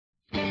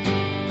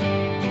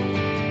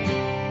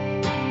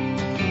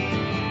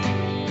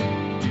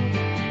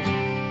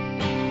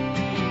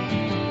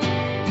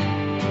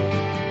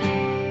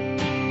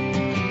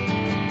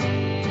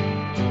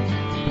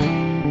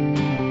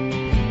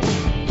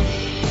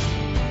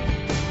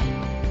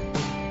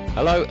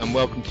Hello and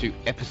welcome to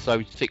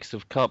episode 6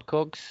 of Carp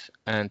Cogs,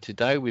 and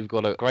today we've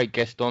got a great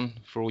guest on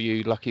for all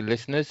you lucky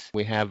listeners.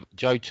 We have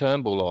Joe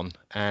Turnbull on,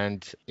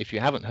 and if you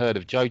haven't heard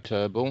of Joe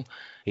Turnbull,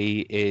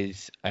 he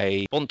is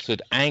a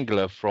sponsored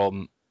angler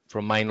from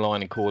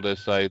Mainline and Corder,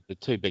 so the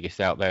two biggest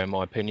out there in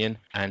my opinion,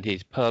 and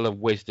his pearl of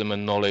wisdom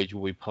and knowledge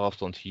will be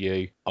passed on to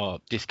you. Our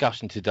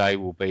discussion today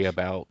will be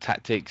about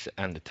tactics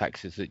and the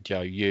tactics that Joe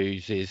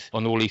uses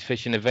on all his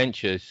fishing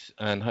adventures,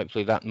 and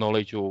hopefully that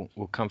knowledge will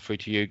come through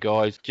to you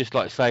guys. Just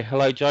like to say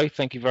hello, Joe.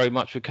 Thank you very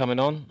much for coming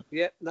on.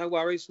 Yeah, no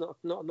worries. Not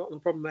a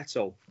problem at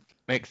all.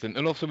 Excellent.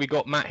 And also we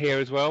got Matt here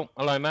as well.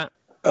 Hello, Matt.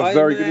 A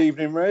very good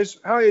evening, Rez.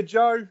 How are you,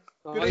 Joe?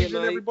 Good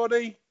evening, mate.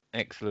 everybody.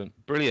 Excellent.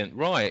 Brilliant.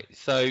 Right.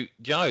 So,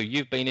 Joe,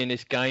 you've been in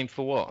this game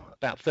for what?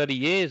 About 30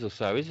 years or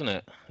so, isn't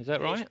it? Is that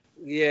right?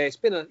 Yeah, it's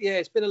been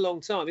a long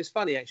time. It's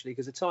funny actually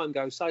because the time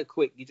goes so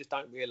quick you just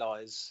don't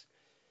realise,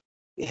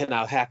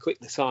 how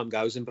quick the time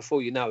goes, and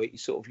before you know it,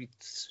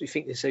 you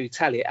think so you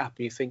tally it up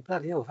and you think,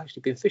 bloody hell, I've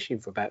actually been fishing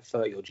for about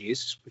 30 odd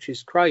years, which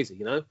is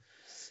crazy,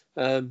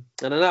 And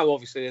I know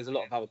obviously there's a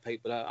lot of other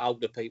people,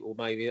 older people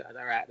maybe, that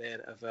are out there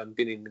that have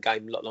been in the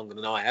game a lot longer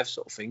than I have,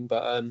 sort of thing.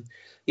 But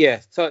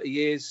 30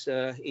 years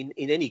in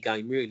any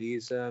game really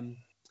is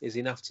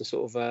enough to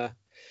sort of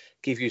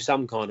give you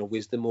some kind of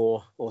wisdom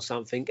or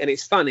something. And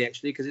it's funny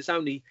actually because it's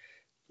only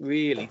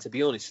really, to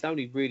be honest, it's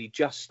only really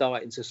just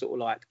starting to sort of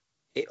like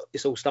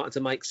it's all starting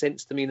to make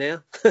sense to me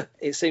now.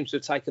 It seems to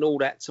have taken all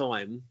that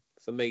time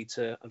for me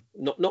to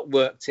not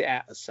worked it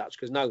out as such,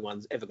 because no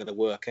one's ever going to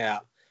work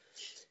out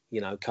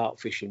carp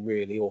fishing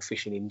really, or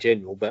fishing in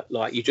general, but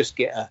like you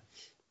get a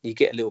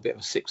little bit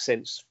of a sixth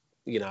sense,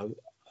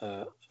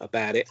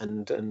 about it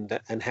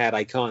and how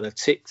they kind of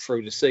tick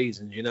through the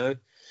seasons.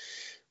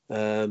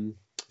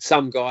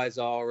 Some guys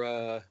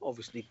are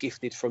obviously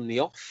gifted from the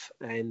off,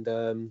 and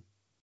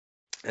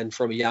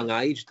from a young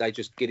age they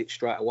just get it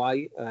straight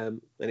away,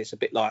 and it's a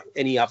bit like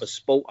any other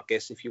sport, I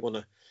guess, if you want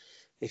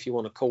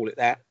to call it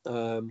that,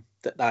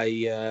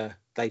 that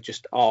they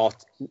just are,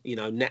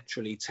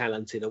 naturally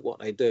talented at what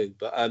they do.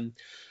 But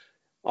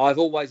I've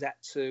always had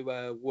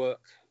to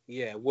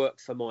work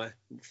for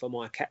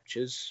my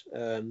captures,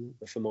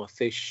 for my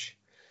fish.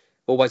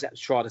 Always had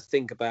to try to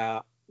think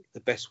about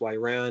the best way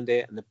around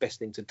it and the best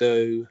thing to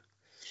do.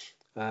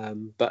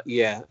 But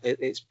yeah,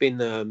 it's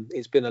been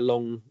a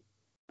long,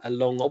 I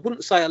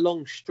wouldn't say a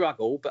long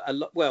struggle, but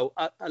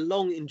a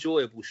long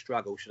enjoyable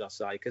struggle, should I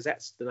say? Because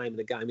that's the name of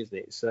the game, isn't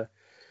it? It's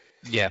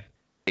Yeah,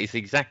 it's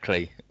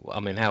exactly,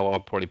 how I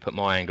probably put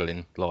my angle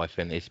in life,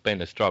 and it's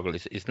been a struggle.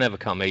 It's never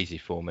come easy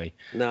for me.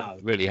 No,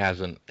 It really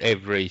hasn't.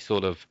 Every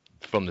sort of,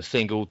 from the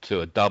single to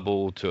a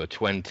double to a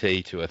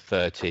 20 to a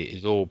 30,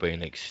 it's all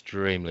been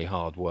extremely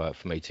hard work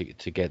for me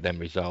to get them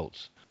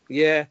results.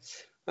 Yeah.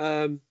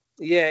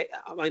 Yeah,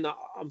 I mean,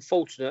 I'm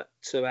fortunate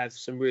to have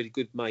some really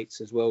good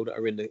mates as well that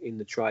are in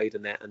the trade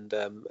and that, and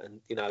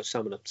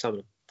some of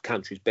the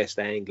country's best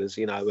anglers,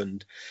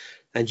 and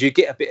you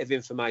get a bit of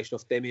information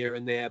off them here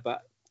and there.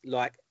 But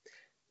like,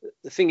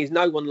 the thing is,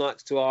 no one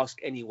likes to ask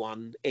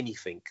anyone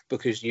anything,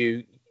 because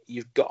you've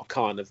got to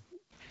kind of,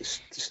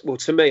 well,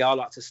 to me, I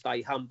like to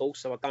stay humble,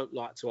 so I don't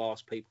like to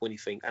ask people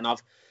anything. And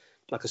like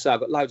I say, I've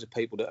got loads of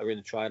people that are in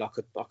the trade. I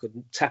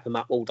could tap them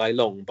up all day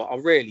long, but I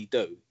rarely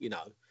do,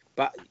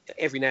 But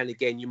every now and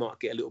again, you might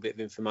get a little bit of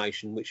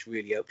information which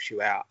really helps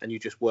you out, and you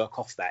just work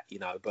off that,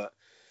 But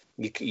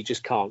you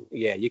just can't,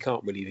 you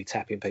can't really be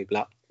tapping people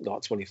up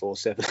like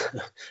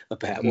 24/7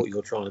 about what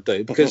you're trying to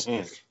do, because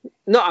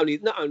not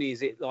only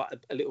is it like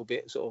a little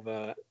bit sort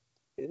of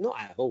not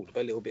out of order,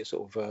 but a little bit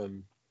sort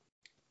of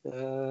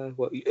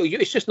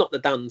it's just not the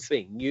done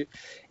thing.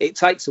 It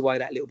takes away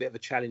that little bit of a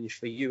challenge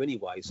for you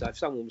anyway. So if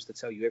someone was to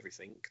tell you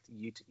everything,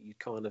 you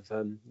kind of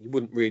you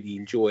wouldn't really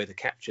enjoy the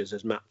captures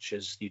as much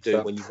as you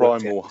do when you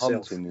primal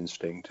hunting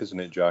instinct, isn't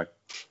it, Joe?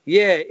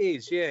 Yeah, it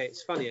is. Yeah,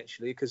 it's funny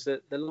actually, because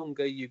the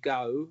longer you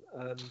go,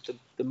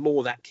 the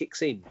more that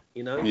kicks in.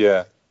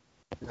 Yeah.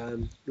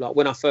 Like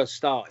when I first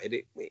started,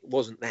 it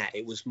wasn't that.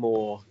 It was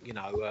more,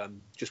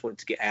 just wanted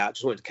to get out,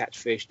 just wanted to catch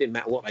fish. Didn't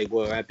matter what they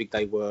were, how big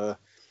they were.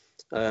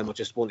 I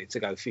just wanted to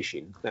go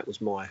fishing. That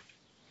was my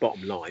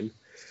bottom line.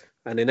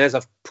 And then as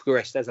I've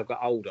progressed, as I've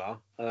got older,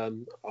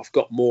 I've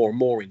got more and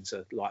more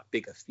into like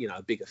bigger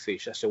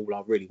fish. That's all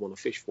I really want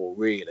to fish for,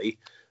 really.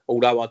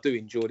 Although I do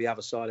enjoy the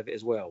other side of it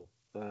as well.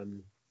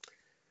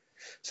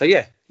 So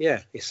yeah,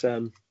 it's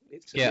a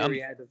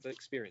myriad of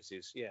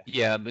experiences.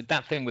 Yeah, but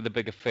that thing with the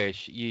bigger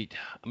fish,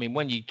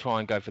 when you try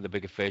and go for the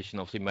bigger fish,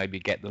 and obviously maybe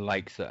get the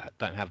lakes that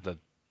don't have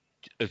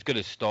as good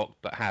a stock,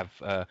 but have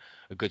a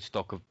good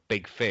stock of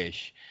big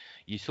fish,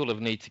 you sort of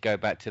need to go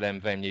back to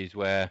them venues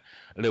where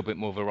a little bit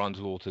more of a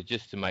runs water,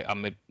 just to make,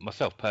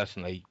 myself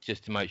personally,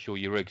 just to make sure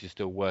your rigs are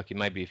still working.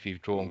 Maybe if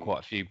you've drawn quite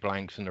a few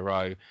blanks in a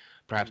row,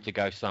 perhaps to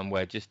go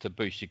somewhere just to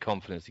boost your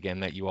confidence again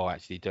that you are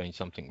actually doing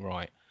something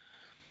right.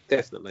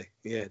 Definitely.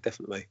 Yeah,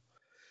 definitely.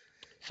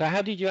 So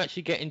how did you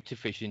actually get into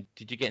fishing?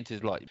 Did you get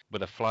into like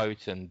with a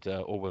float and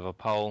or with a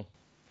pole?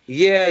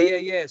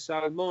 Yeah.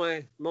 So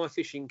my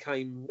fishing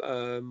came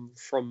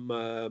from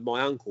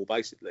my uncle,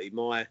 basically.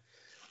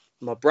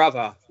 my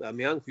brother,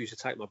 my uncle used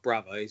to take my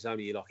brother. He's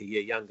only like a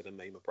year younger than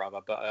me, my brother,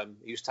 but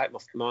he used to take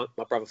my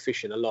brother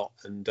fishing a lot.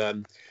 And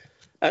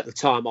at the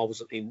time, I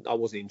wasn't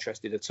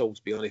interested at all,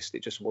 to be honest.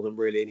 It just wasn't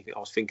really anything I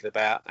was thinking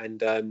about.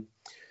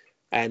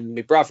 And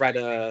my brother had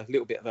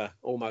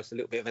almost a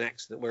little bit of an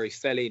accident where he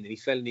fell in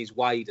his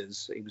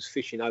waders. He was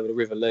fishing over the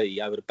River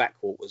Lee, over the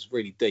backwater, was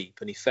really deep,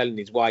 and he fell in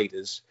his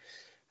waders.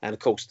 And of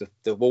course,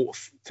 the water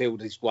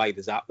filled his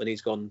waders up, and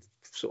he's gone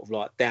sort of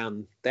like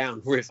down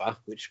river,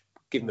 which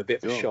gave him a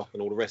bit of a shock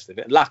and all the rest of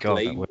it. And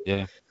luckily,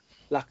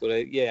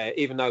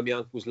 even though my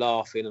uncle was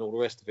laughing and all the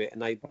rest of it,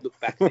 and they look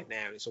back at it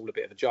now, and it's all a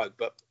bit of a joke.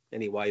 But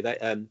anyway,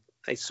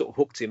 they sort of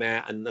hooked him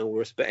out and all the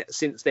rest. But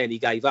since then, he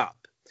gave up.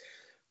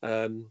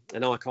 And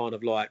I kind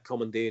of like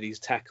commandeered his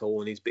tackle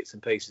and his bits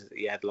and pieces that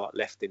he had like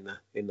left in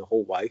the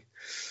hallway,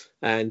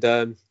 and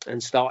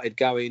started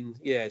going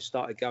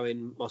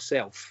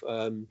myself.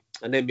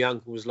 And then my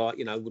uncle was like,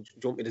 would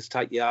you want me to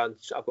take you? And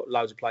I've got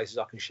loads of places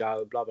I can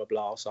show, blah blah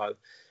blah. So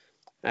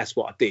that's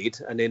what I did.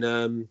 And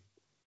then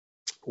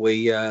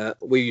we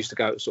used to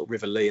go to sort of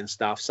River Lee and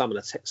stuff. Some of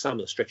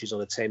the stretches on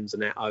the Thames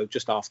and that,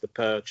 just after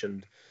perch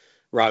and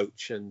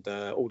roach and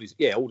all the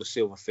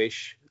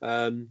silverfish.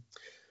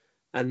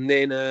 And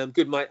then a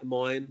good mate of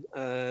mine,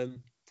 it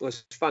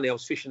was funny, I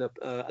was fishing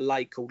a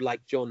lake called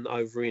Lake John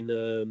over in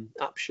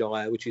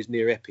Upshire, which is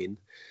near Epping.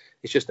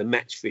 It's just a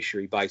match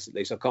fishery,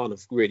 basically. So I kind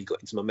of really got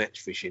into my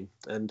match fishing.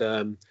 And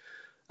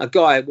a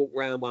guy walked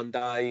around one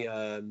day,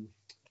 a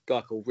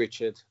guy called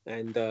Richard,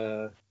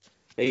 and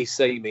he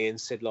see me and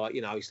said, like,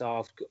 he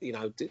said,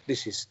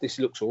 this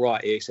looks all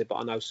right here. He said, but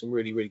I know some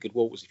really, really good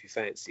waters if you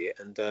fancy it.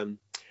 And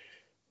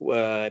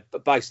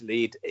but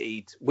basically,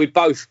 we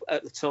both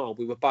at the time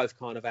we were both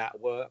kind of out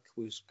of work.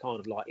 We was kind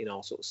of like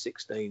sort of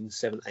 16,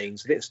 17,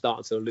 so it didn't start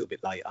until a little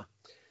bit later.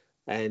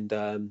 And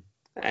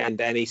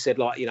then he said,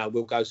 like,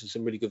 we'll go to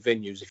some really good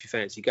venues if you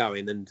fancy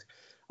going. And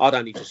I'd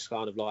only just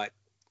kind of like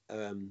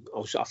I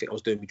think I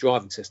was doing my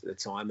driving test at the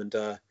time,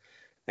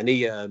 and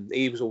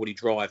he was already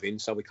driving,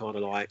 so we kind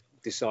of like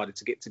decided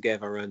to get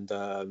together and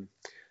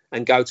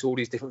go to all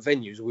these different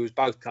venues. We was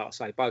both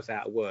both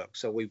out of work,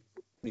 so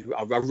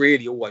I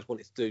really always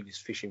wanted to do this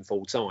fishing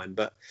full time,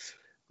 but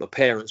my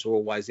parents were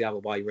always the other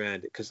way around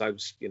it, because they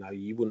was,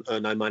 you wouldn't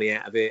earn no money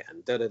out of it,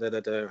 and and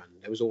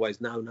there was always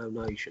no,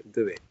 you shouldn't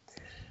do it.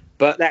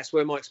 But that's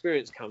where my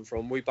experience come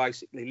from. We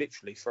basically,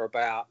 literally, for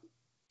about,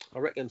 I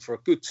reckon, for a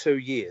good 2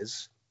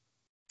 years,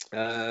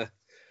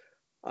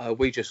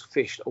 we just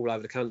fished all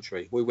over the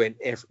country. We went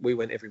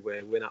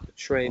everywhere. We went up the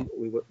Trent.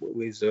 We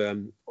was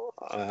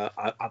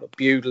up at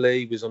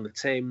Bewdley. We was on the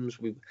Thames.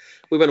 We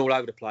went all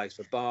over the place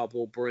for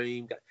Barbaul,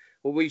 Bream.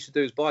 What we used to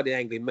do is buy the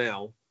Angling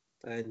Mail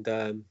and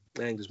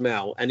Angler's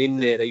Mail, and in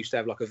there they used to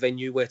have like a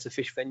venue, where to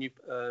fish venue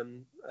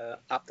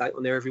update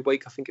on there every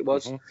week, I think it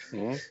was.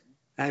 Mm-hmm.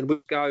 And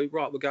we'd go, I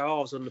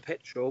was on the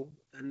petrol,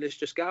 and let's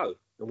just go.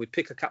 And we'd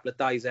pick a couple of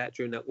days out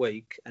during that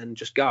week and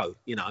just go,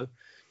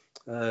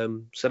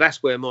 So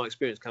that's where my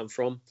experience come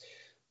from.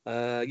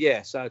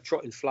 So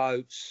trotting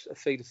floats,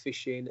 feeder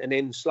fishing, and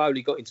then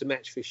slowly got into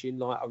match fishing.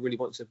 Like, I really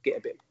wanted to get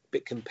a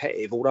bit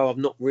competitive, although I've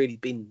not really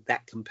been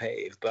that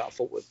competitive, but I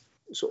thought we'd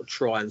sort of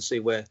try and see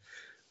where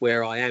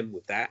I am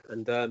with that.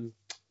 And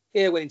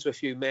went into a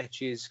few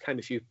matches, came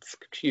a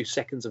few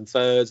seconds and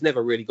thirds,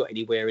 never really got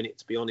anywhere in it,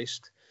 to be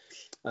honest.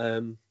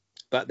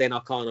 But then I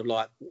kind of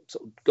like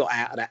sort of got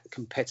out of that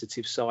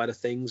competitive side of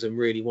things and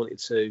really wanted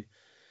to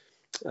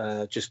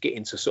just get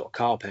into sort of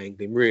carp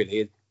angling,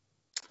 really.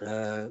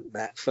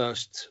 That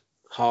first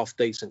half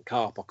decent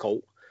carp I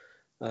caught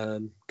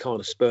kind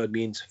of spurred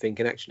me into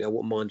thinking, actually, I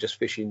wouldn't mind just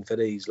fishing for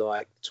these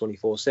like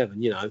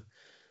 24/7,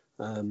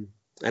 and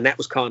that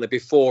was kind of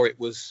before it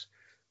was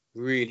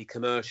really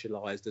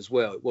commercialized as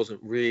well. It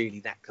wasn't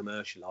really that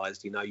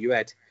commercialized.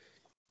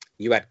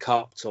 You had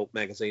Carp Talk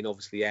magazine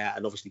obviously out,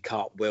 and obviously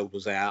Carp World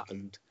was out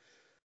and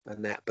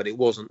that, but it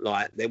wasn't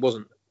like there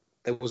wasn't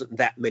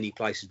that many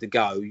places to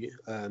go.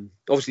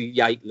 Obviously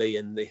Yateley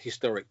and the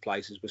historic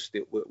places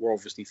were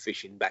obviously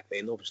fishing back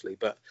then, obviously,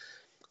 but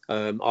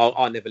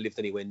I never lived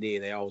anywhere near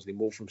there. I was in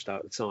Walthamstow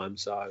at the time,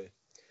 so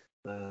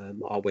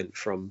I went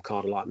from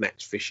kind of like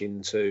match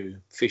fishing to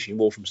fishing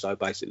Walthamstow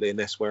basically, and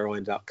that's where I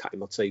ended up cutting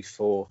my teeth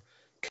for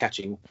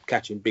catching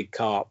big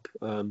carp,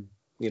 and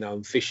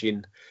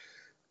fishing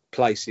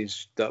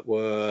places that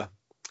were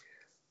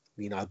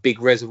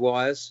big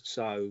reservoirs.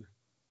 So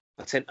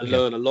I tend to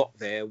learn a lot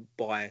there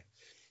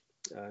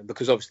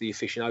because obviously you're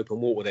fishing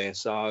open water there,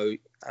 so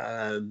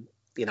a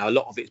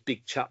lot of it's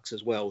big chucks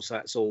as well, so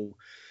that's all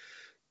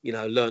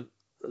learnt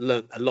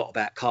a lot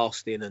about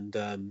casting and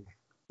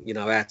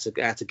how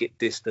to get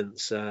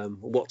distance,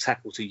 what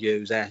tackle to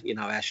use,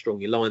 how strong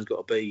your line's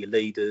got to be, your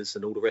leaders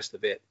and all the rest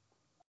of it.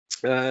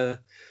 So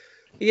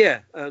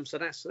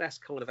that's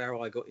kind of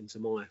how I got into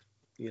my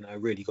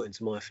really got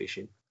into my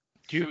fishing.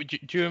 Do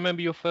you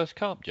remember your first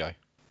carp, Joe?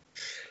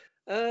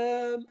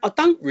 I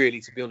don't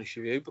really, to be honest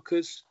with you,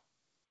 because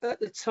at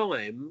the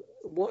time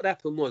what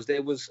happened was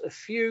there was a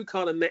few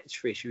kind of match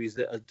fisheries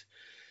that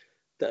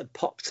had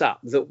popped up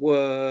that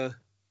were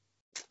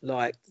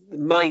like the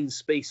main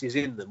species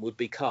in them would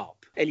be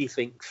carp.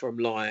 Anything from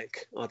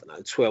like, I don't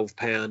know,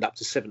 £12 up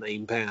to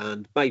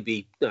 £17,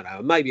 maybe,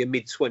 maybe a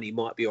mid-20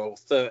 might be, or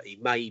 30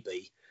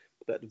 maybe,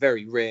 but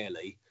very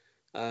rarely.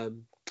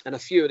 And a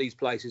few of these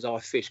places I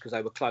fished because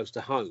they were close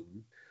to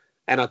home.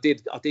 And I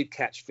did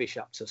catch fish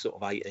up to sort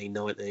of 18,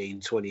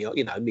 19, 20,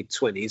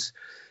 mid-20s.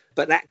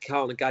 But that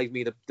kind of gave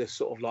me the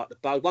sort of like the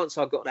buzz. Once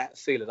I got that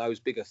feel of those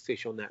bigger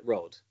fish on that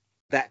rod,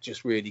 that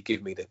just really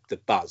gave me the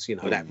buzz,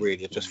 that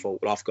really I just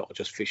thought, well, I've got to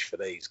just fish for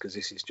these because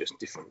this is just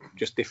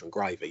different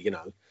gravy,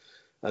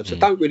 So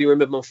don't really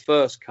remember my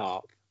first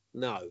carp,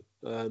 no.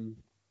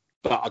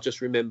 But I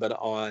just remember that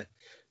I,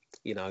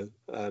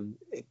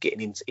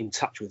 getting in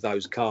touch with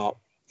those carp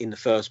in the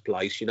first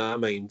place,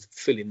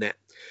 filling that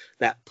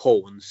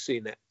pool and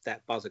seeing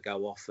that buzzer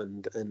go off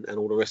and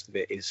all the rest of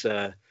it is,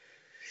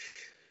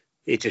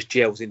 it just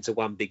gels into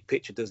one big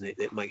picture, doesn't it?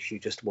 It makes you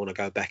just want to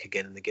go back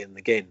again and again and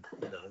again,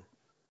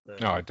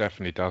 No, it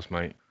definitely does,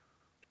 mate.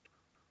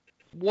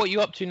 What are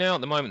you up to now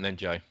at the moment then,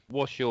 Joe?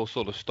 What's your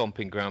sort of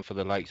stomping ground for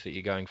the lakes that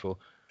you're going for?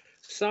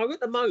 So at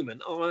the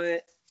moment,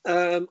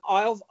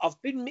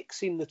 I've been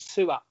mixing the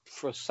two up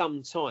for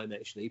some time,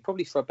 actually,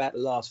 probably for about the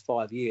last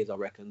 5 years, I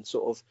reckon,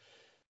 sort of.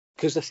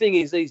 Because the thing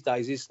is these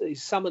days is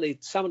some of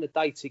the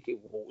day ticket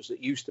waters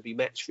that used to be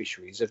match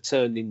fisheries have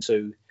turned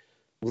into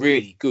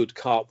really good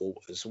carp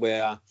waters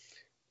where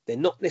they're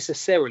not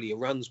necessarily a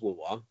runs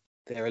water.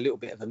 They're a little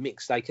bit of a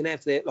mix. They can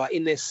have their, like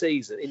in their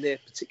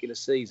particular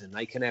season,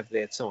 they can have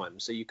their time.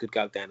 So you could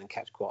go down and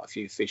catch quite a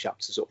few fish up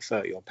to sort of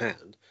 30 odd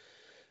pound.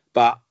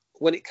 But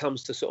when it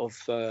comes to sort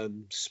of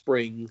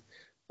spring,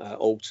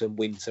 autumn,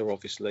 winter,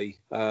 obviously,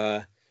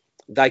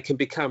 they can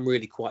become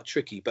really quite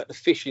tricky. But the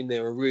fish in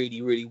there are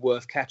really, really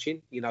worth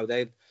catching.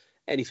 They're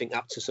anything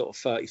up to sort of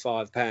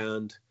 35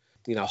 pound,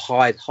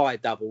 high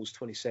doubles,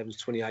 27s,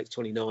 28s,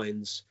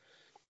 29s.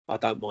 I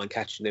don't mind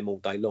catching them all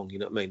day long, you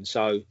know what I mean?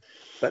 So,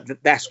 but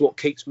that's what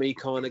keeps me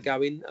kind of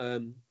going.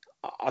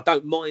 I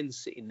don't mind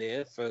sitting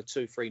there for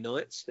 2-3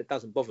 nights. It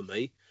doesn't bother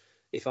me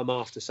if I'm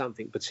after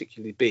something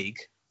particularly big.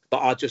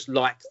 But I just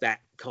like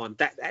that kind.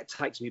 That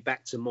takes me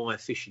back to my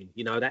fishing.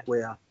 That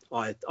where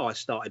I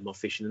started my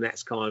fishing, and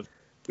that's kind of,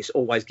 it's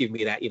always given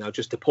me that,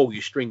 just to pull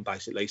your string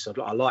basically. So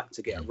I like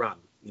to get a run,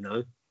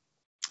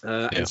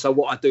 And so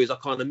what I do is I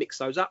kind of mix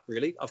those up.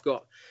 Really, I've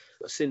got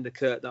a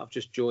syndicate that I've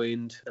just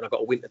joined, and I've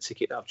got a winter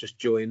ticket that I've just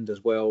joined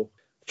as well.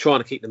 Trying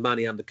to keep the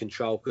money under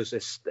control because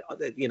if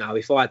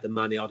I had the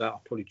money, I'd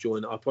probably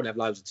join. I'd probably have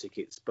loads of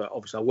tickets, but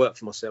obviously I work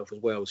for myself as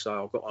well,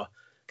 so I've got to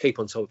keep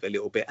on top of it a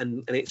little bit.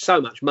 And it's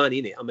so much money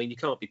in it. I mean, you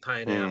can't be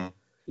paying out,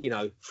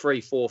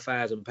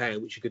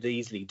 £3,000-4,000, which you could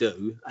easily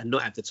do, and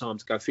not have the time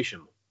to go fish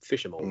them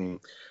all.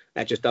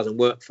 That just doesn't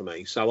work for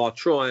me. So I'll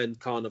try and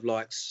kind of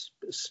like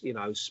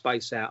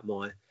space out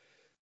my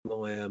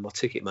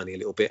ticket money a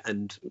little bit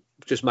and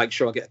just make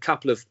sure I get a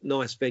couple of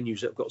nice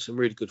venues that have got some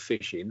really good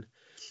fishing,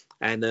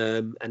 and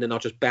then I'll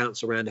just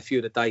bounce around a few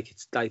of the day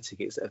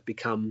tickets that have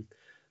become,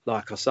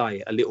 like I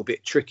say, a little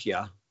bit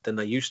trickier than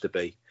they used to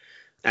be.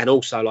 And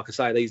also, like I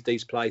say,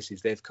 these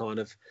places, they've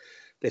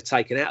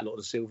taken out a lot of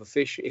the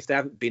silverfish. If they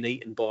haven't been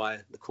eaten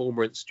by the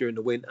cormorants during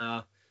the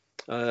winter,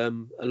 a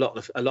lot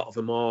of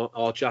them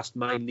are just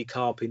mainly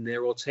carp in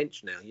there or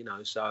tench now,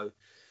 So,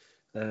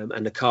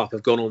 and the carp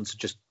have gone on to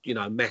just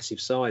massive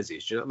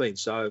sizes. Do you know what I mean?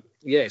 So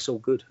yeah, it's all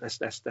good.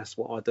 That's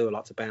what I do. I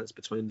like to bounce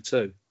between the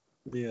two.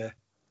 Yeah.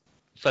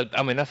 So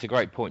I mean, that's a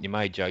great point you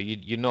made, Joe.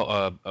 You're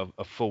not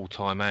a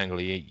full-time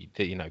angler.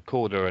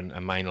 Corder and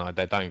mainline,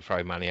 they don't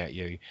throw money at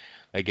you.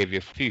 They give you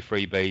a few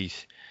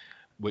freebies,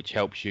 which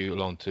helps you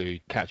along to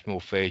catch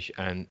more fish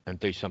and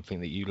do something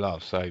that you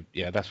love. So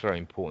yeah, that's very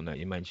important that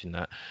you mentioned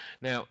that.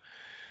 Now,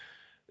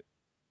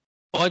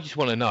 I just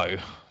want to know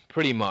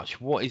pretty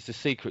much what is the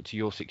secret to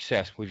your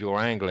success with your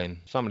angling?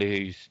 Somebody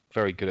who's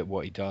very good at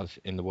what he does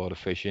in the world of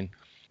fishing.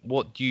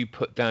 What do you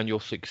put down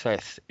your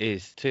success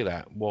is to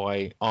that?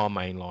 Why our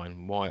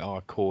mainline? Why our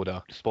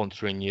Corder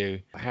sponsoring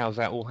you? How's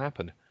that all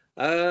happened?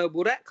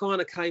 Well, that kind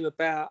of came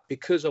about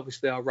because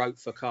obviously I wrote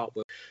for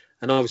Carpworld,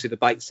 and obviously the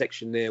bait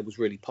section there was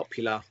really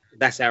popular.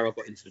 That's how I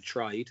got into the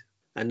trade,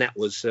 and that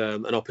was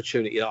an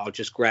opportunity that I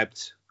just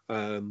grabbed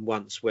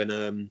once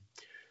when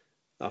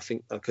I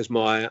think because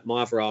my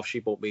other half,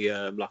 she bought me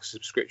like a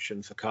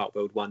subscription for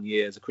Carpworld 1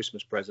 year as a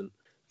Christmas present.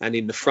 And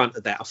in the front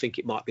of that, I think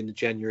it might have been the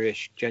January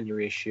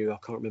issue. I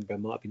can't remember. It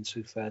might have been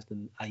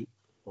 2008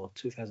 or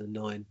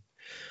 2009.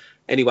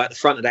 Anyway, at the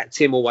front of that,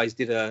 Tim Page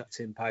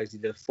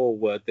did a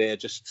foreword there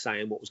just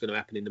saying what was going to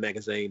happen in the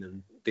magazine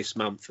and this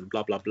month and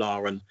blah, blah,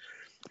 blah.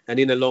 And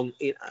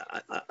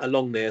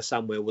along there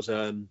somewhere was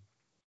a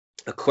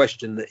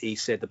question that he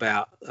said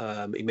about,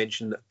 he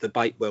mentioned that the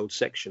Bait World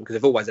section, because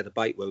they've always had a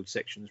Bait World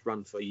section that's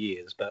run for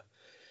years, but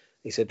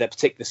he said that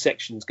particular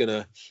section's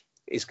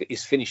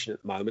is finishing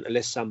at the moment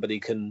unless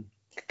somebody can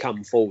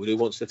come forward who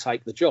wants to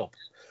take the job.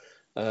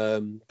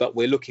 But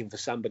we're looking for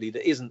somebody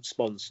that isn't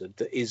sponsored,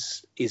 that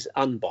is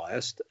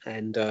unbiased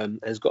and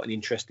has got an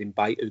interest in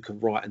bait, who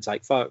can write and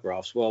take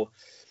photographs. Well,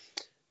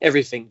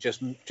 everything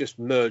just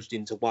merged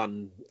into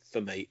one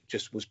for me. It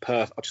just was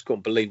perfect. I just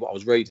couldn't believe what I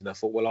was reading. I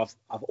thought, well,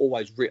 I've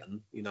always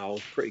written. You know, I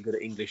was pretty good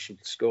at English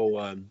at school.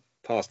 I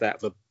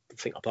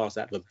think I passed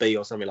out with a B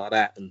or something like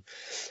that. And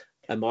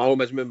I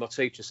always remember my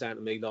teacher saying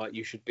to me, like,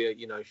 you should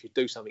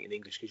do something in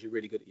English because you're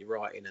really good at your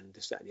writing and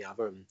this, that, and the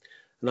other. And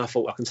I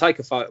thought, I can take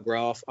a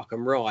photograph, I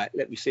can write.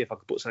 Let me see if I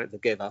can put something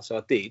together. So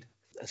I did.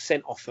 I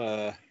sent off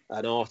an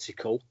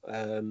article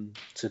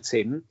to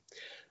Tim.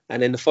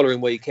 And then the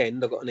following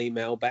weekend, I got an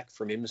email back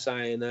from him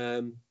saying,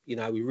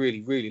 we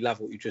really, really love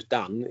what you've just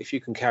done. If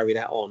you can carry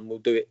that on, we'll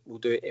do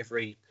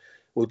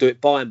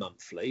it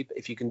bi-monthly. But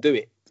if you can do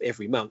it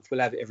every month,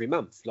 we'll have it every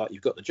month. Like,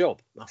 you've got the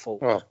job. And I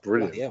thought, oh,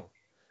 brilliant. Bloody hell.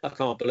 I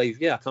can't believe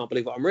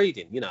what I'm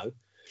reading, you know.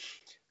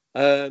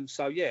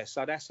 So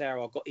that's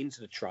how I got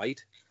into the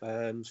trade.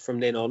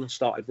 From then on, I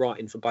started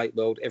writing for Bait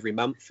World every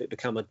month. It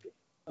became a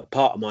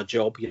part of my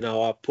job. You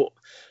know, I put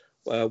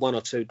 1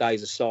 or 2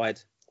 days aside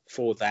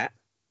for that.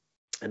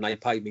 And they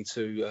paid me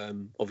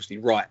to obviously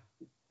write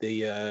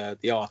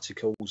the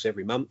articles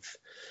every month,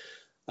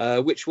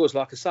 which was,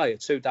 like I say, a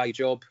 2-day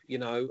job. You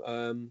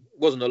know,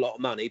 wasn't a lot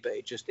of money, but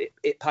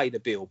it paid a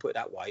bill, put it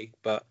that way.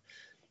 But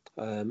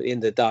at the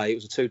end of the day, it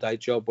was a 2-day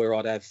job where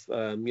I'd have,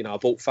 I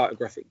bought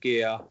photographic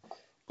gear,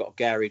 got a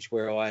garage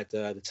where I had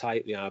the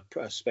table,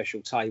 a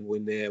special table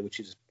in there, which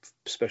is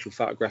a special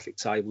photographic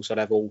table. So I'd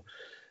have all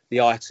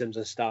the items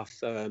and stuff,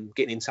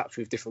 getting in touch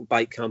with different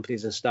bait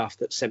companies and stuff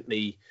that sent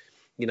me,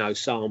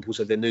 samples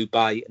of their new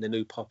bait and the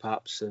new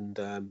pop-ups and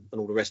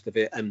all the rest of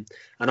it. And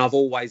I've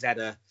always had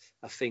a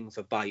thing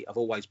for bait. I've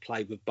always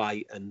played with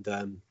bait, and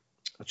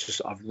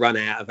I've run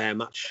out of how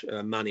much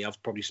money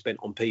I've probably spent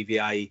on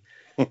PVA,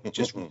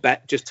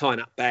 just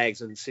tying up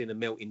bags and seeing them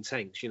melt in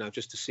tanks,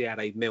 just to see how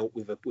they melt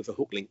with a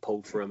hook link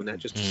pulled through them, and that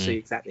just to see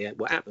exactly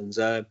what happens.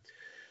 So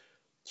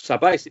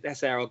basically,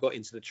 that's how I got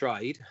into the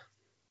trade.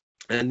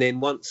 And then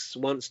once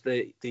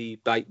the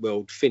Bait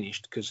World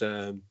finished, because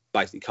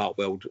basically Carp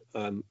World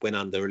went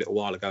under a little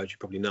while ago, as you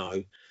probably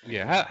know.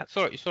 Yeah.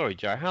 Sorry,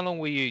 Joe. How long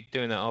were you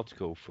doing that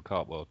article for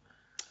Carp World?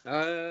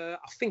 I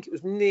think it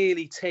was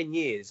nearly 10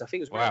 years. I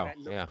think it was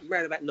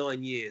around about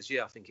 9 years.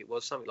 Yeah, I think it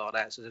was something like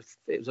that. So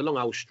it was a long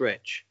old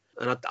stretch.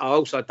 And I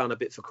also done a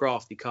bit for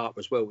Crafty Carper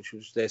as well, which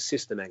was their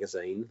sister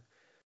magazine.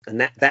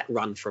 And that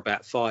ran for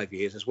about 5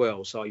 years as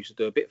well. So I used to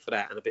do a bit for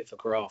that and a bit for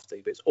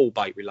Crafty, but it's all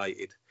bait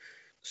related.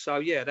 So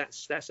yeah,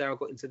 that's how I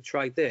got into the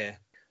trade there.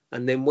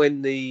 And then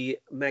when the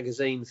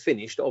magazine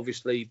finished,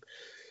 obviously,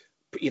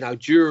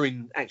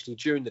 during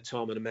the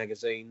time of the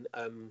magazine,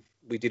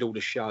 we did all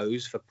the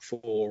shows for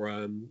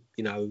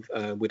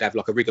we'd have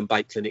like a rig and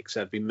bait clinic.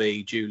 So it'd be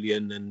me,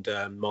 Julian,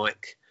 and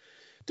Mike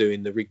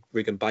doing the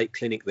rig and bait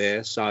clinic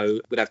there. So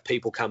we'd have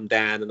people come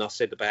down, and I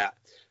said about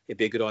it'd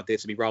be a good idea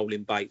to be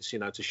rolling baits,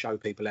 to show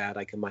people how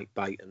they can make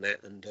bait and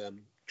that, and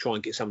try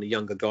and get some of the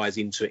younger guys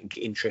into it and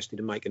get interested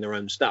in making their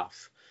own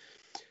stuff.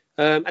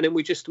 And then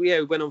we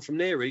went on from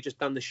there. We just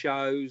done the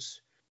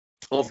shows.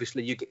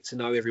 Obviously, you get to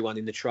know everyone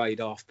in the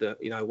trade after,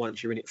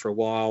 once you're in it for a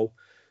while.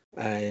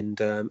 And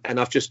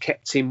I've just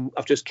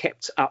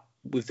kept up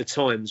with the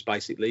times,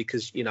 basically,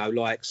 because,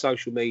 like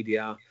social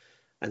media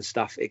and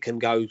stuff, it can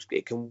go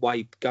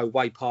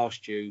way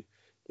past you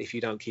if you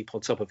don't keep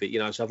on top of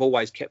it, So I've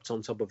always kept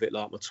on top of it,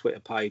 like my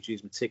Twitter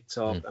pages, my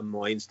TikTok and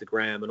my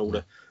Instagram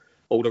and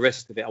all the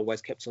rest of it. I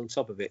always kept on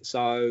top of it.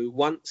 So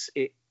once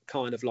it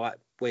kind of like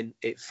when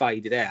it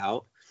faded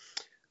out,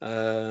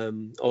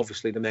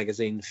 obviously the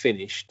magazine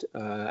finished,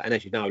 and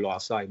as you know, like I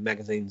say,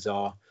 magazines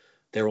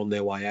they're on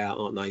their way out,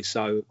 aren't they?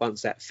 So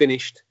once that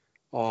finished,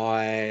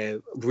 I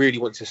really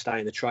wanted to stay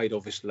in the trade,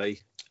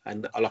 obviously,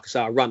 and like I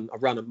say, I run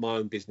my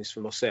own business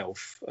for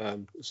myself,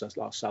 so it's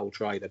like a sole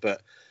trader.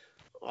 But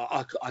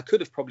I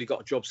could have probably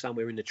got a job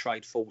somewhere in the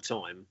trade full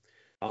time.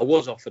 I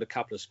was offered a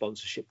couple of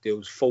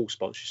full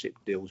sponsorship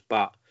deals,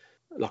 but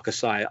like I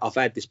say, I've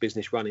had this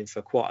business running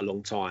for quite a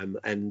long time,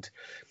 and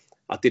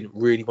I didn't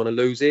really want to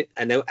lose it.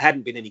 And there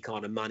hadn't been any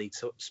kind of money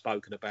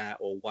spoken about,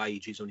 or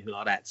wages or anything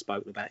like that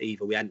spoken about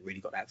either. We hadn't really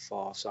got that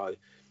far, so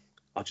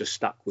I just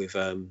stuck with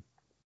my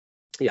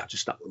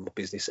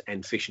business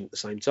and fishing at the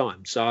same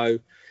time. So I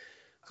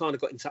kind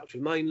of got in touch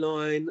with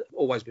Mainline.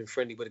 Always been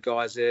friendly with the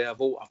guys there.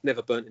 I've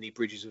never burnt any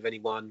bridges with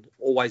anyone.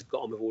 Always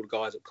got on with all the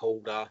guys at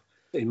Calder.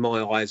 In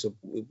my eyes,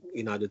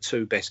 the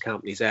two best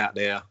companies out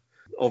there.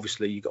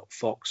 Obviously, you got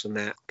Fox and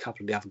that, a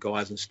couple of the other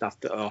guys and stuff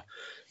that are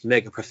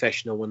mega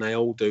professional, and they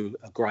all do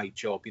a great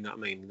job. You know what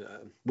I mean?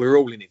 We're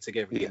all in it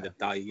together at the end of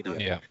the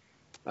day.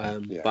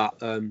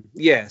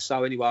 Yeah.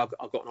 So anyway,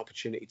 I got an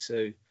opportunity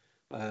to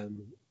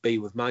be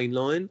with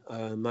Mainline.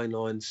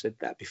 Mainline said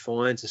that'd be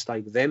fine to stay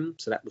with them,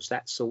 so that was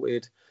that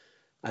sorted.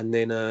 And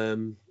then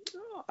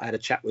I had a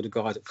chat with the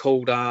guys at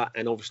Calder,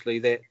 and obviously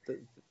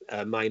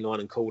Mainline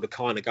and Calder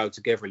kind of go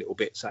together a little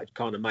bit, so it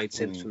kind of made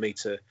sense for me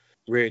to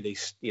really,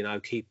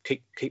 keep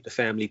the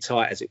family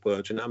tight, as it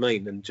were. Do you know what I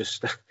mean? And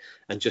just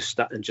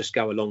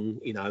go along,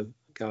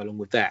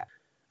 with that.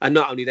 And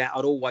not only that,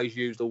 I'd always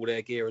used all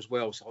their gear as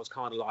well, so I was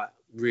kind of like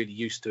really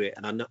used to it.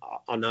 And I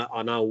know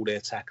all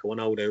their tackle, I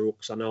know all their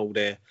hooks, I know all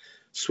their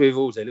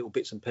swivels, they're little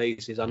bits and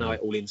pieces. I know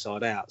it all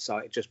inside out, so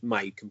it just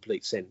made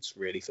complete sense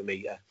really for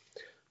me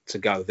to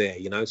go there,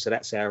 you know. So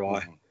that's how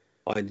I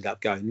ended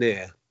up going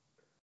there.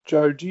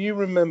 Joe, do you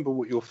remember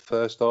what your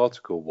first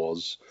article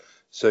was?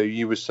 So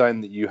you were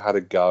saying that you had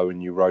a go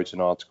and you wrote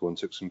an article and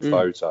took some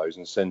photos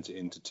and sent it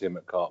in to Tim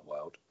at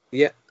Cartworld.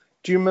 Yeah.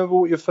 Do you remember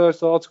what your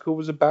first article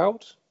was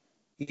about?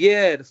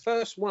 Yeah, the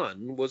first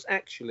one was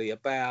actually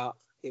about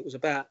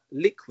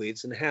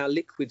liquids and how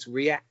liquids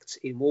react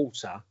in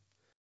water.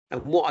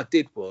 And what I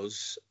did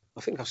was,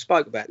 I think I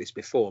spoke about this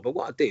before, but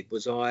what I did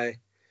was I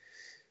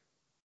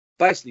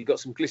basically got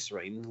some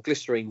glycerine.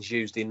 Glycerine's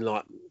used in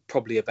like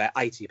probably about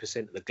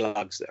 80% of the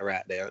glugs that are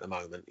out there at the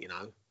moment, you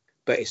know.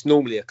 But it's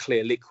normally a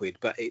clear liquid,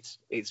 but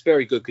it's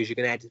very good because you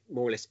can add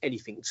more or less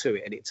anything to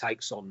it, and it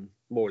takes on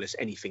more or less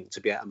anything to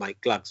be able to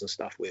make glugs and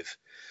stuff with.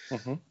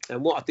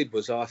 And what I did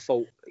was I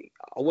thought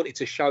I wanted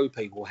to show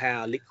people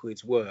how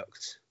liquids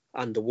worked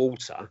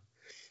underwater.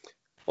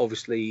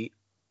 Obviously,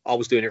 I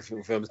was doing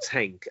everything from a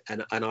tank,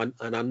 and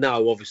I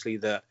know obviously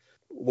that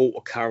water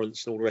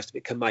currents and all the rest of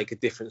it can make a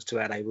difference to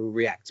how they will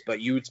react,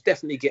 but you would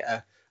definitely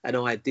get an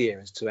idea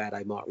as to how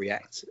they might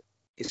react,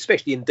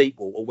 especially in deep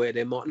water where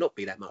there might not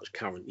be that much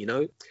current, you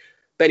know.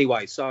 But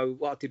anyway, so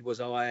what I did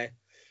was I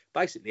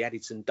basically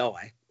added some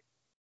dye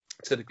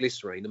to the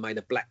glycerine and made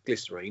a black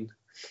glycerine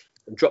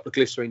and dropped the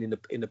glycerine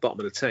in the bottom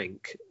of the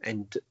tank,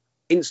 and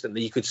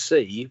instantly you could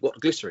see what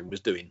the glycerine was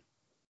doing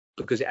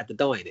because it had the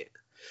dye in it.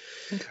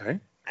 Okay.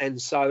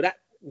 And so that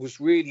was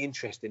really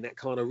interesting. That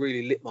kind of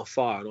really lit my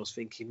fire, and I was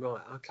thinking,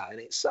 right, okay. And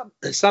it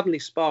suddenly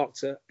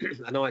sparked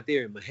an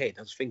idea in my head.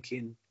 I was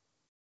thinking,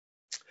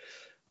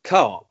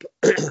 carp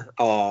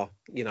are,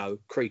 you know,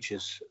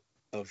 creatures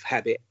of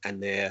habit,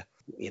 and they're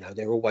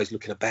always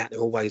looking about. They're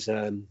always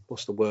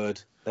what's the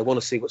word? They want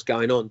to see what's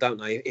going on, don't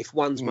they? If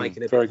one's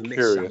making a bit of a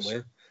mess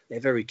somewhere, they're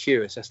very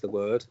curious. That's the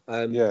word.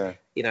 Yeah.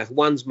 You know, if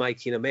one's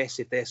making a mess,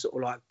 if they're sort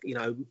of like, you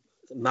know,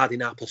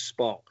 mudding up a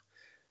spot,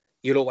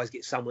 you'll always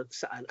get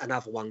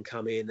another one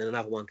come in and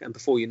another one, and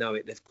before you know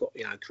it, they've got,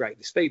 you know, create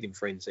this feeding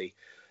frenzy.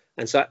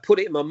 And so I put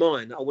it in my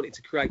mind that I wanted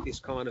to create this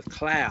kind of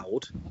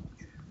cloud.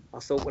 I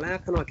thought, well, how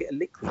can I get a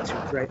liquid to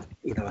create,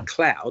 you know, a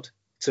cloud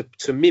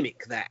to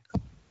mimic that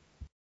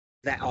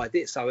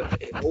idea? So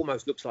it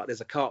almost looks like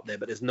there's a carp there,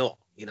 but there's not,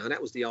 you know. And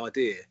that was the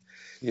idea.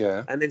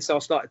 Yeah. And then so I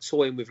started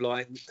toying with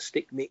like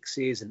stick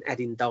mixes and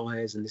adding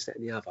dyes and this, that,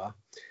 and the other.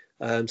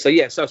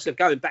 So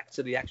going back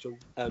to the actual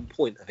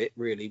point of it,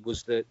 really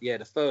was that,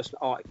 the first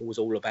article was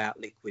all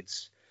about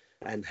liquids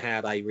and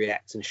how they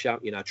react, and show,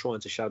 you know, trying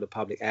to show the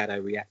public how they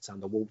react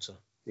underwater.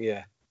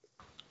 Yeah.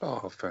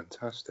 Oh,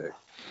 fantastic.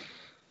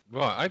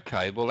 Right,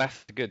 okay. Well,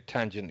 that's a good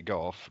tangent to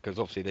go off, because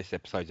obviously this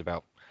episode's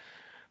about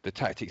the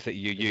tactics that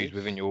you use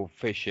within your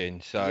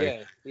fishing.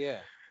 So yeah.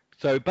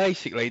 So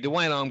basically, the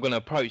way that I'm going to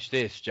approach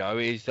this, Joe,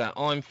 is that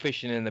I'm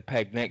fishing in the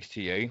peg next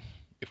to you.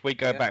 If we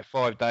go back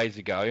 5 days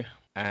ago,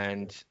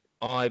 and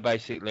I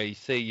basically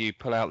see you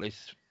pull out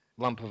this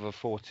lump of a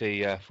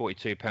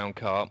 42-pound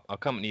carp, I'll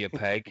come to your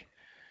peg,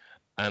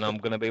 and I'm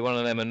going to be one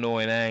of them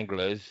annoying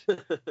anglers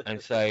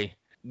and say,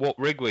 what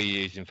rig were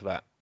you using for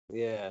that?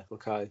 Yeah,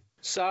 okay.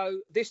 So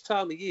this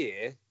time of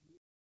year,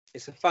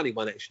 it's a funny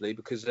one actually,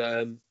 because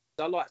I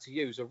like to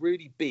use a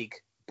really big,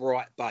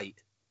 bright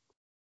bait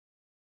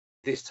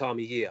this time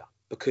of year,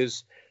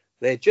 because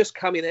they're just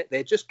going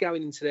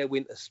into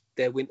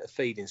their winter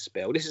feeding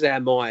spell. This is how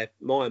my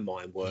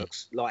mind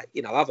works. Like,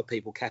 you know, other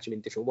people catch them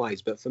in different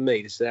ways, but for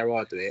me, this is how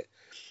I do it.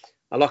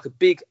 I like a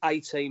big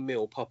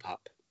 18mm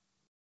pop-up,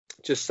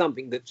 just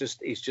something that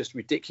is just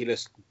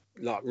ridiculous,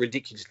 like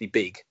ridiculously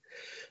big.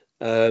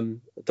 The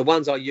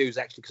ones I use,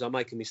 actually, because I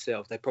make them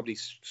myself, they probably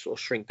sort of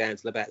shrink down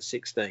to about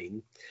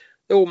 16.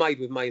 They're all made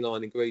with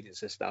mainline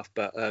ingredients and stuff,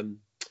 but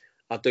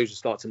I do just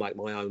start to make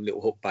my own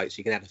little hook bait, so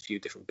you can add a few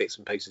different bits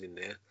and pieces in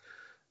there.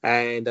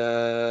 And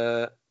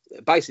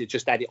basically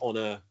just add it on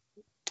a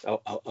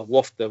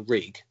wafter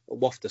rig, a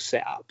wafter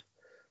setup,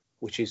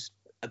 which is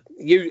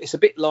it's a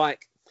bit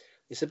like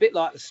the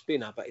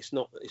spinner, but it's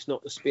not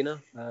the spinner.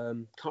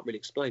 Can't really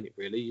explain it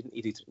really. You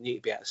need to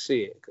be able to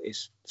see it.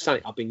 It's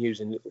something I've been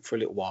using for a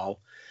little while.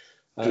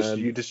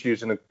 You're just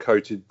using a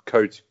coated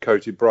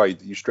braid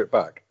that you strip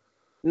back?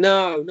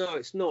 No,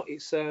 it's not.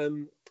 It's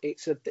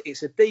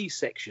a D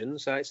section,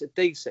 so it's a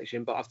D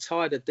section, but I've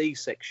tied a D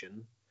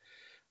section.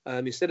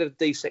 Instead of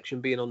the D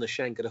section being on the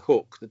shank of the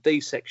hook, the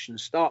D section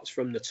starts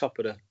from the top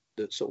of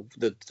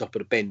the top of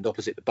the bend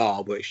opposite the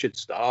barb where it should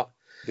start.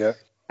 Yeah.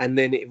 And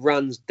then it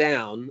runs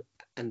down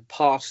and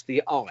past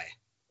the eye.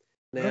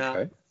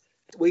 Now,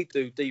 we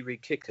do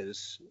D-rig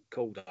kickers,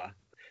 Calder,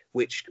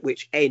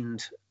 which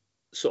end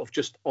sort of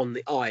just on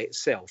the eye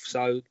itself.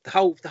 So the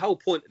whole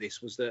point of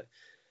this was that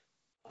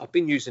I've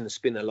been using the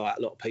spinner like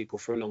a lot of people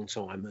for a long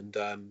time,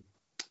 and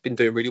been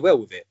doing really well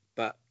with it.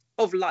 But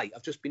of late,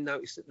 I've just been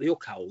noticing that the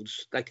hook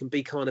holds, they can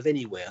be kind of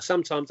anywhere.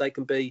 Sometimes they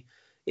can be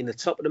in the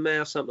top of the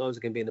mouth, sometimes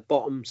they can be in the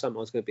bottom,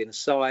 sometimes they can be in the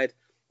side.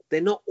 They're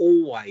not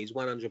always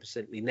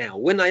 100% now.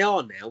 When they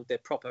are now, they're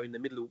proper in the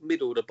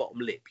middle of the bottom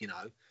lip, you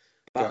know.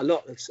 But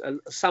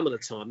some of the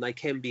time they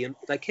can be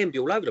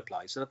all over the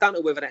place, and I don't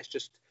know whether that's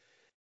just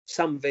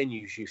some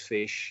venues you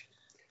fish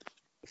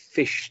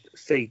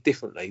feed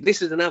differently.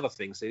 This is another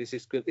thing. So this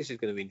is going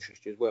to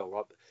interest you as well,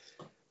 right?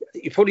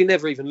 You probably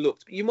never even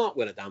looked. You might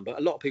well have done, but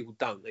a lot of people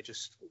don't. They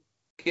just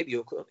get the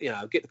hook,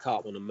 get the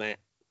carp on the mat,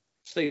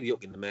 see the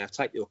hook in the mouth,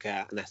 take the hook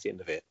out, and that's the end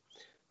of it.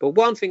 But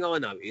one thing I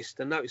noticed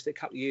it a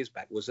couple of years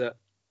back, was that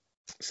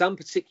some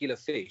particular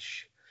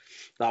fish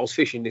that I was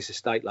fishing this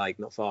estate lake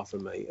not far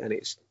from me, and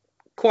it's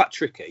quite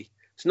tricky.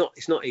 It's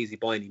not easy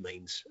by any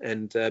means.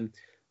 And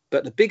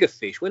but the bigger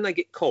fish, when they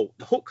get caught,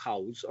 the hook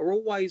holes are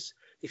always,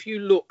 if you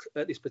look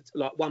at this,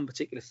 like one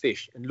particular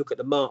fish, and look at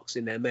the marks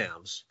in their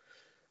mouths,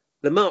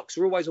 the marks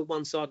are always on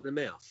one side of the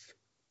mouth.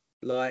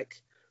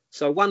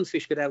 So one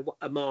fish could have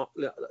a mark,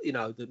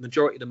 the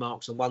majority of the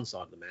marks on one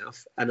side of the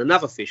mouth, and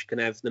another fish can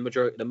have the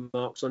majority of the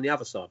marks on the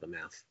other side of the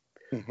mouth.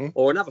 Mm-hmm.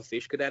 Or another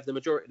fish could have the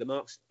majority of the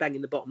marks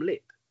banging the bottom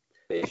lip.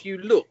 But if you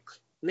look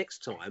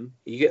next time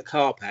you get a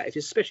carp out,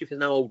 especially if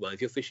it's an old one,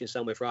 if you're fishing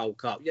somewhere for old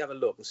carp, you have a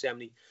look and see how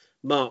many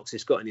marks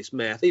it's got in its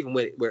mouth, even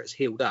where it's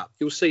healed up.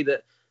 You'll see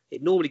that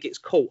it normally gets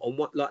caught on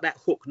one, like that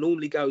hook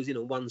normally goes in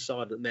on one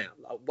side of the mouth,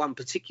 like one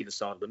particular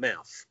side of the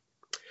mouth.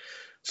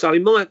 So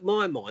in my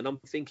mind, I'm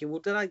thinking, well,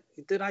 did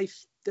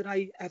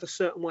they have a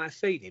certain way of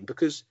feeding?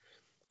 Because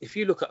if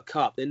you look at a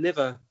carp, they're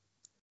never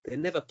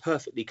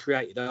perfectly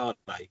created, are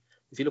they?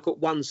 If you look at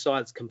one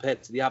side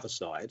compared to the other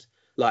side,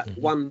 like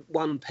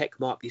one peck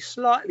might be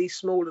slightly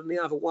smaller than the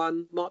other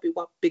one, might be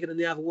bigger than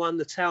the other one.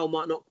 The tail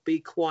might not be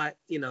quite,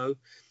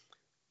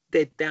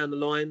 dead down the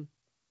line.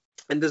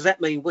 And does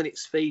that mean when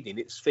it's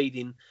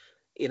feeding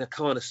in a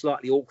kind of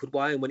slightly awkward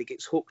way, and when it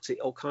gets hooked, it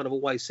all kind of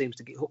always seems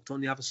to get hooked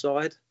on the other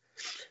side?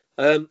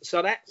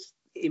 So that's,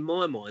 in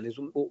my mind,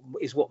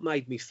 is what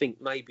made me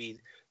think maybe,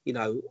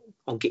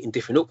 I'm getting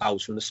different hook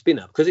holes from the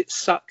spinner,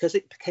 because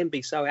it can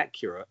be so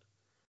accurate.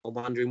 I'm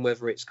wondering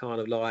whether it's kind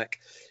of like,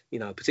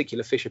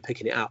 particular fish are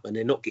picking it up and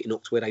they're not getting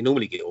hooked where they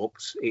normally get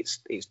hooked.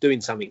 It's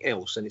doing something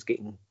else and it's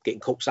getting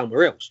caught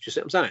somewhere else. Do you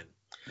see what I'm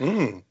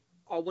saying?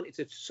 I wanted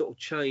to sort of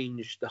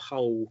change the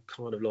whole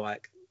kind of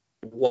like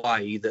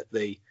way that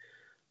the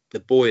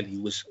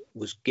boilie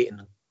was getting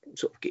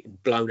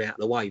blown out of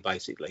the way,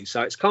 basically.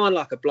 So it's kind of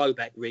like a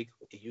blowback rig.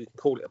 You can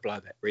call it a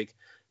blowback rig,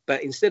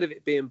 but instead of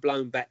it being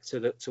blown back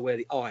to where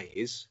the eye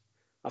is,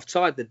 I've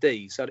tied the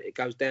D so that it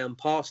goes down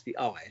past the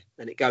eye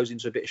and it goes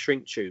into a bit of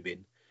shrink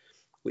tubing,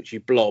 which you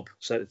blob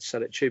so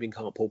that tubing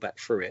can't pull back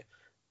through it.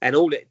 And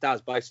all it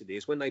does basically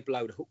is when they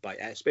blow the hook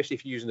bait out, especially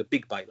if you're using a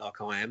big bait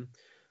like I am,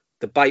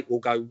 the bait will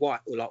go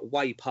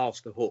way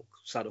past the hook,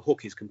 so the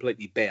hook is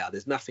completely bare.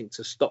 There's nothing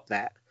to stop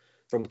that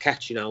from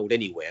catching hold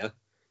anywhere.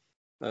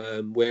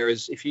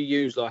 Whereas if you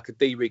use like a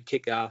D-rig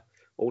kicker,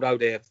 although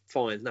they're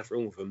fine, nothing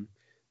wrong with them,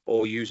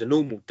 or use a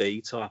normal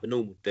D, type a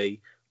normal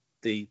D,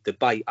 the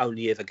bait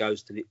only ever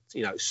goes to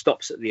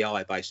stops at the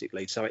eye,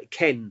 basically. So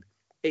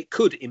it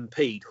could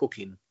impede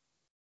hooking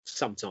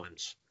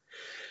sometimes.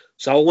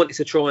 So I wanted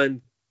to try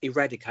and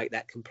eradicate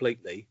that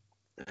completely.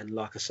 And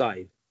like I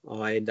say,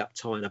 I end up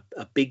tying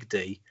a big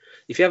D.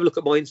 If you have a look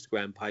at my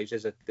Instagram page,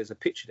 there's a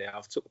picture there.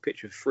 I've took a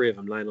picture of 3 of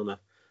them laying on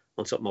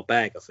top of my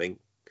bag, I think.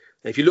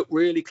 And if you look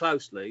really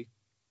closely,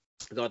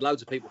 I had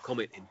loads of people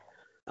commenting,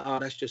 "Oh,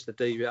 that's just a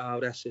D. Oh,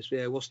 that's just,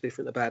 yeah, what's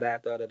different about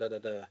that? Da, da, da, da,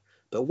 da."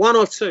 But 1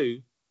 or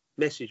 2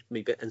 messaged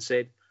me and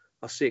said,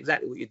 "I see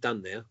exactly what you've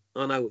done there.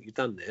 I know what you've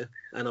done there."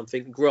 And I'm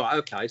thinking, right,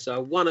 okay,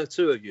 so 1 or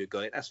 2 of you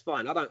got it. That's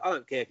fine. I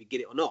don't care if you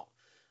get it or not.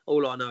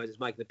 All I know is it's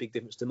making a big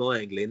difference to my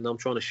angling, and I'm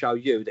trying to show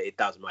you that it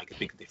does make a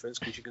big difference,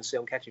 because you can see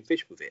I'm catching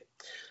fish with it.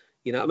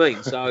 You know what I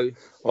mean? So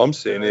I'm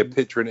sitting here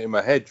picturing it in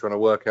my head, trying to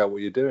work out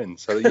what you're doing.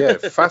 So yeah,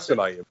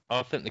 fascinating.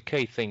 I think the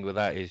key thing with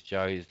that is,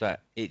 Joe, is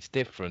that it's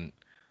different.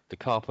 The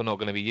carp are not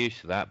going to be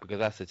used to that, because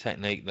that's a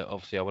technique that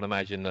obviously I would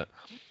imagine that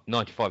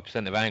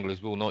 95% of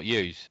anglers will not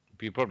use.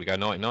 You probably go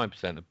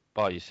 99%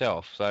 by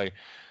yourself. So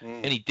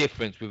any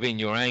difference within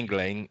your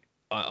angling,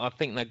 I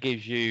think that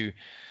gives you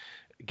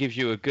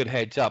a good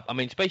heads up. I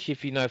mean, especially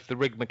if you know if the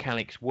rig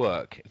mechanics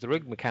work. If the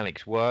rig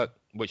mechanics work,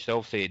 which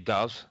obviously it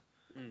does,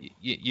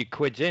 you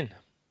quid's in.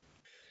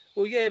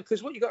 Well, yeah,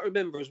 because what you got to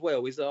remember as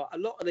well is that a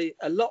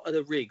lot of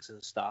the rigs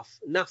and stuff,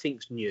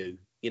 nothing's new.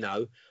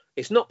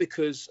 It's not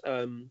because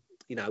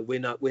we're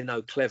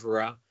no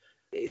cleverer.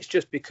 It's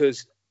just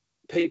because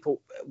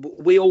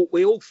we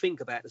all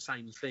think about the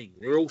same thing.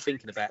 We're all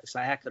thinking about,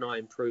 say, how can I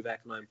improve,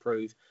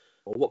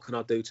 or what can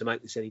I do to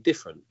make this any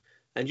different?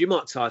 And you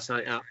might tie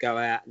something up, go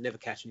out, and never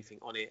catch anything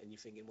on it, and you're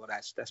thinking, well,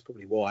 that's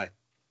probably why.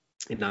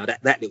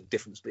 That little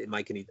difference didn't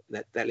make any,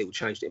 that little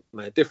change didn't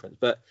make a difference.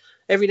 But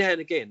every now and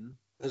again,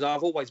 because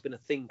I've always been a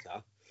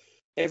thinker,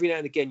 every now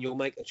and again you'll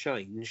make a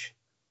change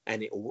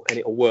and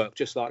it'll work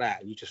just like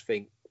that, and you just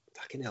think,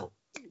 fucking hell,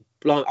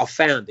 I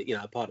found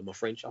it. Pardon my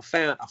French. I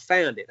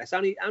found it. That's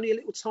only a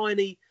little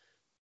tiny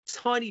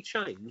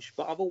change,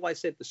 but I've always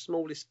said the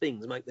smallest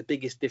things make the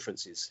biggest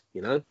differences.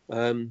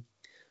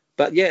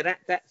 But yeah,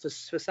 that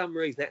for some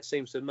reason that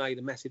seems to have made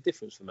a massive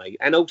difference for me.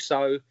 And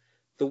also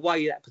the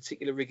way that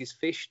particular rig is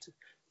fished,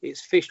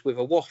 it's fished with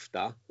a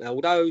wafter. Now,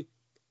 although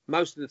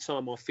most of the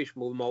time I fish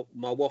with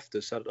my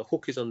wafter, so that the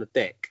hook is on the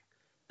deck,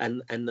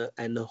 and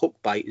the hook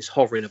bait is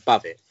hovering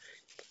above it.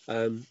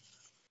 I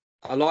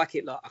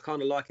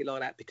kind of like it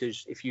like that,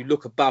 because if you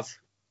look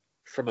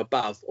from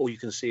above, all you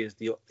can see is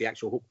the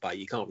actual hook bait.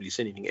 You can't really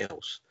see anything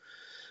else.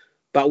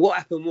 But what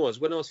happened was,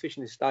 when I was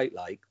fishing the State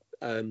Lake,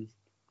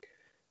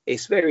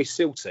 it's very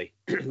silty.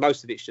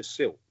 Most of it's just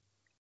silt.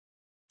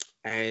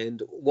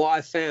 And what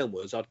I found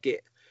was,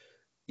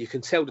 you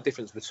can tell the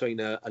difference between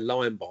a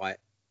line bite,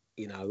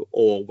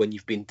 or when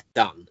you've been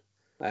done,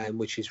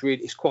 which is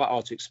it's quite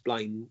hard to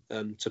explain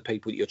to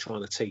people that you're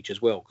trying to teach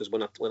as well. Because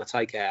when I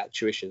take out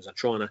tuitions, I'm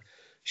trying to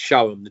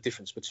show them the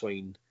difference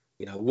between,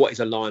 what is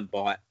a line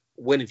bite,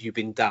 when have you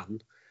been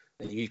done,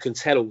 and you can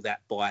tell all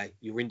that by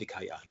your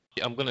indicator.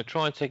 I'm going to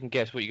try and take and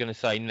guess what you're going to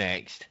say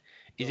next.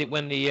 Is it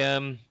when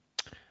the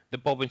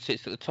bobbin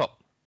sits at the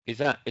top? Is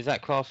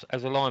that classed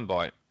as a line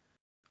bite?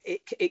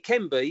 It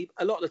can be.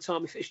 A lot of the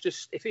time, if it's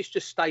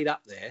just stayed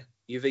up there,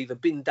 you've either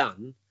been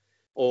done,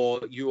 or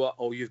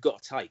you've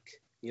got to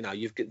take.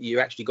 You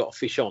actually got a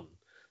fish on.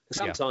 And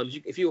sometimes,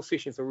 if you're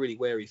fishing for really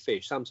wary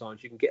fish,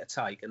 sometimes you can get a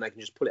take and they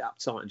can just pull it up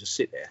tight and just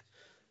sit there.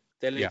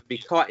 They'll either be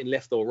kiting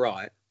left or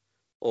right,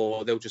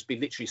 or they'll just be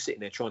literally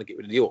sitting there trying to get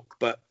rid of the hook.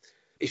 But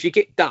if you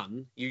get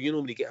done, you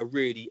normally get a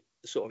really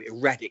sort of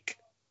erratic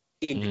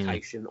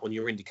indication on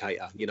your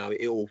indicator.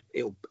 It'll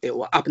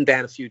up and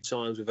down a few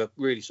times with a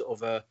really sort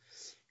of a,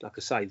 like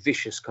I say,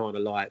 vicious kind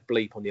of like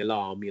bleep on the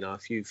alarm. A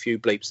few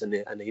bleeps, and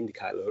the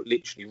indicator will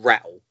literally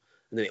rattle,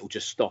 and then it will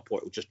just stop, or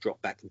it will just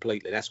drop back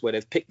completely. That's where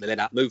they've picked the lead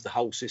up, moved the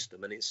whole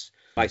system, and it's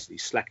basically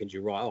slackened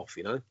you right off.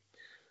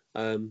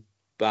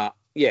 But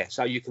yeah,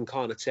 so you can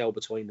kind of tell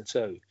between the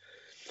two.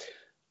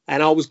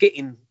 And I was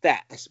getting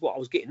that. That's what I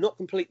was getting. Not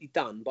completely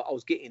done, but I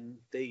was getting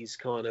these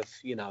kind of,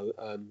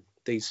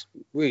 these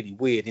really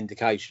weird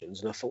indications.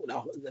 And I thought,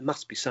 no, there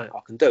must be something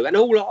I can do. And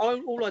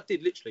all I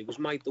did literally was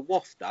made the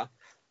wafter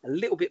a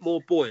little bit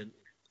more buoyant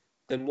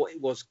than what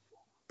it was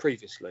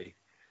previously.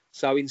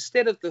 So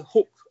instead of the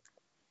hook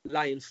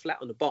laying flat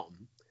on the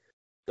bottom,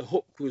 the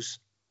hook was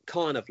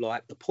kind of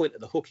like, the point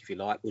of the hook, if you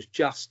like, was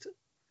just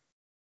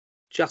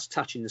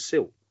touching the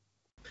silt.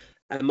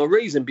 And my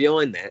reason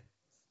behind that,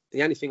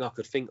 the only thing I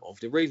could think of,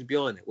 the reason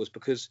behind it was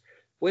because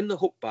when the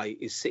hook bait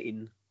is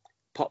sitting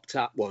popped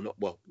up,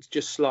 it's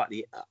just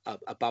slightly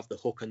above the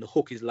hook, and the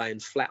hook is laying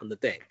flat on the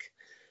deck,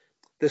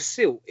 the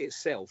silt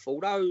itself,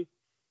 although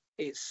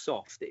it's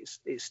soft,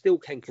 it still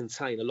can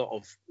contain a lot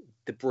of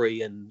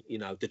debris and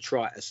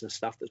detritus and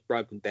stuff that's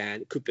broken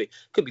down. It could be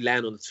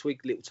laying on a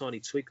twig, little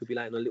tiny twig, could be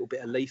laying on a little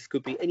bit of leaf,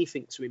 could be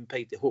anything to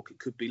impede the hook. It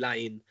could be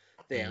laying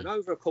there. And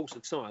over a course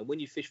of time, when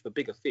you fish for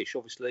bigger fish,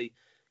 obviously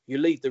you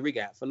leave the rig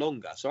out for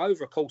longer. So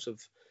over a course of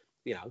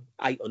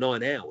 8 or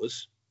 9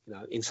 hours,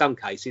 in some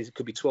cases it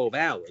could be 12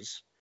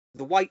 hours,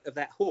 the weight of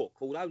that hook,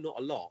 although not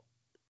a lot,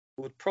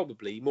 would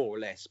probably more or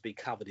less be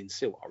covered in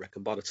silt, I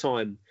reckon, by the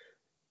time,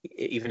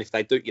 even if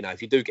they do,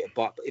 if you do get a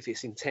bite, but if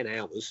it's in 10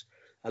 hours,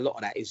 a lot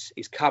of that is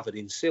covered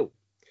in silt.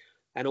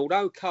 And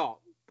although carp,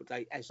 if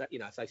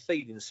they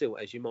feed in silt,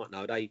 as you might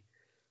know, they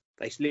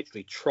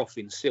literally trough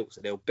in silt,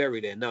 so they'll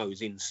bury their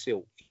nose in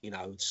silt,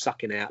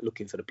 sucking out,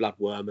 looking for the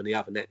bloodworm and the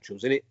other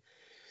naturals in it.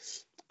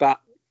 But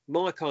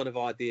my kind of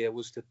idea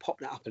was to pop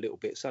that up a little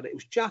bit so that it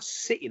was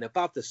just sitting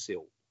above the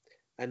silt.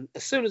 And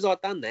as soon as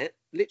I'd done that,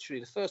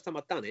 literally the first time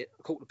I'd done it,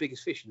 I caught the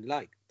biggest fish in the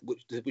lake,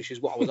 which is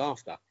what I was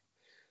after,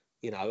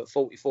 at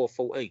 44,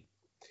 14.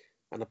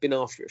 And I've been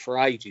after it for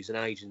ages and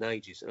ages and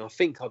ages. And I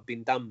think I've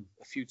been done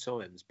a few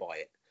times by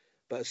it.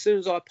 But as soon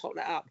as I popped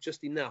that up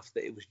just enough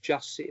that it was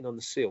just sitting on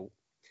the silt,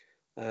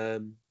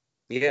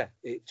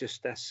 it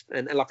just,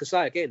 and like I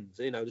say again,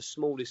 the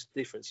smallest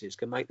differences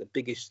can make the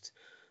biggest,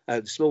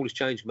 the smallest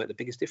change can make the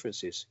biggest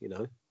differences.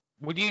 Well,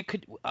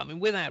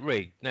 with that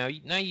rig now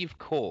you've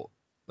caught,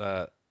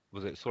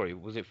 was it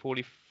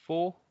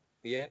 44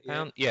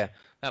 pound? Yeah,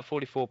 that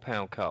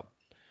 44-pound cup.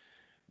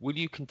 Will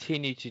you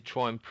continue to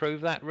try and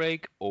improve that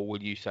rig, or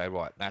will you say,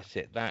 right, that's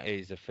it, that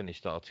is a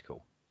finished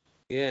article?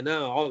 Yeah,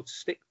 no, I'll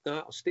stick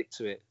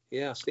to it.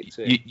 Yeah, I'll stick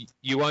to it.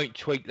 You won't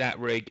tweak that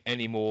rig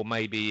anymore.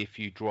 Maybe if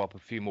you drop a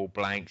few more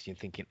blanks, you're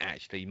thinking,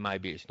 actually,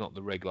 maybe it's not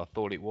the rig I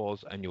thought it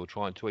was, and you'll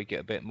try and tweak it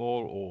a bit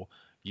more, or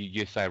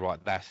you say, right,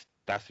 that's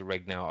the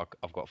rig now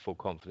I've got full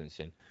confidence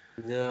in.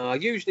 No, I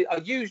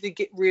usually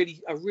get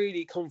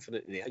really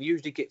confident in it. I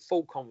usually get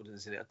full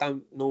confidence in it. I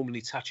don't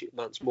normally touch it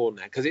much more than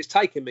that, because it's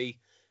taken me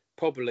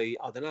probably,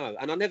 I don't know.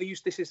 And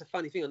this is a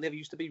funny thing, I never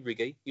used to be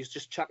riggy. I used to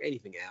just chuck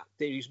anything out.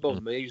 Didn't used to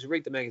bother me. I used to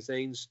read the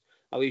magazines.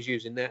 I was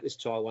using that. Let's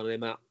try one of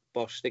them up.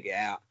 Bosh, stick it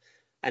out.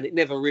 And it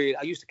never really,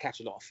 I used to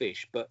catch a lot of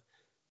fish, but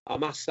I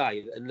must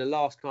say, in the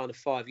last kind of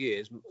 5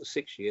 years,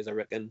 6 years, I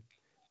reckon,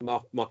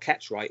 my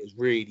catch rate has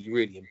really,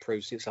 really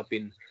improved since I've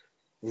been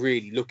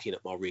really looking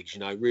at my rigs,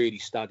 really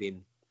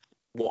studying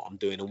what I'm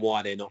doing and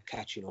why they're not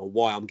catching, or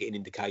why I'm getting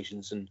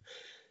indications, and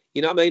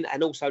you know what I mean?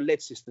 And also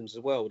lead systems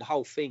as well. The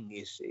whole thing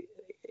it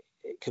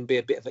can be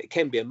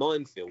a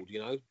minefield,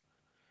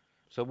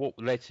 So what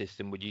lead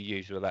system would you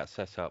use with that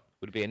setup?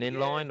 Would it be an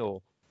inline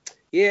or?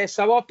 Yeah,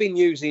 so I've been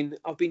using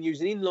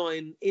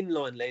inline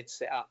lead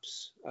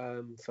setups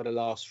for the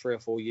last 3 or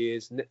 4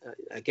 years.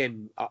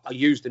 Again, I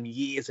used them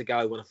years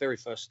ago when I very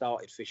first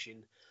started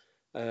fishing.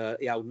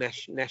 The old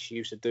Nash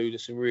used to do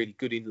some really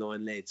good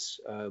inline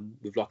leads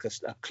with like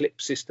a clip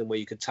system where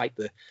you could take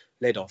the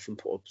lead off and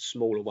put a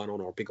smaller one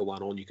on or a bigger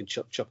one on. You can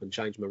chop and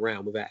change them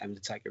around without having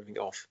to take everything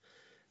off.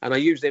 And I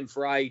used them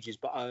for ages,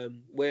 but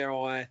where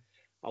I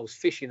was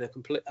fishing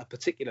a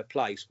particular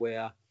place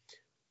where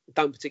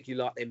don't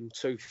particularly like them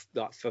too,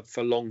 like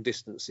for long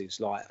distances.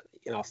 Like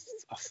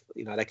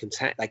they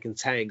can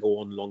tangle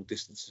on long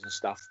distances and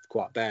stuff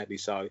quite badly.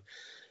 So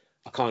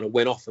I kind of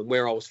went off, and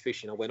where I was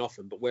fishing, I went off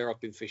them. But where I've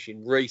been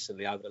fishing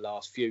recently over the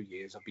last few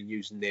years, I've been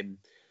using them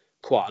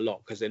quite a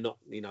lot because they're not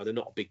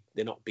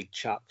big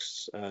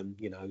chucks.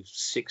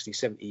 60,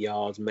 70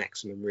 yards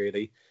maximum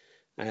really.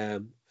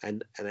 And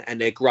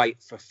they're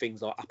great for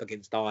things like up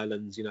against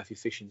islands. If you're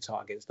fishing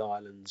tight against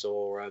islands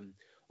or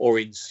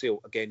in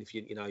silt, again, if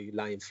you're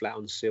laying flat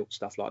on silt,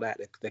 stuff like that,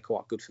 they're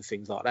quite good for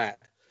things like that.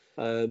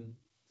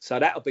 So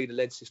that'll be the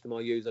lead system I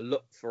use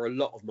for a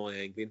lot of my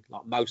angling,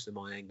 like most of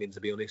my angling, to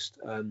be honest.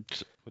 Would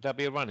that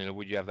be a running, or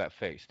would you have that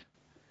fixed?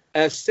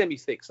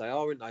 Semi-fixed they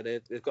are, aren't they?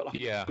 They've got like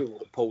a swivel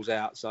that pulls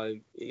out, so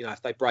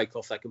if they break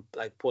off,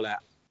 they pull out.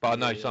 But I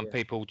know some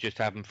people just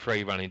have them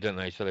free running, don't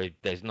they? So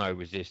there's no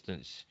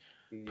resistance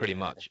pretty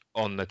much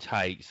on the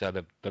take, so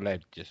the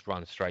lead just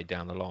runs straight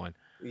down the line.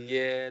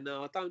 Yeah,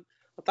 no, I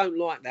don't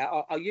like that.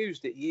 I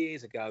used it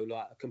years ago,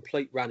 like a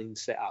complete running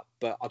setup,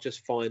 but I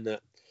just find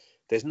that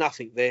there's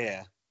nothing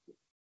there.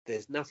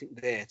 There's nothing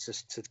there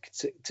to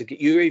get.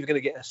 You're either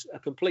going to get a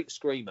complete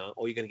screamer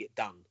or you're going to get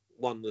done.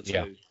 One of the two.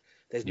 Yeah.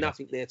 There's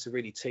nothing there to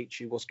really teach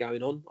you what's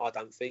going on, I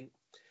don't think.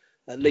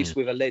 At least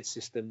with a lead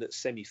system that's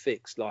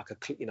semi-fixed, like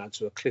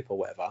to a clip or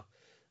whatever,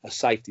 a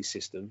safety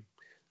system.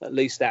 At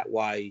least that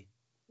way,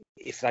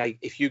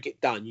 if you get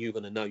done, you're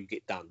going to know you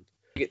get done.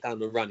 If you get done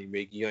on a running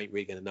rig, you ain't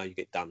really going to know you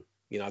get done.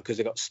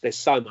 Because there's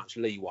so much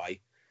leeway.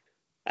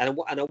 And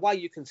a way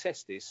you can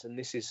test this, and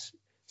this is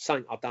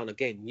something I've done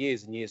again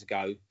years and years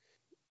ago.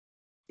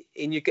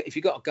 If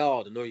you've got a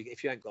garden, or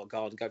if you ain't got a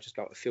garden, go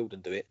to a field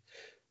and do it.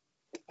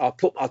 I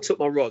took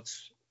my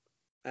rods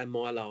and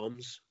my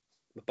alarms,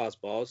 my buzz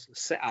bars,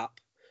 set up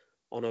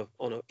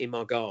in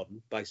my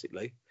garden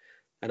basically,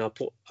 and I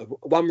put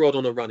one rod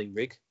on a running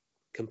rig,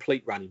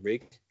 complete running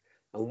rig,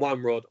 and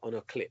one rod on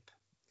a clip,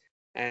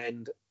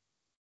 and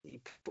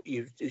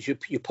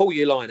you pull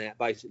your line out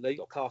basically,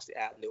 or cast it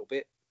out a little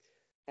bit.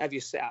 Have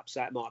your set up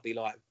so it might be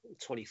like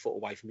 20 foot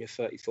away from you,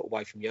 30 foot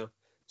away from you.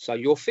 So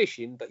you're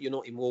fishing, but you're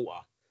not in water,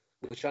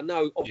 which I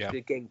know obviously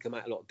again can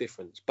make a lot of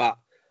difference. But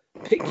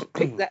pick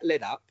that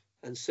lead up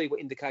and see what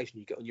indication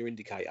you get on your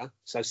indicator.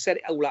 So set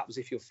it all up as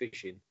if you're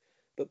fishing,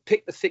 but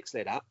pick the fixed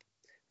lead up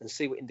and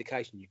see what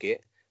indication you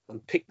get,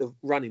 and pick the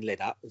running lead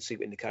up and see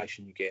what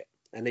indication you get.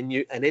 And then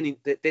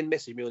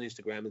message me on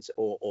Instagram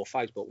or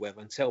Facebook, or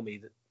whatever, and tell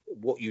me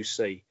what you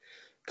see,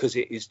 because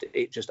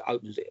it just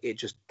opens it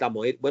just done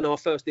my head. When I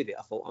first did it,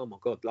 I thought, oh my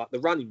god, like the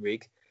running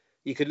rig,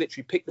 you could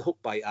literally pick the hook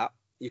bait up,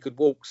 you could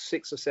walk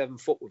 6 or 7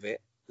 foot with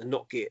it and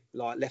not get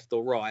like left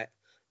or right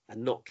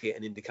and not get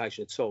an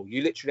indication at all.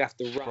 You literally have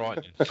to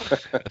run.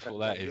 That's what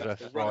that is.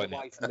 That's run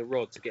away from the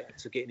rod to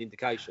get an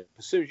indication.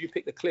 As soon as you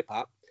pick the clip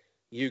up,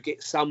 you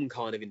get some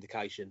kind of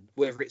indication,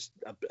 whether it's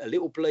a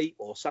little bleep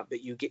or something.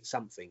 You get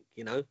something,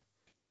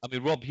 I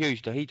mean, Rob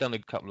Hughes, he done a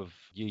couple of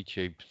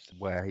YouTubes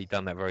where he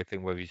done that very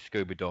thing where he's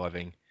scuba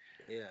diving,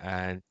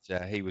 and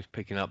he was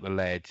picking up the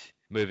lead,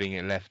 moving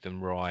it left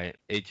and right.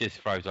 It just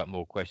throws up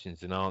more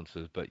questions than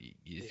answers, but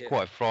it's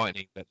quite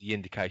frightening that the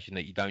indication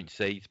that you don't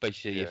see,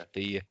 especially if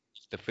the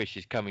fish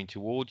is coming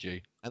towards you.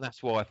 And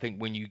that's why I think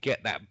when you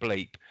get that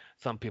bleep,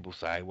 some people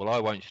say, well, I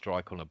won't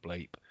strike on a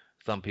bleep.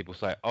 Some people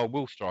say, I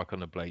will strike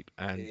on a bleep.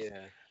 And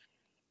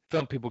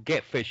some people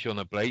get fish on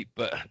a bleep,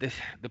 but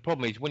the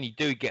problem is when you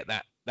do get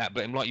that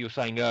bleep, like you were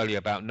saying earlier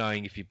about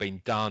knowing if you've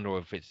been done or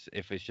if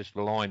it's just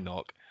a line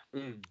knock,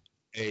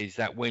 is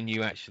that when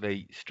you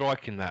actually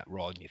striking that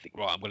rod, you think,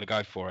 right, I'm going to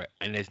go for it,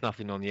 and there's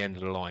nothing on the end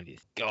of the line.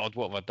 It's, God,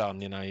 what have I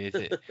done? Is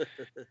it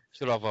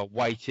should I have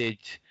waited?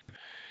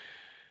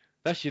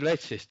 That's your lead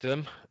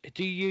system.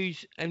 Do you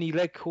use any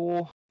lead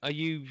core? Are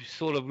you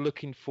sort of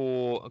looking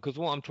for, because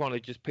what I'm trying to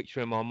just picture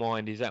in my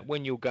mind is that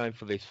when you're going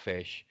for this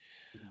fish,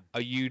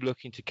 are you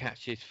looking to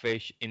catch this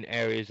fish in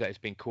areas that it's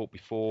been caught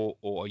before,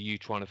 or are you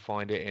trying to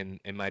find it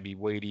in maybe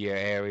weedier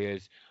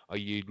areas? Are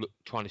you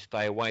trying to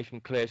stay away from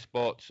clear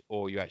spots,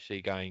 or are you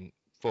actually going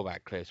for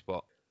that clear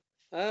spot?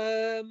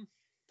 It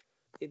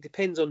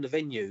depends on the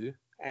venue,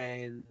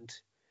 and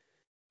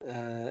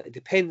it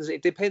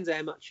depends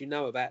how much you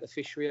know about the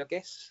fishery, I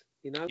guess.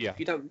 If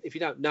you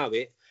don't know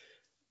it,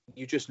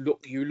 you just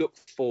look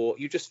for,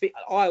 you just think,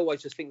 I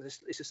always just think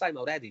it's the same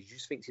old adage. You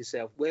just think to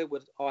yourself, where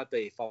would I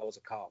be if I was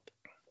a carp?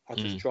 I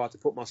just try to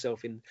put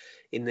myself in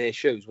their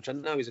shoes, which I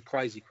know is a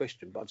crazy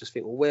question, but I just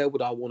think, well, where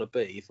would I want to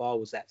be if I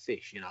was that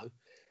fish,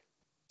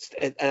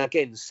 And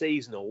again,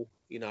 seasonal,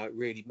 it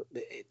really,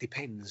 it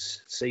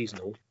depends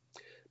seasonal.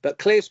 But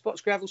clear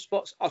spots, gravel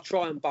spots, I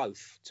try them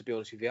both. To be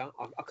honest with you,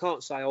 I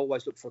can't say I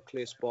always look for a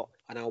clear spot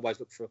and I always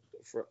look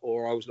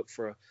or I always look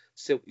for a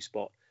silty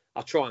spot.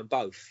 I try them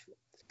both.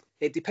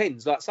 It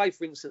depends. Like, say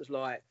for instance,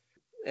 like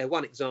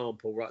one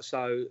example, right?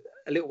 So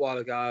a little while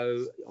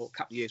ago, or a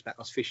couple of years back,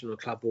 I was fishing on a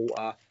club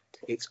water.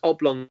 It's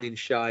oblong in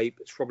shape.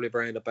 It's probably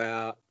around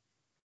about,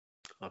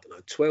 I don't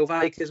know, 12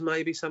 acres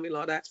maybe, something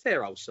like that. It's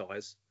fair old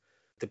size.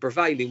 The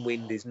prevailing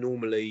wind is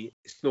normally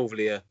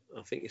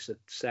I think it's a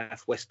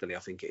southwesterly, I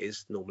think it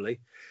is normally.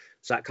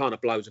 So it kind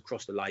of blows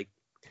across the lake.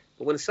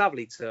 But when the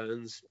southerly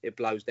turns, it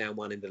blows down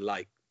one end of the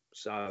lake.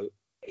 So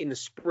in the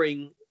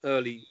spring,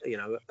 early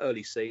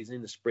season,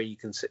 in the spring,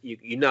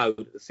 you know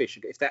that the fish,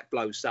 if that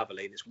blows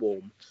southerly and it's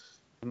warm,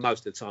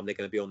 most of the time they're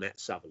going to be on that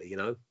southerly, you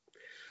know.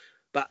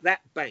 But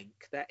that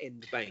bank, that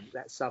end bank,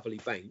 that southerly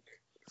bank,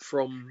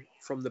 from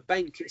the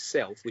bank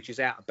itself, which is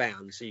out of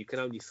bounds, so you can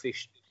only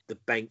fish the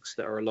banks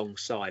that are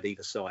alongside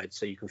either side,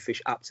 so you can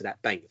fish up to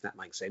that bank, if that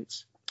makes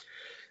sense.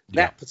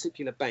 Yeah. That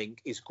particular bank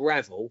is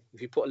gravel.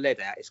 If you put a lead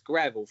out, it's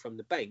gravel from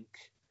the bank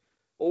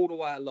all the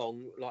way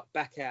along, like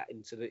back out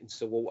into the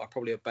water,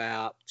 probably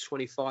about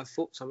 25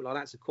 foot, something like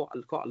that. It's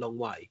quite a long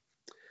way.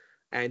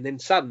 And then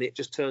suddenly it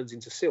just turns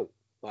into silt.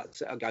 Like,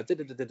 I go,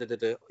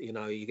 you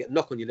know, you get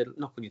knock on your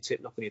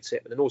tip,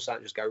 and then all of a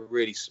sudden just go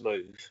really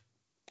smooth.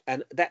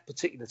 And at that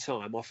particular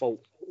time, I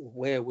thought,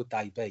 where would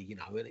they be? You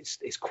know, and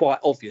it's quite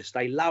obvious.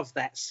 They love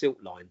that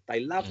silt line.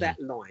 They love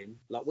that line.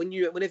 Like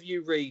whenever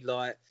you read,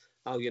 like,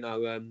 oh, you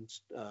know,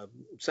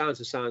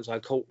 so-and-so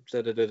caught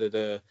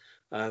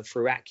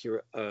through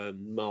accurate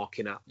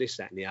marking up this,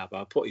 that, and the other.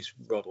 I put his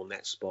rod on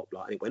that spot,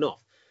 like, and it went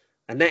off.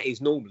 And that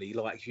is normally,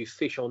 like, if you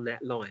fish on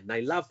that line,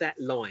 they love that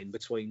line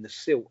between the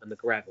silt and the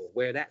gravel,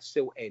 where that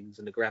silt ends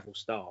and the gravel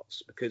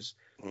starts, because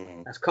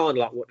that's kind of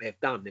like what they've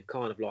done. They've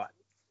kind of like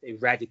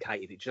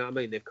eradicated it. Do you know what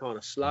I mean? They've kind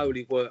of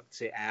slowly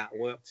worked it out,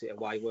 worked it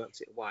away,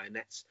 and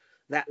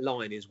that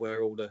line is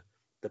where all the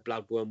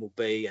bloodworm will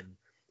be, and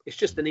it's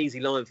just an easy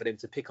line for them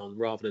to pick on,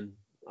 rather than,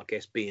 I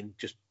guess, being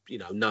just, you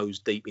know, nose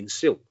deep in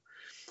silt.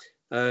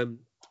 And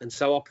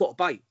so I put a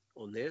bait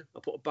on there. I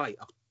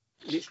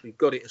literally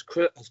got it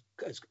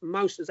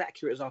as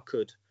accurate as I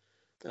could.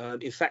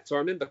 In fact, I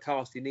remember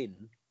casting in,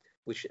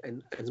 which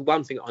and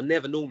one thing I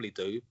never normally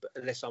do, but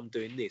unless I'm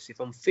doing this,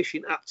 if I'm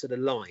fishing up to the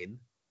line,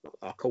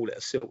 I call it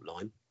a silt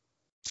line,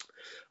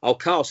 I'll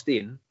cast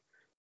in,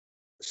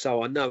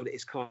 so I know that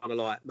it's kind of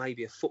like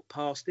maybe a foot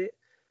past it.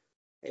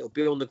 It'll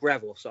be on the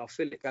gravel, so I'll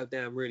feel it go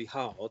down really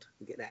hard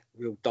and get that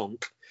real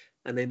donk,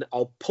 and then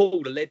I'll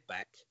pull the lead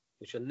back,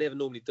 which I never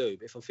normally do.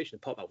 But if I'm fishing a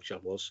pop up, which I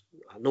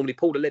normally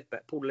pull the lead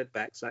back,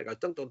 so it goes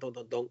donk, donk, donk,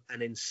 donk, donk,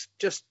 and then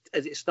just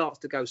as it starts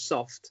to go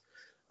soft,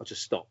 I'll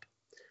just stop.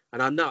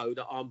 And I know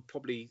that I'm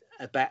probably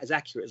about as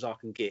accurate as I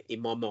can get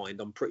in my mind.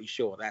 I'm pretty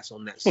sure that's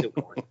on that silt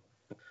line.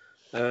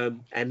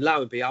 And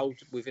lo and behold,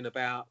 within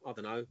about, I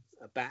don't know,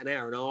 about an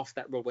hour and a half,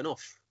 that rod went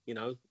off. You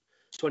know,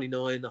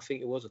 29, I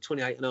think it was, a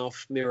 28 and a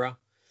half mirror.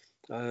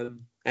 And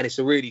it's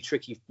a really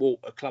tricky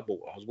club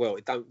water as well.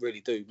 It don't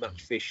really do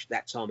much fish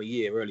that time of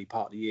year, early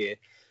part of the year.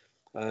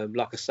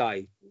 Like I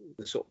say,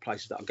 the sort of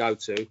places that I go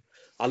to,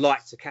 I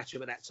like to catch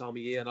them at that time of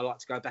year, and I like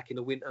to go back in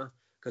the winter,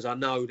 because I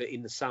know that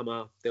in the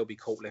summer they'll be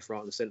caught left,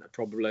 right and centre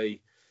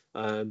probably.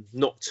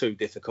 Not too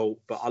difficult,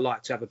 but I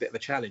like to have a bit of a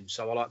challenge.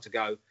 So I like to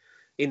go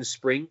in the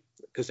spring,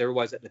 because they're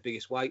always at the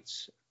biggest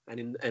weights,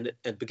 and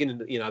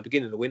beginning of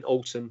the winter,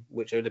 autumn,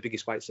 which are the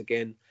biggest weights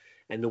again,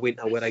 and the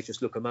winter where they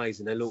just look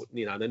amazing. They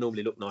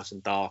normally look nice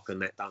and dark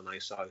and that, don't they?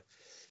 So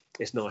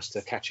it's nice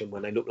to catch them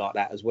when they look like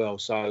that as well.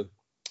 So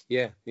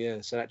yeah.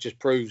 So that just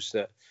proves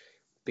that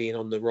being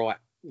on the right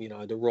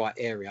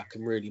area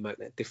can really make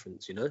that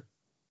difference, you know.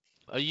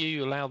 Are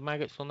you allowed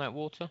maggots on that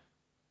water?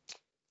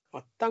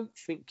 I don't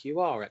think you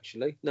are,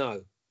 actually.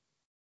 No,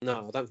 I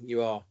don't think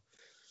you are.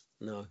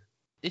 No.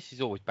 This has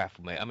always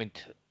baffled me. I mean,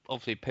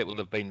 obviously people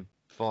have been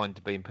fined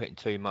to being putting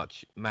too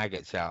much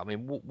maggots out. I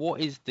mean, what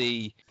is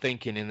the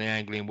thinking in the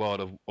angling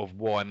world of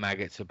why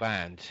maggots are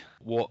banned?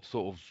 What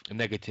sort of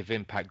negative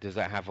impact does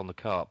that have on the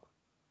carp?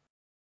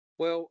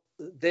 Well,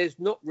 there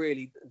isn't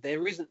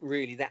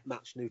really that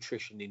much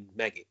nutrition in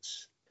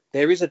maggots.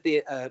 There is an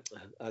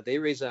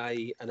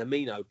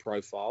amino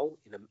profile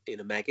in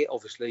a maggot.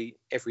 Obviously,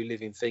 every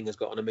living thing has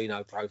got an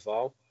amino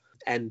profile,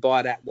 and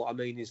by that, what I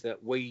mean is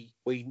that we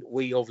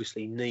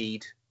obviously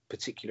need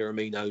particular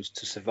aminos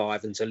to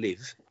survive and to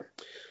live.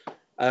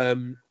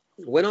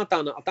 When I've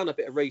done a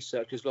bit of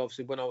research, because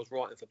obviously when I was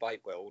writing for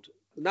Bait World,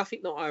 nothing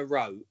that I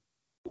wrote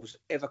was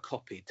ever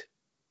copied.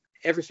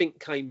 Everything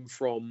came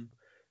from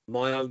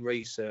my own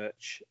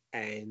research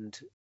and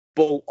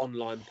bought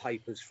online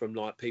papers from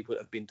like people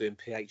that have been doing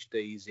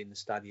PhDs in the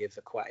study of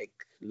aquatic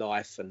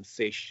life and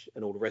fish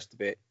and all the rest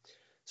of it.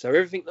 So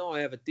everything that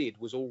I ever did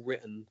was all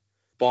written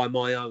by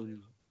my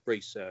own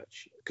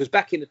research. Because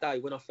back in the day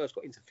when I first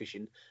got into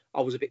fishing,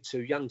 I was a bit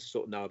too young to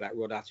sort of know about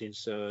Rod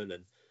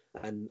Hutchinson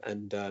and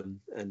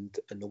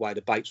the way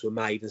the baits were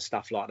made and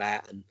stuff like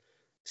that, and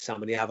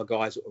some of the other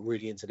guys that were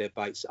really into their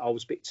baits. I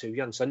was a bit too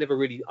young, so I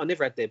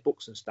never had their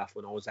books and stuff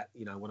when I was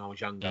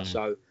younger.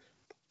 So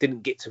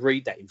didn't get to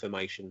read that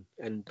information.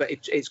 But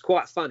it's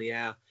quite funny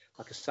how,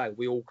 like I say,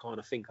 we all kind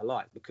of think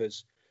alike,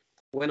 because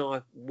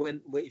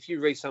if you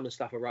read some of the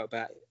stuff I wrote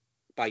about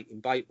bait in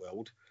Bait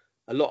World,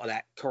 a lot of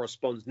that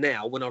corresponds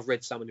now. When I've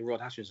read some of the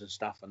Rod Hutchins and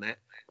stuff and that,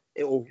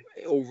 it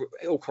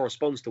all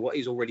corresponds to what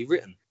he's already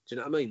written. Do you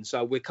know what I mean?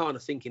 So we're kind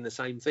of thinking the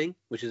same thing,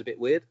 which is a bit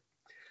weird.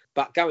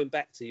 But going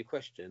back to your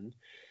question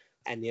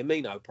and the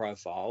amino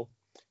profile,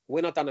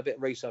 when I've done a bit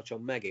of research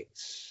on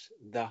maggots,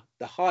 the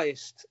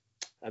highest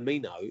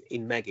amino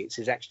in maggots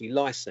is actually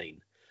lysine.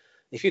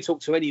 If you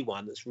talk to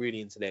anyone that's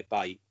really into their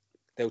bait,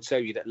 they'll tell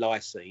you that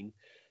lysine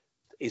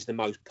is the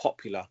most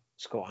popular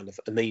kind of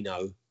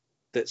amino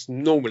that's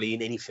normally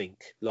in anything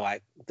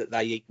like that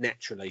they eat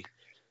naturally.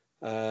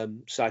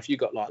 So if you've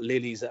got like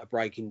lilies that are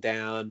breaking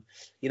down,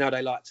 you know,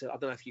 they like to, I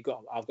don't know if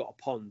I've got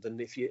a pond, and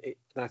I don't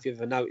know if you've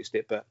ever noticed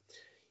it, but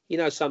you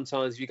know,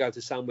 sometimes if you go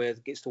to somewhere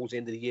that gets towards the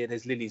end of the year,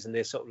 there's lilies and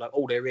they're sort of like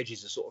all their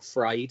edges are sort of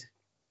frayed.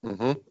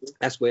 Mm-hmm.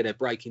 That's where they're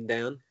breaking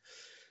down.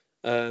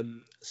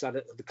 So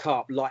the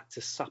carp like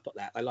to sup at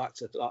that. They like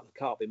the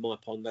carp in my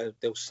pond,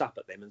 they'll sup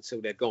at them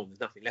until they're gone. There's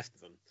nothing left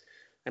of them.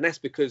 And that's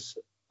because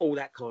all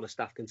that kind of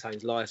stuff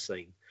contains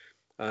lysine.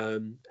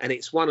 And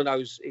it's one of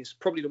those, it's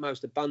probably the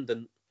most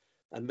abundant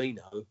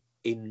amino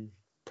in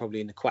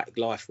probably in aquatic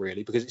life,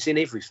 really, because it's in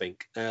everything.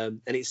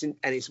 And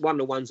it's one of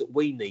the ones that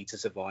we need to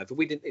survive. If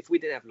we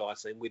didn't have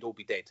lysine, we'd all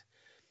be dead.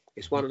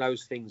 It's one of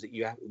those things that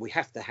we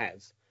have to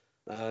have.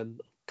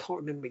 Can't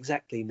remember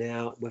exactly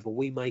now whether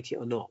we make it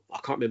or not. I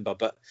can't remember,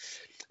 but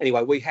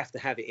anyway, we have to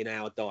have it in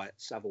our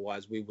diets,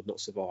 otherwise we would not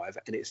survive.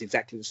 And it's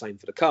exactly the same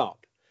for the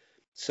carp.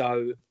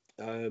 So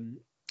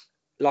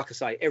like I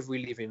say,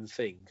 every living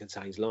thing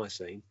contains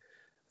lysine.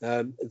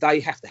 They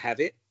have to have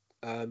it.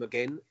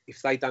 Again,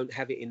 if they don't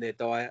have it in their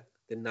diet,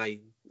 then they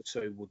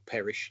too would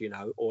perish, you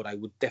know, or they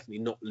would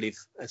definitely not live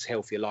as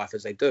healthy a life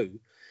as they do.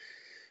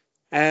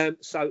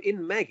 So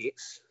in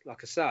maggots,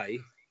 like I say,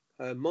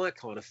 my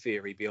kind of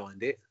theory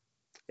behind it,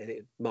 and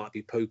it might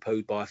be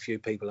poo-pooed by a few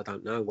people, I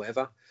don't know,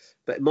 whatever,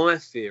 but my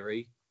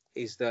theory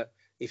is that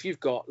if you've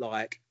got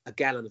like a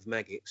gallon of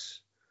maggots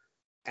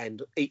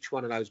and each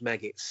one of those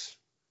maggots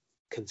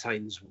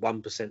contains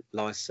 1%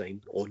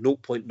 lysine or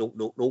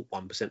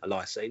 0.0001% of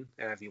lysine,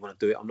 however you want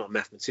to do it, I'm not a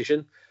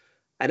mathematician,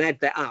 and add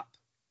that up,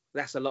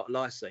 that's a lot of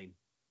lysine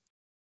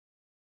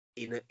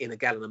in a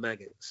gallon of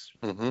maggots.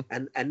 Mm-hmm.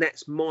 And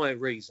that's my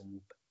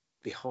reason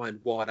behind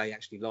why they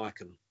actually like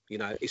them, you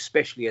know,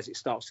 especially as it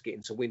starts to get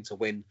into winter,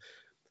 when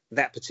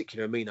that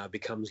particular amino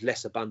becomes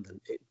less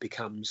abundant, it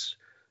becomes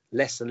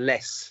less and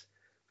less.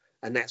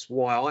 And that's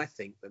why I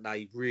think that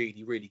they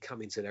really, really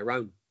come into their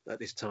own at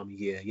this time of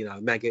year, you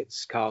know,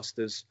 maggots,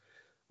 casters,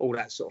 all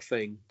that sort of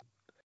thing.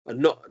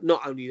 And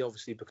not only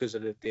obviously because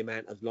of the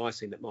amount of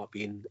lysine that might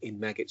be in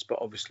maggots, but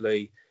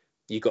obviously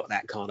you got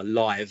that kind of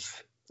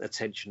live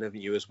attention,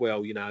 haven't you, as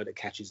well, you know, that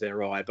catches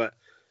their eye. But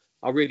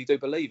I really do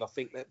believe, I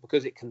think that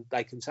because they can,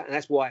 and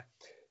that's why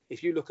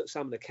if you look at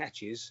some of the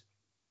catches,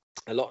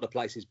 a lot of the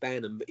places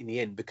ban them in the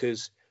end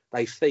because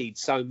they feed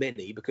so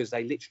many, because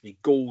they literally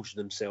gorge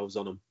themselves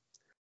on them.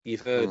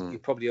 You've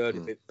probably heard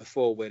of it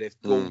before, where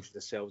they've gorged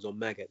themselves on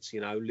maggots, you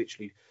know,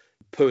 literally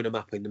pulling them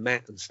up in the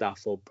mat and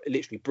stuff, or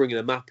literally bringing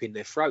them up in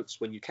their throats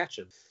when you catch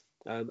them.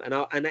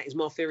 And that is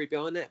my theory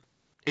behind that.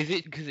 Is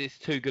it because it's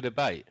too good a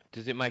bait?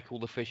 Does it make all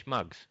the fish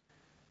mugs?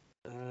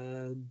 What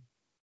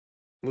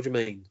do you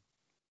mean?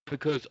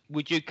 Because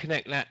would you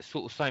connect that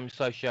sort of same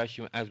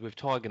association as with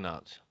tiger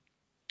nuts?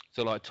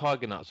 So like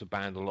tiger nuts are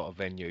banned a lot of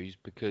venues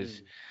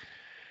because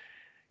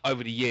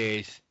over the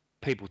years,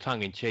 people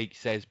tongue-in-cheek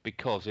says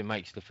because it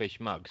makes the fish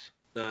mugs.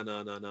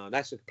 No.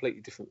 That's a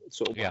completely different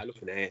sort of way of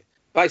looking at it.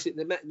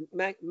 Basically,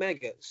 the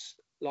maggots,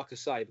 like I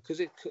say,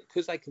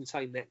 because they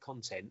contain that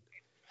content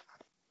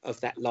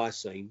of that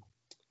lysine,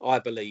 I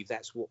believe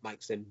that's what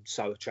makes them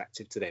so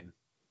attractive to them.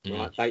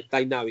 Right?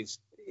 They know it's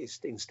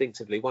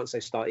instinctively, once they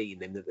start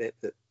eating them,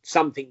 that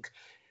something's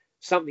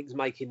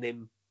making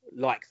them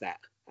like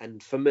that.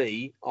 And for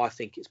me, I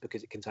think it's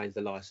because it contains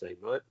the lysine,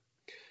 right?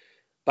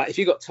 But if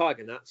you've got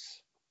tiger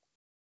nuts,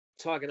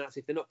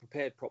 if they're not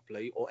prepared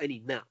properly, or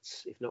any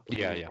nuts, if not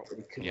prepared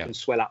properly, can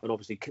swell up and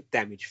obviously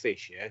damage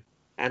fish,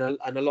 And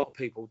a lot of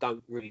people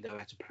don't really know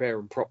how to prepare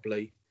them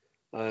properly.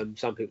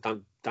 Some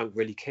people don't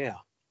really care,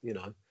 you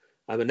know.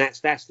 And that's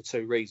the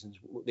two reasons,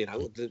 you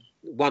know.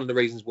 One of the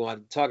reasons why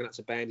tiger nuts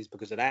are banned is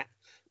because of that.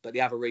 But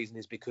the other reason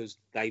is because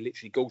they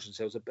literally gorge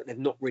themselves, but they've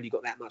not really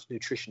got that much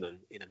nutrition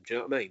in them. Do you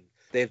know what I mean?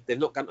 They've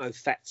not got no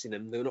fats in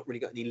them. They've not really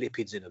got any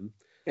lipids in them.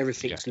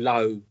 Everything's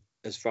low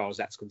as far as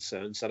that's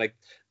concerned. So they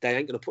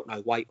ain't going to put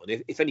no weight on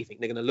it. If anything,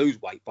 they're going to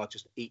lose weight by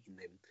just eating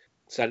them.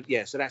 So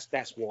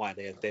that's why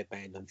they're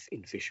banned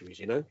in fisheries,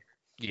 you know.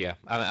 Yeah,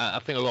 I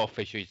think a lot of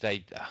fisheries,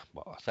 I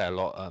say a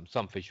lot.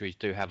 Some fisheries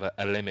do have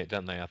a limit,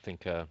 don't they? I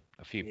think a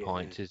few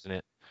pints, isn't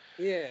it?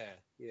 Yeah.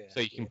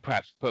 So you can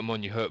perhaps put them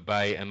on your hook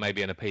bait and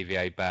maybe in a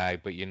PVA bag,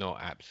 but you're not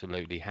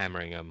absolutely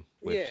hammering them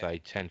with say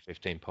 10,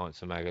 15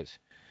 pints of maggots.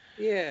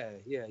 Yeah.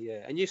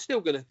 And you're still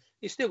gonna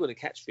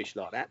catch fish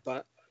like that.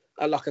 But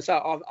like I say,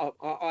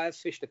 I have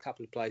fished a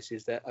couple of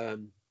places that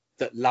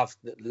that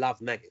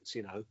love maggots.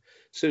 You know, as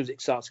soon as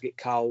it starts to get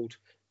cold,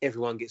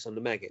 everyone gets on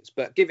the maggots.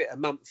 But give it a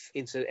month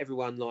into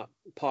everyone like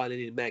piling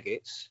in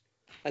maggots,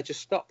 they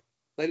just stop.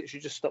 They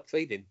literally just stop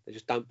feeding. They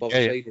just don't bother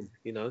feeding.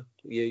 You know,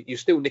 you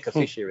still nick a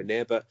fish here and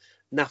there, but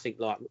nothing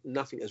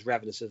as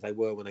ravenous as they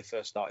were when they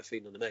first started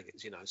feeding on the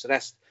maggots. You know, so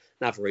that's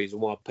another reason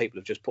why people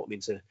have just put them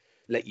into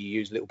let you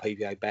use little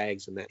PVA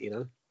bags and that. You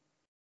know.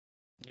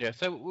 Yeah.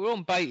 So we're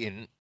on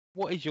baiting.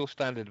 What is your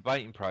standard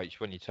baiting approach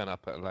when you turn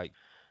up at a lake?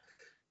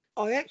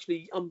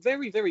 I'm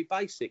very, very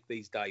basic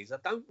these days. I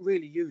don't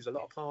really use a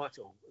lot of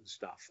particle and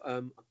stuff.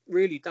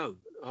 Really don't.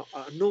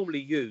 I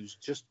normally use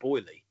just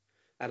boilie,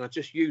 and I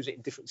just use it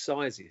in different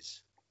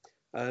sizes.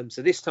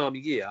 So this time of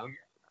year,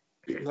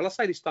 well, I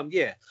say this time of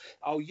year,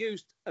 I'll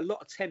use a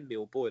lot of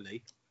 10mm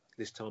boilie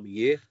this time of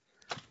year.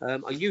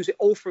 I use it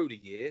all through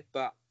the year,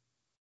 but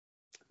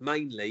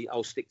mainly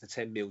I'll stick to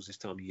 10mm this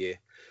time of year.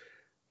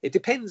 It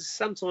depends.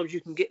 Sometimes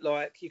you can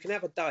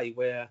have a day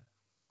where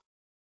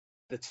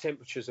the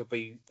temperatures will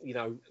be, you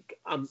know,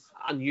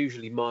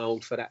 unusually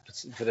mild for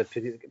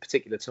the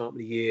particular time of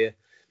the year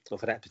or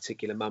for that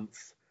particular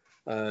month.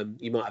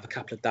 You might have a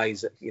couple of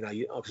days that, you know,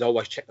 because I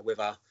always check the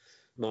weather.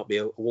 Might be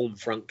a warm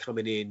front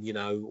coming in, you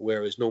know,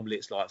 whereas normally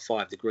it's like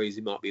 5 degrees.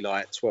 It might be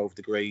like 12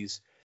 degrees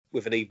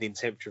with an evening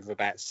temperature of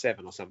about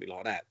 7 or something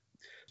like that.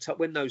 So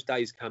when those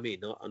days come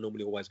in, I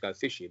normally always go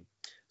fishing.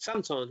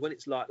 Sometimes when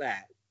it's like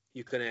that,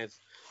 you can have,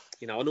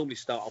 you know, I normally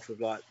start off with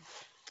like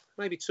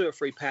maybe 2 or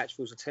 3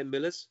 pouchfuls of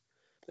 10mm.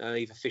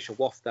 Either fish a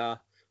wafter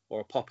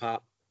or a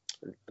pop-up.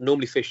 I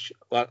normally fish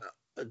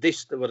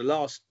this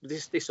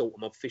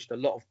autumn I've fished a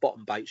lot of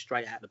bottom bait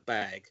straight out of the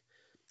bag,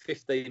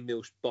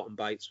 15mm bottom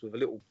baits with a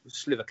little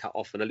sliver cut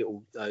off and a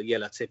little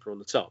yellow tipper on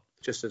the top,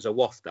 just as a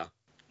wafter.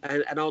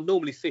 And I'll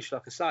normally fish,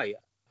 like I say,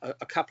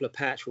 a couple of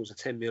pouchfuls of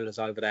 10mm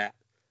over that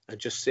and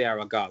just see how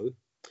I go.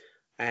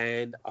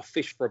 And I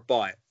fish for a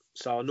bite,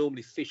 so I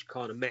normally fish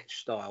kind of match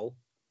style.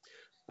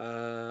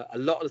 A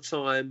lot of the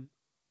time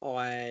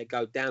I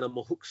go down on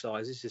my hook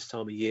sizes this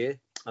time of year.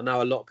 I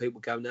know a lot of people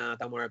go, nah,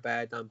 don't worry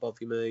about it, don't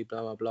bother me,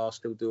 blah, blah, blah,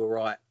 still do all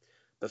right.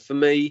 But for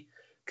me,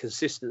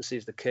 consistency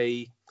is the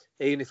key.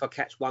 Even if I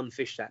catch 1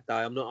 fish that day,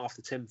 I'm not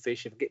after 10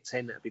 fish. If I get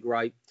 10, that'd be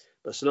great.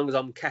 But so long as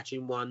I'm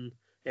catching 1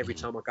 every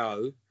time I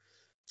go,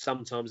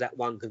 sometimes that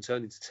 1 can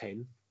turn into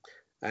 10.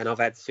 And I've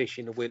had fish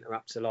in the winter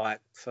up to like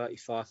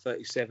 35,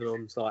 37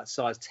 on like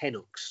size 10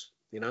 hooks,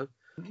 you know.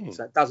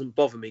 So it doesn't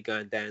bother me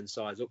going down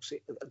size hooks.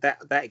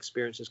 That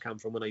experience has come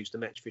from when I used to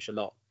match fish a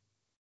lot.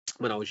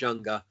 When I was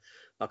younger,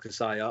 like I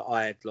say,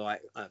 I had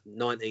like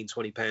 19,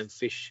 20 pound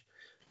fish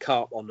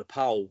carp on the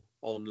pole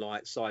on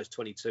like size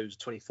 22s,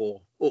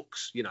 24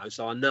 hooks, you know.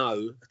 So I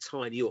know a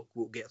tiny hook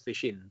will get a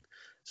fish in,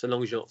 so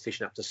long as you're not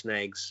fishing up to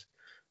snags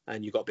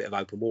and you've got a bit of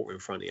open water in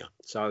front of you.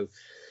 So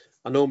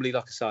I normally,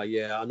 like I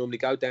say, I normally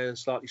go down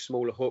slightly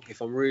smaller hook.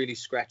 If I'm really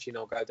scratching,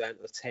 I'll go down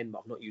to the 10, but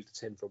I've not used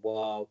the 10 for a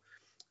while.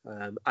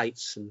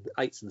 8s and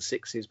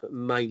 6s, but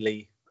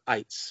mainly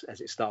 8s as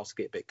it starts to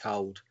get a bit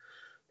cold.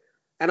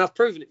 And I've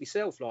proven it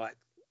myself. Like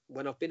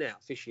when I've been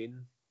out fishing,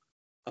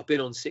 I've been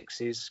on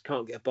 6s,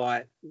 can't get a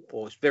bite,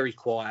 or it's very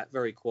quiet.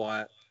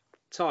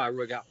 Tie a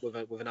rig up with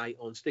an 8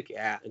 on, stick it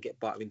out, and get a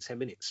bite within 10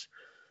 minutes.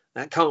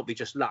 That can't be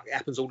just luck. It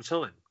happens all the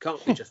time.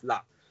 Can't be just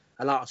luck.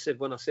 And like I said,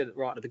 when I said it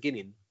right at the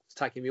beginning, it's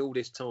taken me all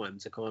this time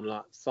to kind of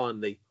like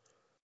finally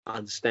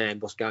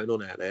understand what's going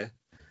on out there.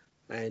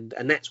 And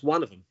that's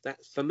one of them.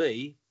 That for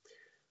me,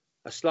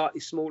 a slightly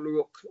smaller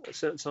hook at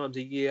certain times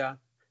of year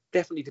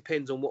definitely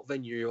depends on what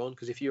venue you're on.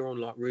 Because if you're on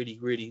like really,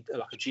 really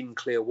like a gin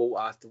clear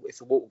water, if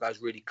the water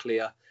goes really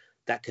clear,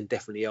 that can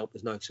definitely help.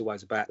 There's no 2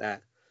 ways about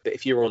that. But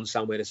if you're on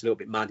somewhere that's a little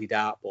bit muddied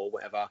up or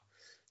whatever,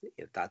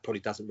 that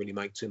probably doesn't really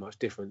make too much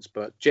difference.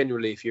 But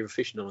generally, if you're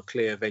fishing on a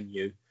clear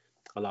venue,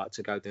 I like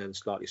to go down a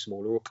slightly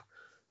smaller hook.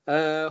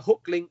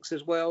 Hook links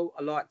as well.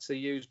 I like to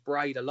use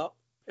braid a lot.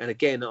 And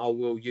again, I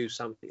will use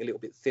something a little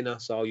bit thinner.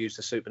 So I'll use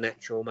the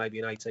Supernatural, maybe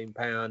an 18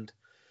 pound,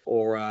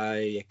 or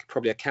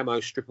probably a camo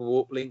stripper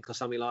hook link or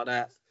something like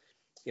that.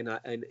 You know,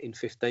 in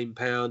 15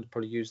 pound,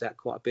 probably use that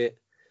quite a bit.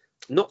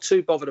 Not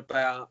too bothered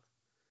about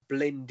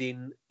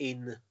blending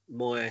in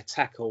my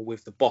tackle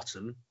with the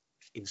bottom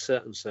in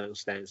certain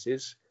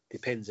circumstances.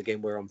 Depends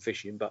again where I'm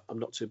fishing, but I'm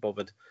not too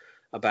bothered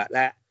about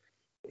that.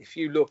 If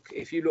you look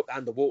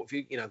underwater, if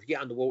you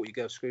get underwater, you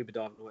go scuba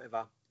diving or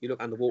whatever, you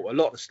look underwater, a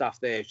lot of the stuff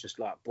there is just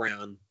like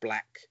brown,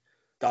 black,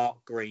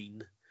 dark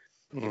green.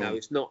 You know,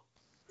 it's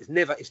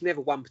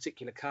never one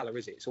particular colour,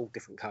 is it? It's all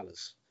different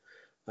colours.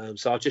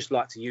 So I just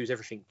like to use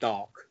everything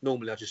dark.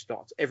 Normally I just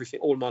start everything,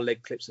 all my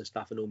lead clips and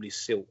stuff are normally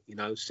silk, you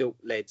know, silk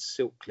leads,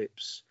 silk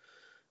clips,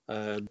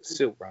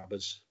 silk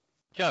rubbers.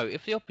 Joe,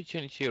 if the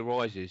opportunity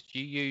arises, do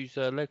you use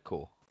lead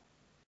core?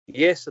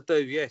 Yes, I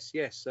do. Yes.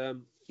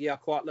 I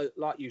quite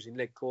like using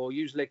lead core. I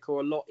use lead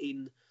core a lot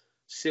in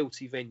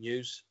silty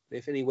venues.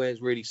 If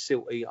anywhere's really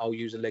silty, I'll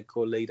use a lead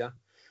core leader.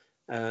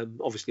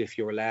 Obviously, if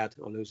you're allowed,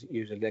 I'll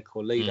use a lead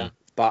core leader.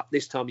 But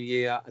this time of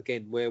year,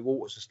 again, where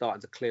waters are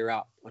starting to clear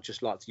up, I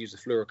just like to use the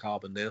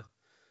fluorocarbon now.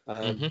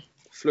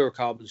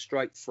 Fluorocarbon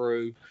straight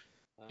through.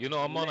 You're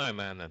not a mono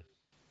man then?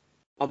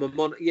 I'm a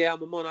mono. Yeah,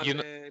 I'm a mono You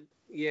know- man.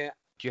 Yeah.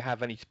 Do you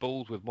have any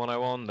spools with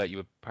mono on that you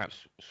would perhaps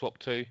swap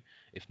to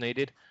if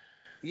needed?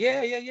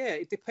 Yeah.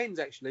 It depends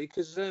actually,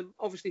 because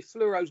obviously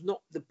fluoro's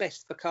not the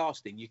best for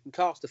casting. You can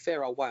cast a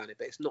fair old way on it,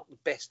 but it's not the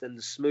best and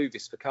the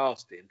smoothest for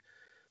casting.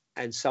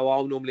 And so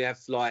I'll normally have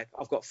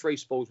I've got 3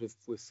 spools with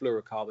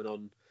fluorocarbon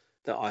on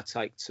that I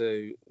take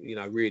to,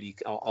 really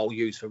I'll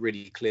use for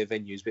really clear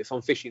venues. But if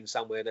I'm fishing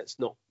somewhere that's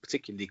not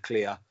particularly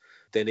clear,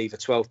 then either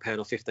 £12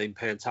 or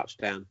 £15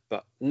 touchdown.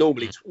 But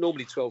normally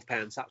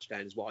 £12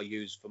 touchdown is what I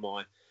use for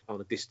my kind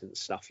of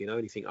distance stuff.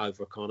 Anything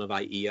over a kind of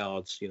 80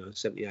 yards,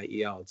 70, 80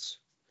 yards.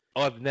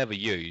 I've never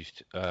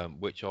used,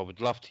 which I would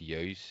love to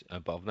use,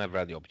 but I've never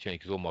had the opportunity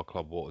because all my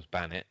club waters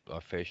ban it. I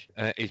fish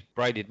is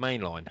braided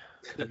mainline.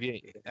 Have you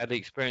had the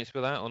experience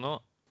with that or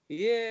not?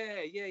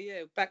 Yeah.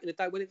 Back in the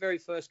day when it very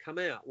first came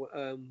out,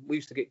 we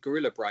used to get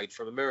Gorilla Braid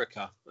from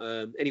America.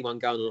 Anyone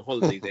going on a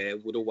holiday there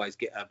would always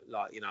get a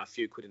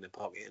few quid in their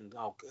pocket, and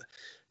I'll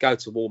go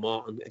to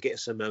Walmart and get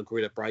some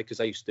Gorilla Braid because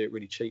they used to do it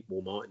really cheap.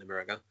 Walmart in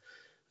America.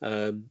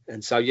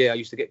 And so, I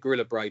used to get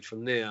Gorilla Braid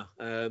from there.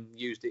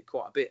 Used it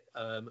quite a bit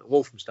at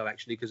Walthamstow,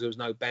 actually, because there was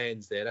no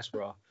bands there. That's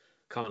where I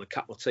kind of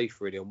cut my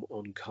teeth, really,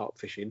 on carp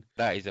fishing.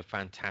 That is a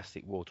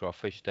fantastic water. I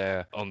fished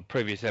there on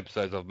previous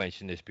episodes. I've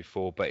mentioned this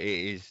before, but it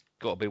is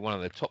got to be one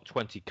of the top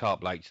 20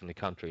 carp lakes in the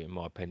country, in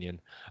my opinion.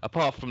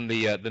 Apart from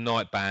the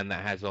night band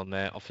that has on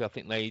there, obviously, I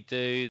think they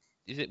do.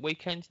 Is it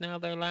weekends now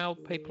they allow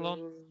people on?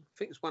 I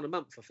think it's one a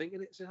month, isn't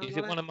it? Is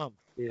it one a month?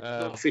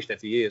 Yeah, I fished there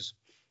for years.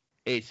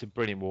 It's a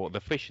brilliant water. The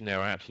fishing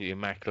there are absolutely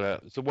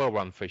immaculate. It's a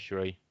well-run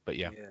fishery, but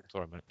yeah.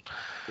 Sorry, mate.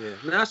 Yeah,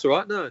 no, that's all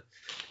right. No,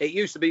 it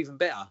used to be even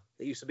better.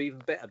 It used to be even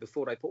better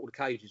before they put all the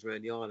cages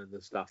around the island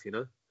and stuff. I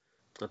don't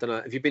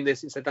know. Have you been there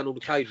since they've done all the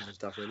cages and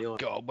stuff around the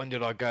island? God, when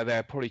did I go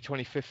there? Probably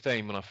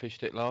 2015 when I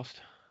fished it last.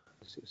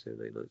 6, 7,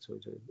 8, 9,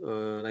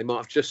 10. They might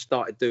have just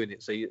started doing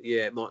it, so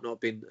it might not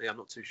have been. I'm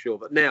not too sure,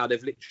 but now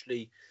they've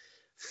literally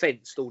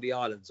fenced all the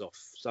islands off,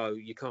 so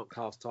you can't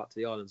cast tight to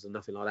the islands and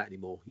nothing like that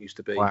anymore. Used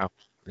to be. Wow.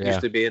 Yeah.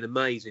 Used to be an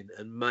amazing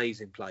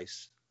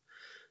place.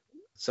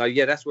 So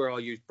yeah, that's where I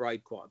used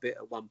braid quite a bit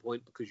at one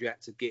point, because you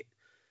had to get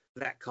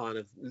that kind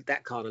of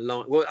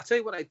line. Well, I'll tell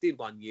you what they did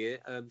one year,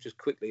 just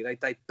quickly.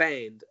 They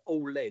banned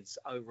all leads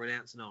over 1.5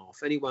 ounces.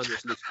 Anyone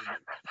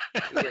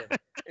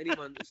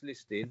that's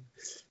listening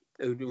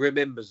who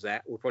remembers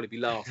that will probably be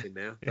laughing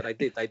now. But they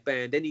did. They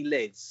banned any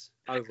leads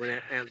over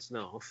 1.5 ounces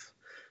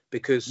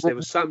because there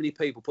were so many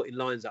people putting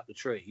lines up the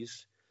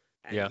trees,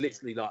 and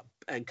literally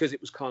and because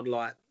it was kind of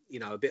like,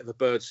 a bit of a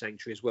bird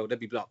sanctuary as well. There'd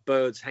be like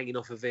birds hanging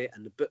off of it,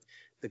 and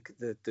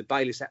the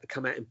bailiffs had to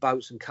come out in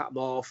boats and cut them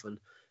off, and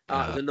it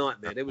was a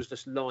nightmare. There was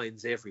just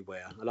lines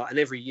everywhere. And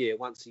every year,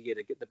 once a year,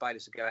 they get the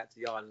bailiffs to go out to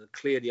the island and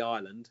clear the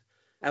island.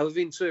 And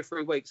within 2 or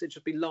 3 weeks, it'd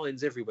just be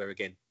lines everywhere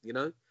again,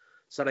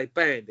 So they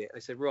banned it. They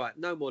said, right,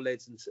 no more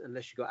leads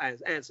unless you've got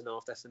 1.5 ounces.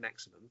 That's the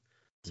maximum.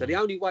 So the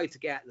only way to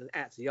get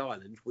out to the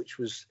island, which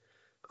was,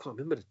 I can't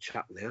remember the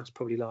chuck now, it's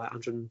probably like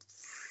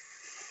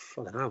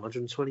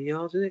 120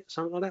 yards, is it?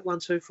 Something like that,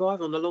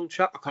 125 on the long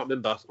chuck. I can't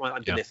remember.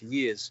 I've been there for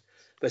years.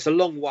 But it's a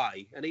long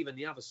way. And even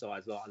the other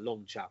side's like a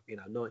long chuck,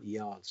 90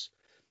 yards.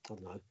 I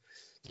don't know.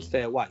 It's a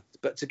fair way.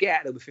 But to get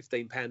out there with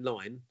 £15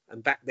 line,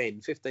 and back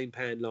then,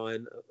 £15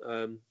 line,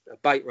 a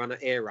bait runner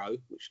aero,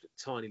 which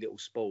tiny little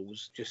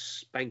spools, just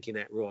spanking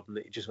that rod, and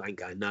it just ain't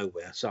going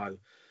nowhere. So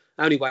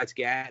the only way to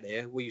get out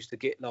there, we used to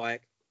get a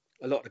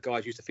lot of the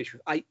guys used to fish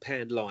with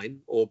 £8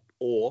 line or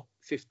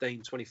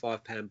 15,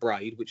 £25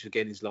 braid, which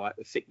again is like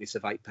the thickness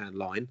of £8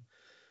 line.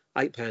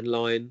 £8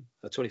 line,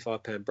 a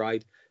 £25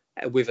 braid,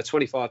 with a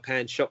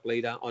 £25 shock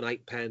leader on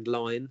 £8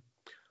 line,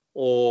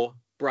 or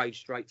braid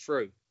straight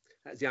through.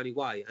 That's the only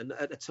way. And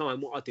at the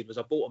time, what I did was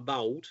I bought a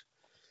mould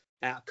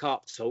out of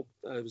Carp Talk.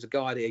 There was a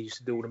guy there who used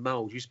to do all the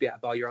moulds. You used to be able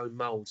to buy your own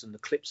moulds and the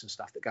clips and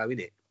stuff that go in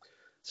it.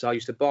 So I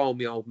used to buy all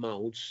my old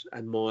moulds,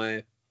 and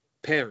my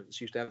parents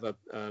used to have a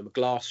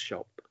glass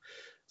shop.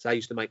 So they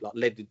used to make like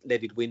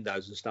leaded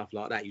windows and stuff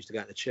like that. I used to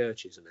go to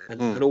churches and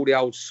that. And all the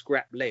old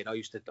scrap lead I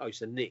used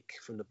to nick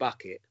from the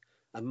bucket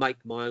and make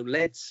my own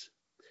leads.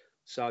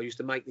 So I used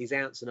to make these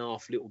 1.5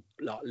 ounce little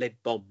like lead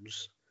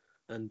bombs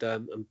and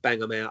bang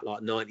them out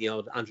like 90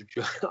 odd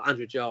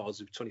 100 yards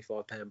of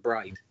 £25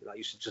 braid. Like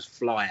used to just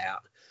fly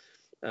out.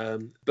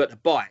 But the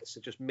bites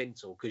are just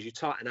mental, because you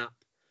tighten up,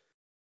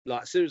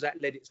 like as soon as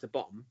that lead hits the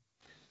bottom,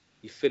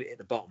 you feel it at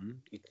the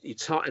bottom. You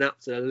tighten up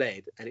to the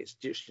lead, and it's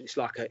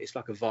like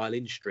a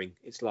violin string.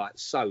 It's like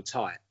so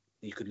tight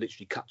you could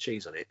literally cut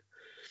cheese on it.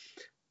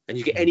 And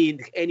you get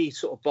any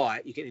sort of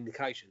bite, you get an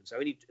indication. So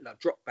any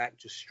drop back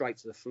just straight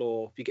to the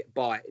floor. If you get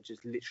bite, it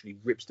just literally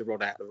rips the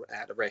rod out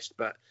the rest.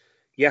 But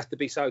you have to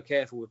be so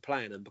careful with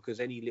playing them, because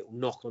any little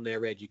knock on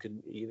their head, you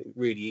can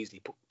really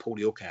easily pull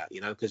the hook out.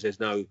 Because there's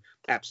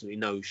absolutely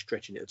no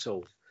stretching it at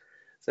all.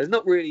 So there's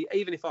not really,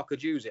 even if I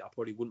could use it, I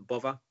probably wouldn't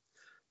bother.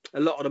 A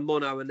lot of the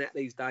mono and that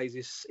these days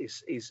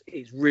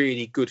is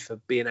really good for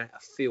being able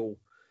to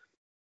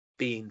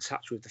be in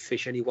touch with the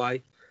fish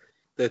anyway.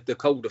 The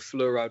colder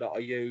fluoro that I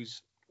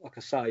use, like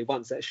I say,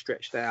 once that's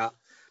stretched out,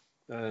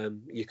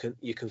 You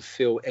can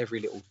fill every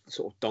little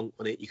sort of donk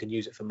on it. You can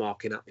use it for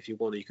marking up if you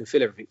want to. You can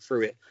fill everything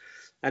through it,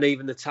 and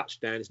even the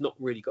touchdown, it's not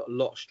really got a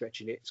lot of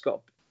stretch in it. It's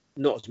got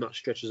not as much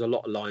stretch as a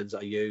lot of lines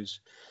I use,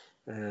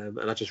 and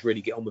I just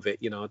really get on with it.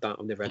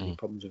 I've never had any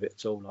problems with it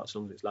at all. Like, as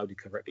long as it's loaded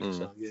correctly.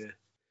 So yeah.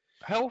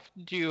 How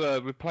often do you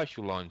replace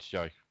your lines,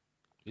 Joe?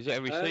 Is it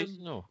every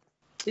season or?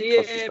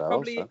 Yeah,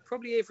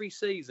 probably every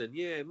season.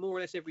 Yeah, more or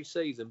less every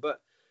season. But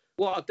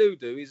what I do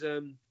is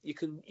you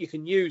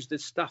can use the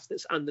stuff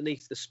that's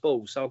underneath the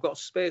spool. So I've got a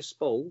spare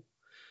spool,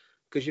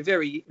 because you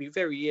very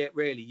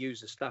rarely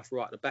use the stuff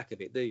right at the back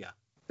of it, do you?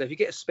 So if you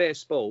get a spare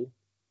spool,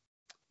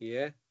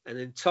 yeah, and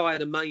then tie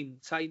the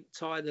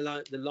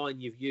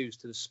line you've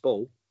used to the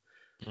spool,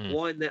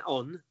 wind that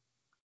on,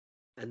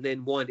 and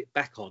then wind it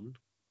back on.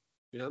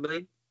 You know what I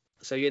mean?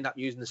 So you end up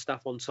using the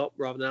stuff on top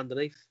rather than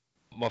underneath.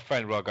 My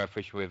friend who I go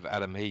fishing with,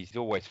 Adam, he's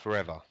always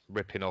forever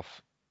ripping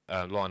off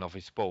line off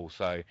his spool.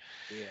 So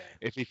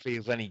if he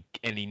feels any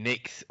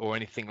nicks or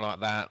anything like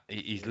that,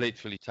 he's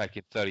literally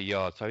taking 30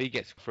 yards. So he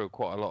gets through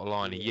quite a lot of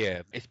line a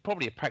year. It's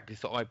probably a practice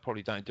that I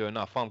probably don't do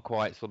enough. I'm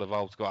quite sort of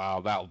old school.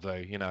 Oh, that'll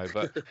do,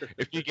 But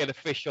if you get a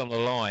fish on the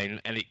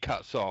line and it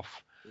cuts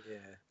off,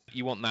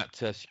 you want that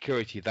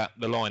security that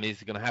the line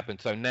is going to happen.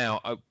 So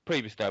now,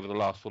 previously over the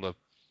last sort of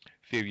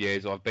few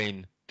years, I've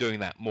been doing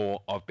that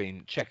more. I've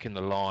been checking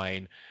the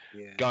line,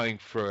 going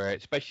through it,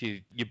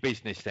 especially your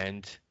business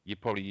end. You're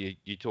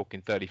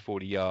talking 30,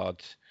 40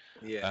 yards,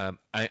 and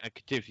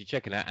continuously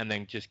checking that, and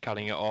then just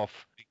cutting it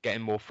off,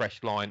 getting more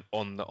fresh line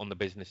on the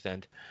business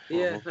end.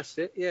 Yeah, that's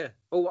it. Yeah,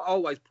 I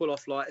always pull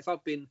off, like if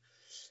I've been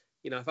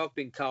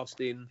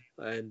casting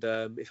and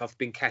if I've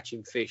been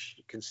catching fish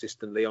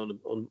consistently on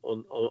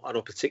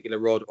a particular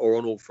rod or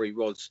on all three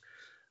rods,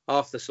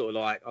 after sort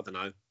of like, I don't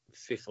know,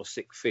 fifth or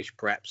sixth fish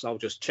perhaps, I'll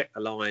just check the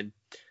line.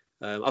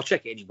 I'll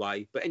check it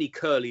anyway, but any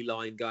curly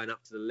line going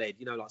up to the lead,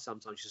 like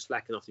sometimes you're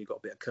slacking off and you've got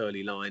a bit of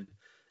curly line,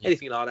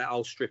 anything like that,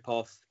 I'll strip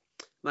off,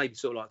 maybe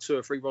sort of like 2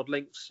 or 3 rod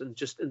lengths, and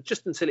just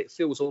until it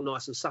feels all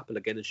nice and supple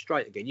again and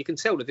straight again. You can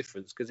tell the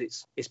difference because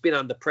it's been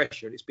under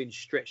pressure and it's been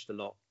stretched a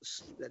lot.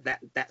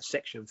 That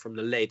section from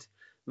the lead,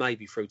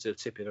 maybe through to the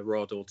tip of the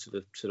rod or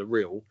to the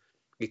reel,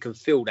 you can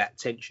feel that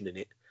tension in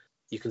it.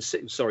 You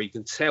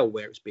can tell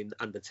where it's been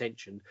under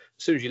tension.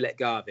 As soon as you let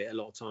go of it, a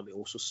lot of time it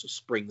also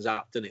springs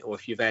up, doesn't it? Or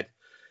if you've had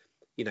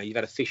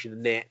a fish in the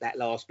net, that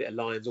last bit of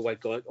line's always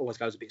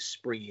goes a bit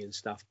springy and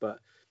stuff. But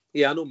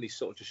yeah, I normally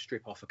sort of just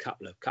strip off a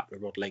couple of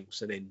rod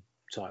lengths and then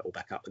tie it all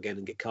back up again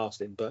and get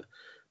casting. But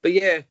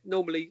yeah,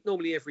 normally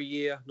every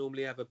year,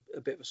 have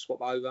a bit of a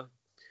swap over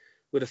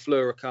with a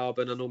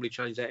fluorocarbon. I normally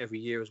change that every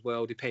year as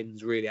well.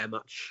 Depends really how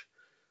much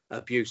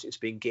abuse it's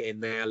been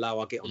getting, how low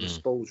I get on the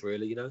spools,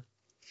 really,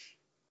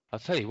 I'll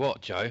tell you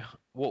what, Joe,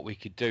 what we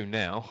could do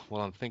now,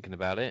 while I'm thinking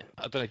about it,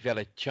 I don't know if you had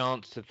a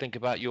chance to think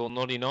about your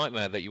Noddy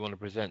Nightmare that you want to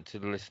present to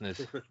the listeners.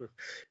 Do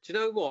you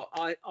know what?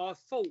 I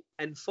thought,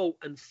 and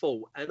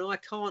I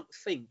can't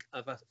think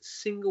of a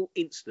single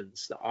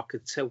instance that I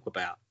could talk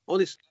about.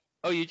 Honestly.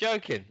 Oh, you're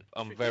joking?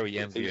 I'm very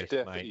envious,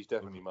 mate. He's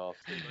definitely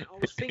mastered. I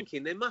was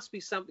thinking there must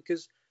be something,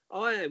 because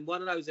I am one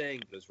of those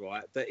anglers,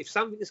 right, that if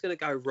something is going to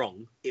go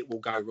wrong, it will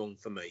go wrong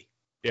for me.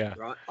 Yeah.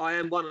 Right. I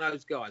am one of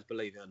those guys,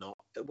 believe it or not.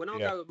 When I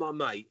go with my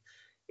mate,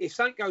 if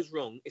something goes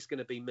wrong, it's going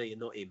to be me and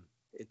not him.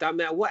 It doesn't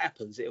matter what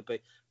happens, it'll be.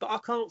 But I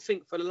can't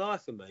think for the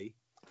life of me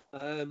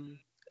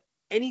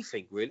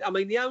anything really. I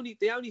mean, the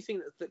only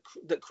thing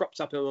that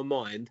crops up in my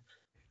mind.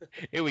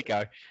 Here we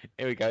go.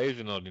 Here's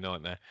a Noddy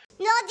Nightmare.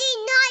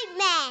 Noddy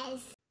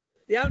Nightmares.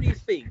 The only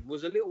thing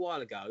was a little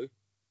while ago,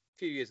 a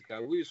few years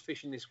ago, we was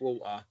fishing this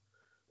water,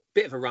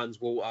 bit of a runs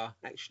water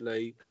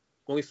actually.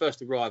 When we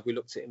first arrived, we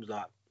looked at it and was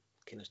like,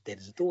 as dead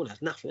as a door.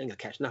 There's nothing. I'm gonna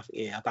catch nothing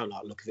here. I don't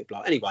like the look of it.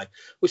 But anyway,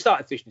 we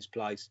started fishing this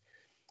place,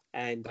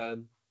 and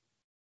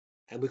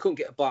we couldn't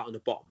get a bite on the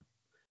bottom.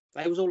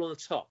 They was all on the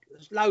top.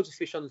 There's loads of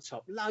fish on the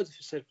top. Loads of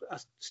fish. Said,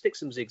 stick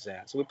some zigs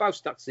out. So we both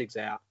stuck zigs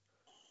out.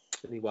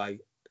 Anyway,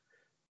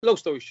 long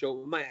story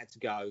short, my mate had to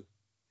go,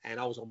 and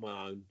I was on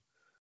my own,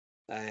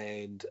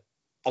 and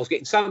I was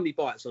getting so many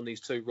bites on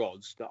these 2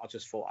 rods that I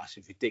just thought, this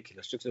is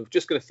ridiculous. I'm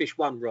just going to fish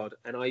one rod,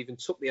 and I even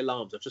took the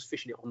alarms. I was just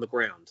fishing it on the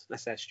ground.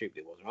 That's how stupid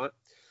it was, right?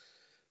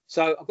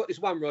 So I've got this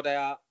one rod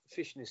out,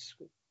 fishing this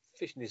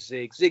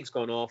zig. Zig's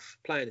gone off,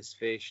 playing this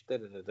fish.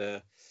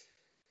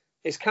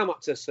 It's come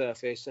up to the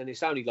surface, and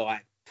it's only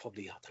like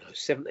probably, I don't know,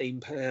 17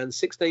 pounds,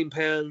 16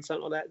 pounds,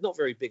 something like that. Not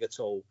very big at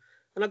all.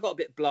 And I got a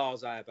bit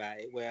blasé about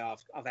it, where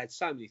I've had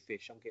so many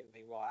fish, I'm getting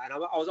everything right. And I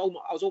was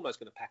almost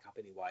going to pack up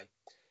anyway.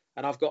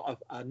 And I've got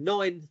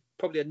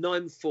probably a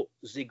 9-foot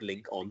zig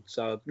link on,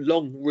 so a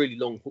really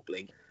long hook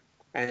link.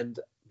 And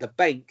the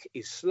bank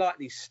is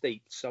slightly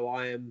steep, so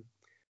I am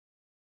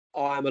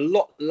a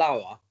lot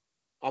lower.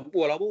 I'm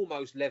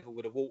almost level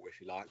with the water,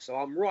 if you like. So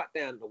I'm right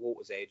down at the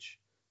water's edge.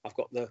 I've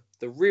got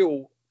the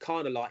reel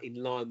kind of like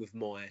in line with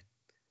my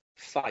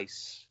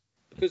face.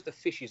 Because the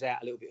fish is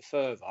out a little bit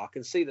further, I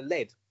can see the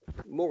lead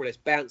more or less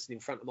bouncing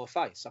in front of my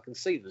face. I can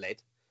see the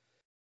lead.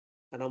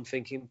 And I'm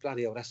thinking,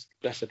 bloody hell,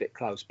 that's a bit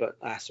close, but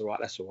that's all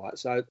right.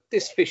 So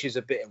this fish is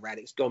a bit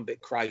erratic. It's gone a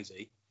bit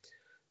crazy.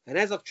 And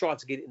as I've tried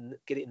to get it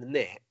in the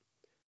net,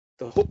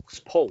 the hook's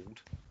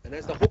pulled, and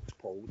as the hook's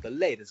pulled, the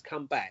lead has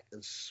come back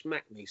and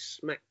smacked me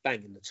smack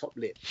bang in the top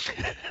lip.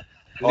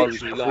 I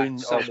was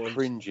Literally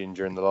cringing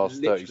during the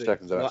last 30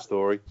 seconds of that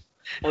story.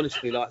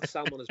 Honestly, like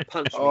someone has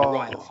punched me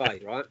right in the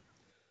face, right?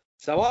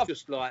 So I've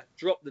just like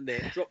dropped the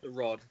net, dropped the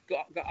rod,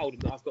 got hold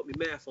of it. I've got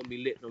my mouth on my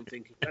lip, and I'm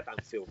thinking that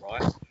don't feel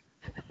right.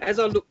 As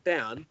I look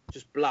down,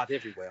 just blood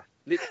everywhere,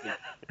 literally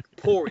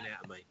pouring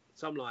out of me.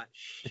 So I'm like,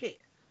 shit.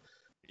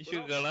 You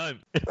should go home.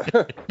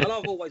 Well,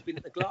 I've always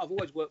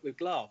worked with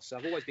glass. So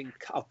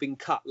I've been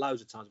cut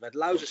loads of times. I've had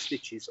loads of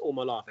stitches all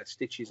my life. I've had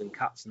stitches and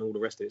cuts and all the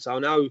rest of it. So I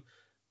know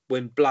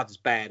when blood's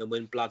bad and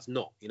when blood's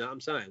not. You know what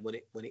I'm saying? When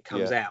it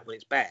comes out, when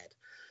it's bad.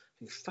 I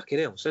think, fucking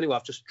hell. So anyway,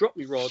 I've just dropped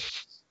my rod.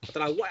 I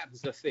don't know what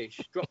happens to the fish.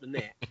 Dropped the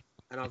net,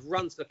 and I've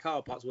run to the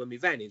car parks where my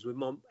van is with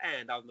my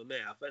hand over my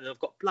mouth, and I've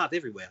got blood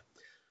everywhere.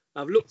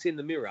 I've looked in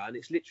the mirror, and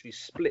it's literally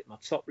split my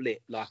top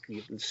lip like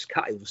you just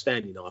cut it with a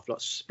standing knife, like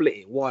split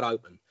it wide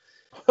open.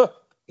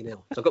 You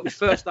know, so I've got my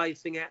first aid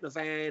thing out in the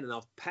van, and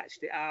I've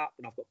patched it up,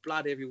 and I've got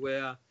blood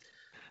everywhere,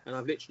 and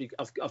I've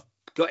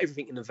got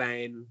everything in the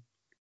van,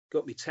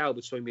 got my towel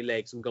between my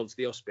legs, and gone to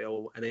the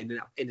hospital, and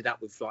ended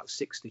up with like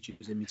 6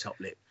 stitches in my top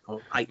lip,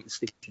 or 8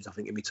 stitches, I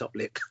think, in my top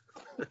lip.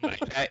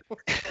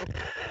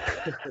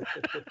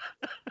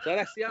 So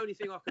that's the only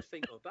thing I could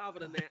think of. But other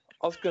than that,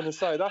 I was going to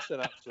say that's an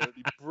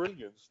absolutely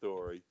brilliant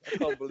story. I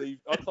can't believe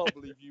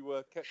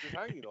you kept us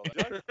hanging on it,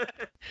 Joe.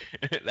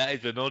 That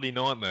is an oddie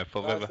nightmare if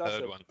I've ever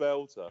heard one.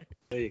 Belter.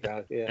 There you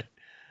go. Yeah.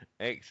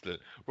 Excellent.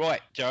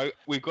 Right, Joe,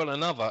 we've got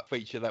another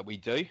feature that we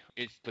do.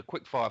 It's the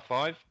Quickfire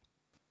 5.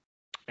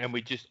 And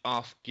we just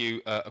ask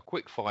you a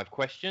quick 5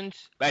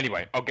 questions.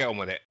 Anyway, I'll get on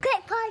with it.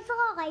 Quick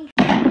high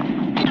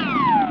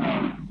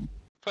 5.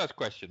 First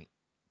question.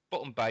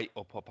 Bottom bait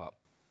or pop-up?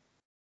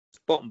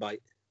 Bottom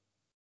bait.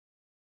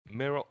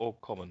 Mirror or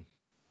common?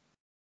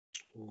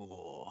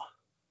 Oh,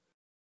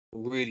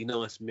 really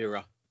nice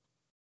mirror.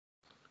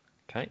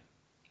 Okay.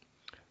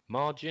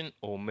 Margin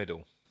or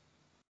middle?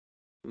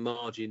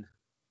 Margin.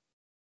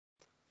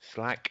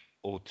 Slack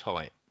or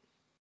tight?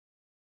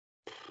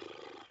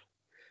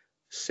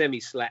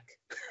 Semi-slack.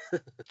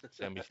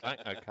 Semi-slack,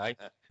 okay.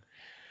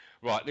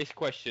 Right, this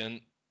question,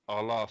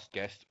 our last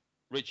guest,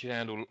 Richard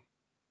Handel,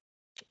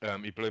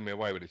 he blew me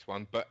away with this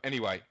one. But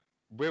anyway,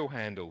 reel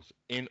handles,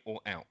 in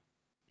or out?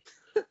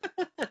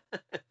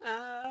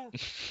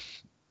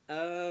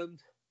 Out.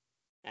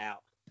 Yeah.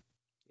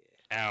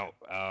 Out.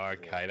 Oh,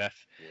 okay, that's...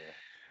 Yeah.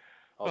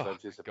 I've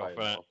anticipated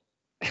that.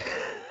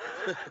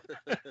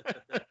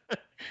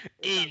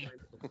 In.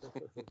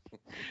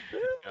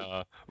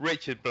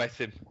 Richard, bless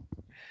him.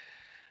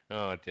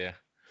 Oh dear.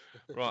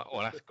 Right.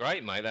 Well, that's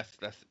great, mate. That's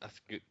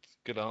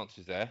good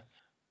answers there.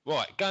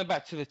 Right. Going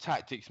back to the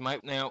tactics,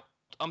 mate. Now,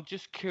 I'm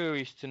just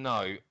curious to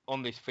know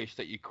on this fish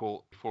that you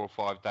caught 4 or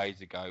 5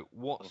 days ago,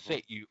 what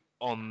set you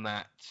on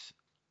that?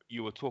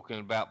 You were talking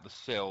about the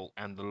sill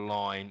and the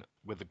line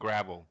with the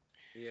gravel.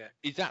 Yeah.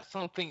 Is that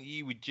something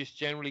you would just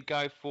generally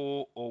go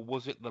for, or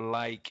was it the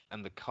lake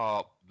and the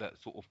carp that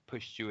sort of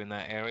pushed you in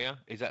that area?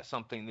 Is that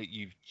something that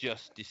you've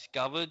just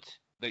discovered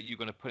that you're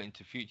going to put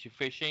into future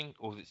fishing,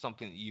 or is it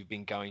something that you've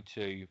been going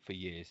to for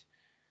years?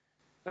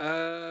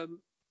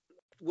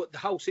 What, the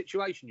whole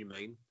situation, you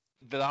mean?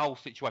 The whole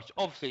situation.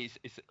 Obviously,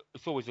 it's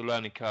always a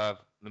learning curve,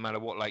 no matter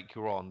what lake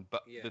you're on.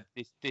 But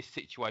this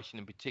situation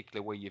in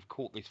particular, where you've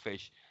caught this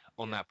fish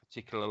on that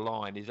particular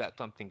line, is that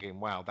something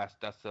going, wow,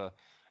 that's an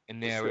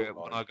area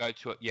when I go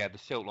to the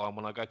silt line.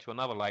 When I go to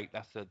another lake,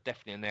 that's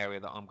definitely an area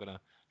that I'm going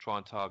to try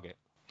and target.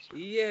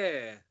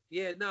 Yeah,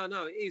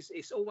 no, it is.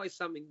 It's always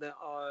something that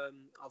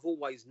I've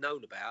always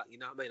known about. You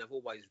know what I mean?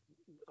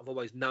 I've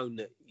always known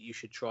that you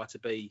should try to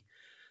be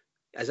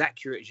as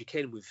accurate as you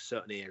can with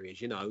certain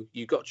areas. You know,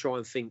 you've got to try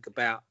and think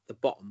about the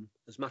bottom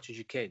as much as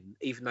you can,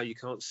 even though you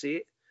can't see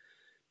it.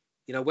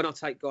 You know, when I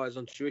take guys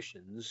on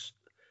tuitions,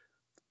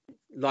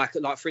 like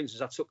for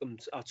instance, I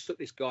took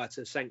this guy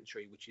to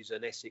Sanctuary, which is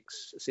an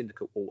Essex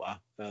syndicate water,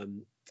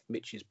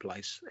 Mitch's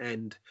place,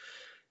 and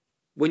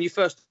when you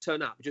first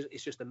turn up,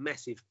 it's just a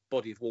massive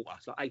body of water.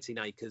 It's like 18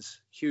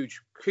 acres,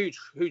 huge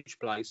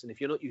place. And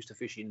if you're not used to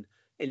fishing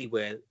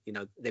anywhere, you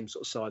know, them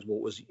sort of size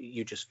waters,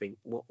 you just think,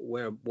 what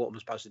am I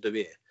supposed to do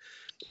here?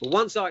 But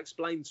once I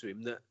explained to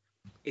him that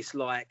it's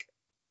like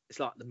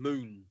the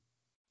moon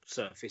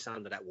surface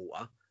under that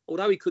water,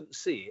 although he couldn't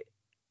see it,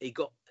 he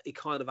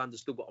kind of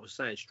understood what I was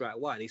saying straight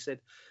away. And he said,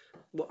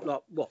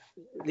 what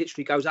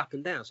literally goes up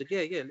and down. I said,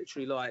 yeah,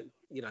 literally, like,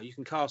 you know, you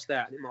can cast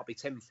out and it might be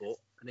 10 foot,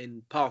 and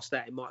then past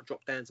that it might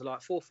drop down to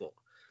like 4 foot,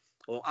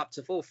 or up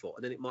to 4 foot,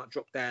 and then it might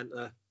drop down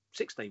to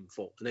 16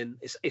 foot, and then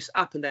it's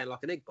up and down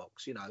like an egg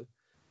box, you know.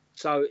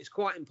 So it's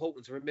quite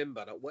important to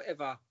remember that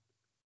whatever,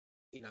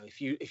 you know,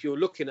 if you're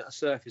looking at a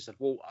surface of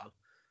water,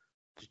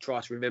 to try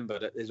to remember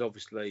that there's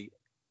obviously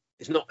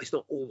it's not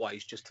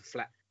always just a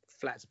flat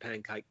as a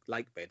pancake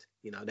lake bed.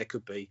 You know, there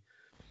could be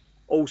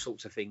all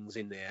sorts of things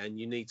in there, and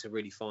you need to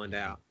really find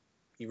out.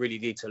 You really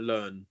need to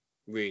learn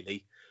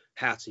really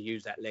how to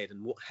use that lead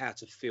and how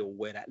to feel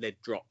where that lead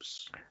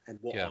drops and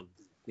what on.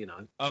 you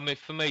know. I mean,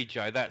 for me,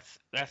 Joe, that's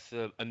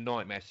a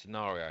nightmare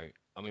scenario.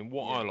 I mean,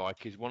 what I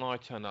like is when I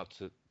turn up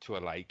to a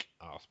lake,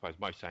 I suppose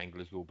most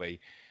anglers will be,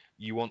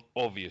 you want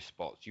obvious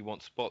spots. You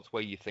want spots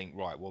where you think,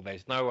 right, well,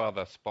 there's no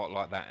other spot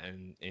like that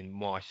in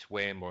my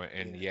swim or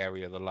in the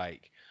area of the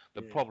lake.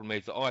 The problem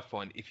is that I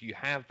find if you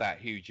have that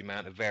huge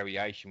amount of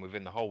variation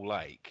within the whole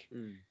lake,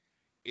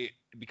 it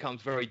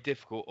becomes very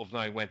difficult of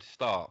knowing when to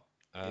start.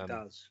 It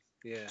does,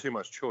 yeah. Too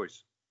much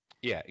choice.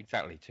 Yeah,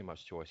 exactly. Too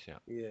much choice, yeah.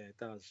 Yeah, it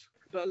does.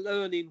 But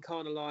learning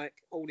kind of like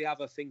all the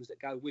other things that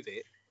go with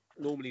it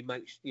normally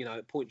makes,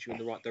 it points you in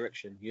the right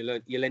direction.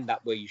 You'll end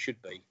up where you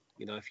should be,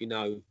 if you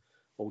know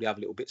all the other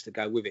little bits that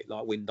go with it,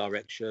 like wind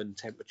direction,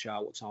 temperature,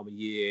 what time of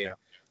year.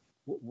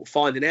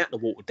 Finding out the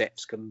water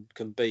depths can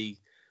be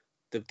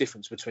the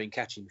difference between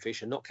catching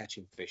fish and not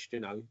catching fish,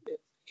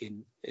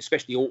 in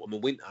especially autumn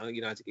and winter,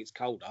 as it gets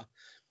colder.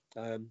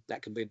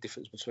 That can be a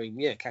difference between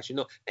catching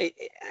not.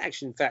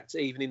 Actually, in fact,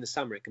 even in the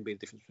summer, it can be a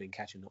difference between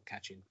catching and not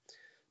catching.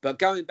 But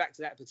going back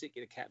to that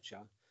particular capture,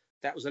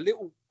 that was a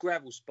little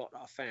gravel spot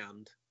that I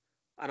found,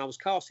 and I was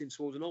casting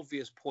towards an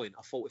obvious point.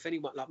 I thought if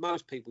anyone, like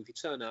most people, if you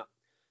turn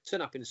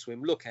up in a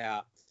swim, look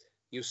out,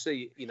 you'll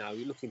see, you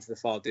look into the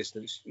far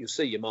distance, you'll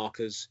see your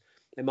markers.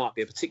 There might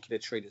be a particular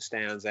tree that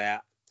stands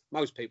out.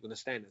 Most people in the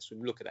stand in the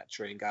swim look at that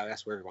tree and go,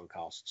 that's where everyone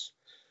casts,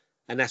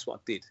 and that's what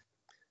I did.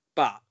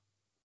 But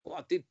what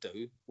I did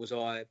do was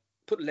I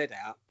put lead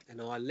out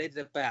and I led it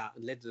about.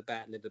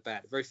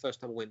 The very first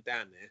time I went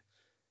down there,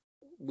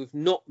 with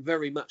not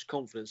very much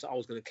confidence that I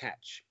was going to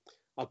catch.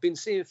 I've been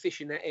seeing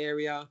fish in that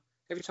area.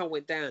 Every time I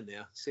went down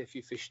there, see a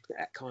few fish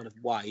that kind of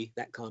way,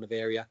 that kind of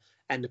area.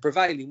 And the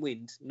prevailing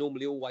wind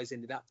normally always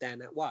ended up down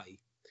that way.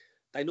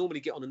 They normally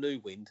get on a new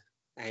wind.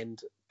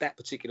 And that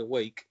particular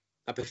week,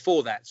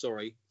 before that,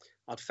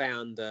 I'd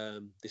found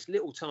this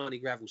little tiny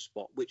gravel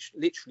spot, which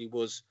literally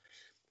was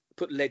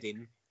put lead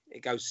in.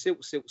 It goes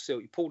silt, silt,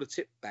 silt. You pull the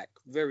tip back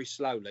very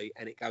slowly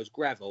and it goes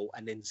gravel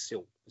and then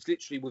silt. It's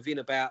literally within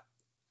about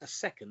a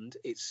second,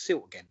 it's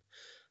silt again.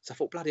 So I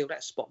thought, bloody hell,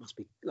 that spot must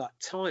be like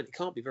tiny. It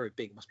can't be very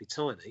big. It must be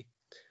tiny.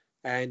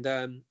 And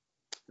I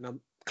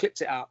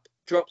clipped it up,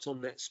 dropped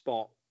on that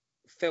spot,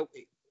 felt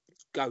it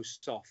go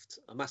soft.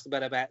 I must have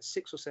had about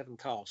 6 or 7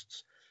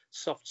 casts.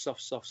 Soft,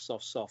 soft, soft,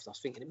 soft, soft. I was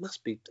thinking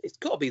it's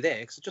got to be there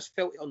because I just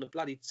felt it on the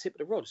bloody tip of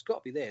the rod. It's got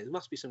to be there. There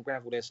must be some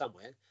gravel there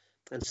somewhere.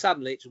 And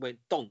suddenly it just went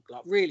donk,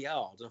 like really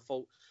hard. And I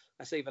thought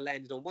that's either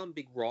landed on one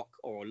big rock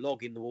or a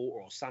log in the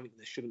water or something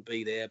that shouldn't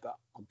be there, but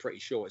I'm pretty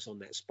sure it's on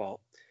that spot.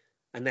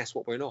 And that's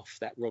what went off.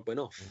 That rod went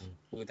off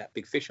with that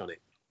big fish on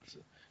it.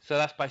 So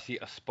that's basically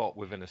a spot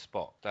within a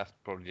spot. That's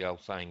probably the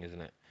old saying,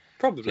 isn't it?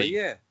 Probably,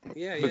 So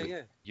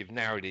yeah. You've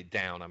narrowed it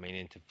down,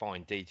 into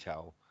fine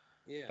detail.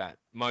 Yeah. That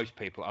most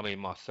people,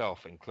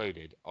 myself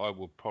included, I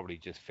would probably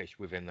just fish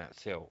within that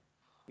silt.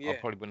 Yeah. I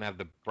probably wouldn't have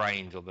the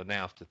brains or the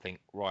nous to think,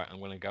 right, I'm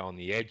going to go on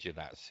the edge of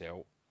that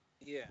silt.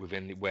 Yeah.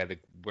 Within where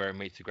it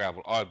meets the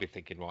gravel, I'd be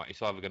thinking, right,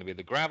 it's either going to be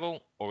the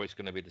gravel or it's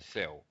going to be the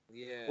silt.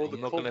 Yeah. Or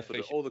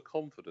the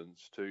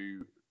confidence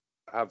to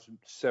have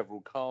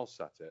several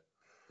casts at it.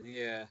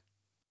 Yeah.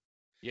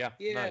 Yeah.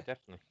 No,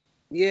 definitely.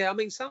 Yeah,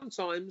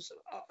 sometimes,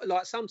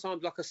 like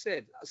I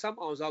said,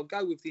 sometimes I'll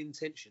go with the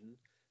intention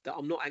that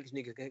I'm not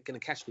actually going to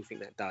catch anything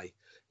that day.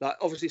 Like,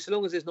 obviously, so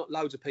long as there's not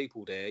loads of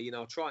people there,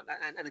 I try.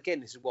 And again,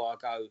 this is why I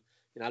go,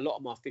 a lot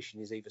of my fishing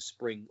is either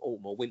spring,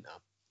 autumn, or winter,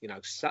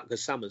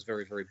 because summer's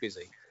very, very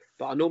busy.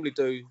 But I normally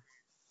do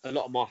a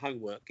lot of my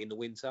homework in the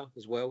winter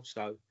as well.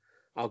 So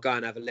I'll go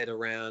and have a lead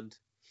around,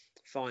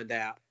 find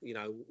out,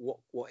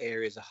 what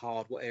areas are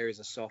hard, what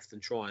areas are soft,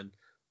 and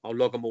I'll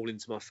log them all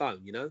into my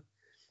phone,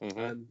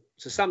 Mm-hmm.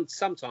 So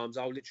sometimes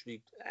I'll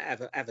literally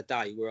have a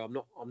day where I'm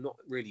not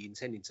really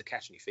intending to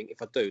catch anything.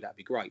 If I do, that'd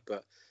be great.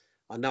 But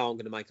I know I'm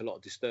going to make a lot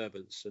of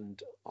disturbance,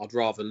 and I'd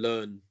rather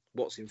learn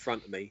what's in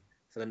front of me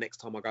for the next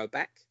time I go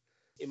back.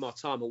 In my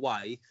time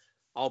away,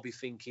 I'll be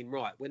thinking,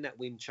 right, when that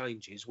wind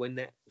changes, when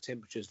that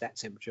temperature's that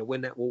temperature,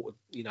 when that water,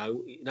 you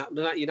know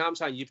what I'm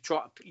saying? You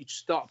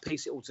start to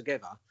piece it all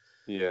together.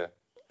 Yeah.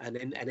 And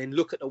then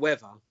look at the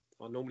weather.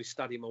 I normally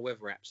study my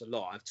weather apps a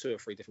lot. I have 2 or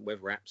 3 different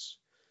weather apps.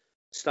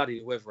 Study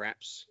the weather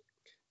apps,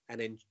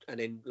 and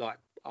then like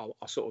I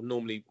sort of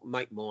normally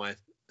make my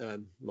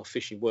my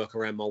fishing work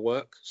around my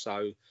work.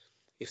 So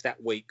if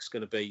that week's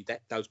going to be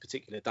that those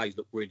particular days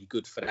look really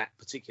good for that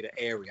particular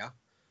area,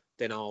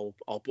 then I'll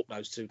book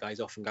those 2 days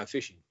off and go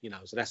fishing.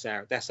 So that's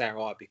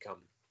how I become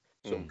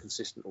sort of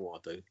consistent with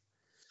what I do.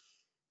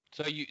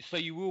 So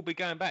you will be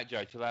going back,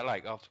 Joe, to that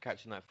lake after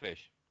catching that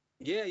fish?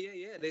 Yeah.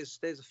 There's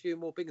a few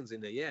more big ones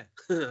in there. Yeah.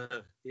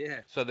 Yeah.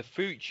 So the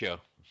future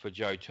for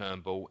Joe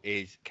Turnbull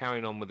is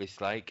carrying on with this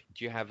lake.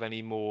 Do you have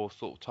any more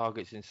sort of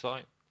targets in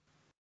sight?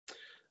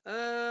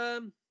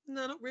 No,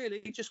 not really.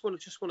 Just want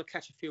to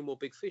catch a few more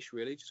big fish.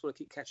 Really, just want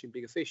to keep catching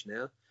bigger fish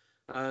now.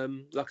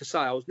 Like I say,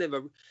 I was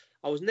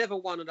never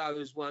one of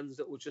those ones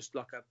that were just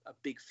like a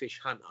big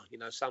fish hunter.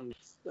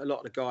 A lot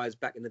of the guys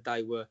back in the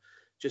day were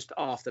just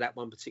after that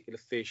one particular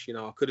fish.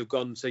 I could have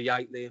gone to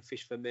Yateley and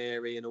fished for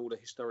Mary and all the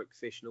historic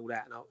fish and all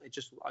that, and it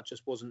just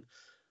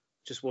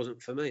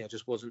wasn't for me. I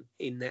just wasn't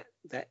in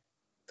that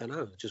don't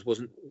know, it just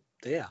wasn't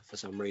there for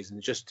some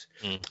reason.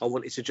 I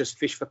wanted to just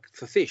fish for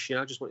fish,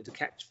 I just wanted to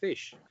catch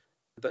fish.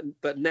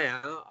 But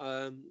now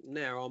I'm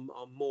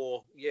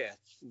more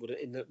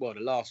in the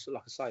last,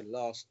 like I say, the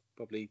last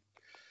probably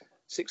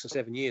 6 or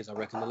 7 years, I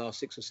reckon the last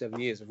 6 or 7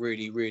 years I've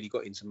really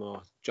got into my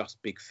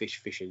just big fish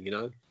fishing,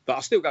 But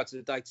I still go to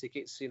the day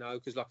tickets,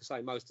 because like I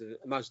say, most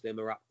of them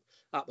are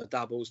up the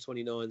doubles,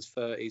 29s,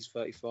 30s,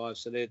 35s,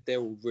 so they're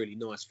all really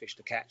nice fish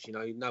to catch.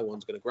 No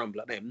one's going to grumble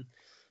at them.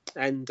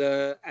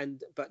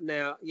 But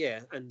now,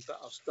 like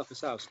I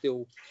say, I'll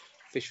still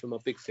fish for my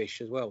big fish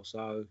as well.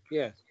 So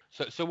yeah.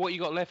 So what you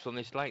got left on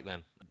this lake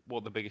then? What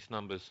are the biggest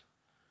numbers?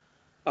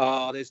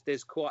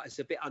 There's quite. It's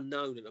a bit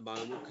unknown at the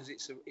moment because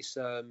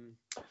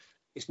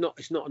it's not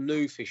a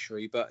new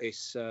fishery, but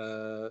it's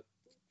kind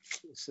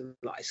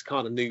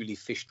of newly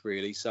fished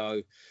really.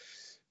 So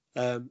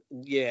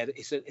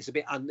it's a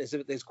bit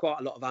there's quite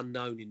a lot of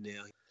unknown in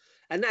there,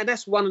 and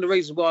that's one of the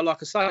reasons why,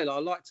 like I say, I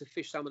like to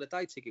fish some of the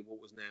day ticket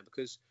waters now,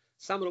 because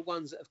some of the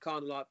ones that have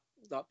kind of like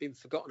been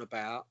forgotten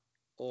about,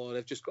 or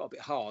they've just got a bit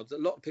hard. A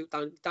lot of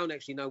people don't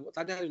actually know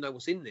they don't even know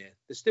what's in there.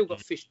 There's still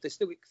got fish. There's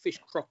still fish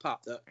crop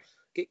up that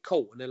get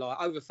caught and they're like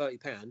over 30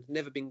 pounds,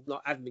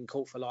 haven't been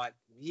caught for like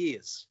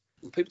years.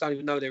 And people don't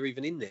even know they're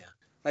even in there.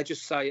 They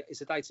just say it's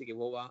a day ticket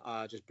water.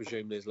 I just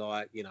presume there's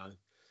like a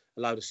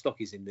load of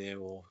stockies in there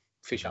or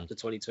fish up to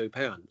 22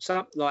 pounds.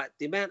 So like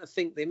the amount of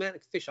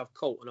fish I've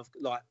caught, and I've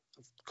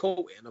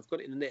caught it and I've got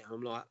it in the net, and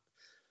I'm like,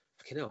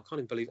 fucking hell, I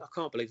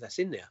can't believe that's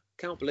in there.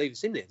 Can't believe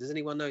it's in there. Does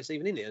anyone know it's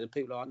even in there? And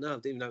people are like, no, I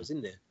didn't even know it's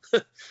in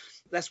there.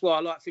 That's why I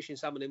like fishing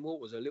some of them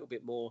waters a little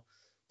bit more.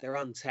 They're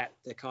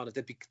untapped. They're kind of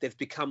they've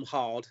become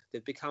hard.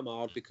 They've become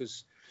hard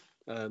because,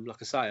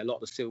 like I say, a lot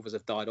of the silvers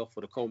have died off,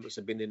 or the cormorants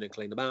have been in and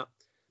cleaned them up,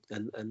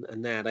 and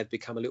now they've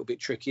become a little bit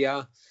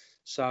trickier.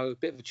 So a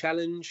bit of a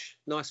challenge,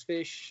 nice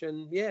fish,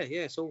 and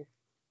it's all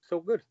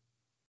good.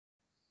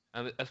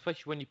 And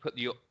especially when you put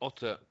the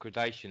otter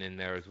gradation in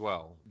there as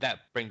well, that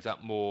brings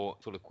up more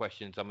sort of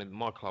questions. I mean,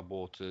 my club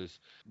waters,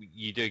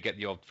 you do get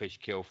the odd fish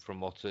kill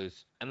from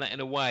otters, and that in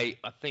a way,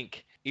 I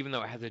think, even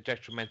though it has a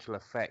detrimental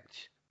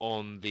effect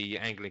on the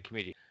angling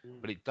community,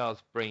 but it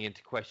does bring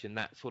into question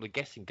that sort of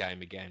guessing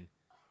game again.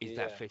 Is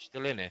that fish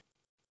still in it?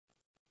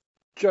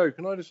 Joe,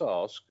 can I just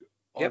ask?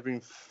 Yep. I've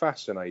been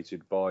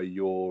fascinated by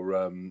your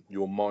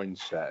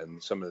mindset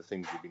and some of the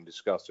things you've been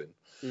discussing.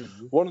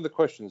 Mm-hmm. One of the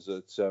questions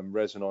that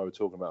Rez and I were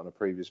talking about on a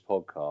previous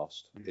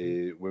podcast,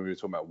 when we were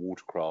talking about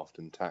watercraft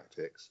and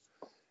tactics,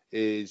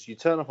 is you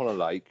turn up on a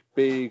lake,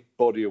 big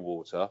body of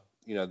water,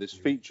 there's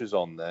features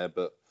on there,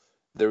 but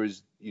there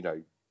is,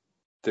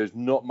 there's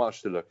not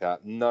much to look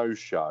at, no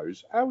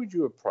shows. How would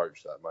you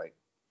approach that, mate?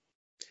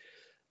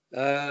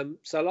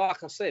 So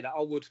like I said,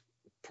 I would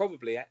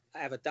probably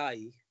have a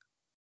day.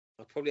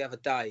 I'd probably have a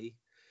day.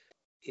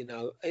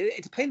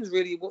 It depends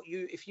really what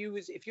if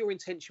your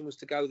intention was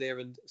to go there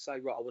and say,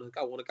 right, I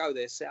want to go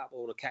there, set up, I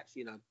want to catch,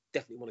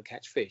 definitely want to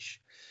catch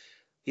fish.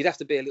 You'd have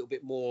to be a little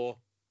bit more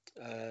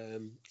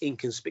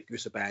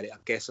inconspicuous about it, I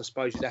guess. I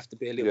suppose you'd have to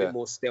be a little bit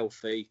more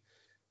stealthy.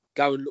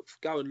 Go and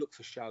look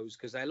for shows,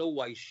 because they'll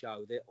always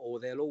show or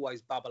they'll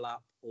always bubble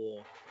up,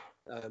 or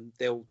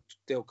they'll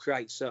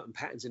create certain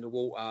patterns in the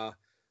water.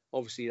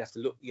 Obviously, you have to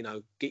look,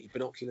 get your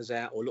binoculars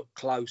out or look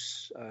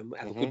close.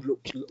 Have a good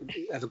look,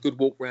 have a good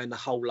walk around the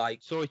whole lake.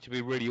 Sorry to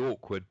be really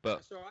awkward,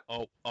 but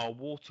right. our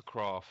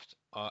watercraft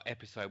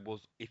episode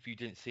was if you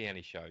didn't see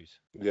any shows.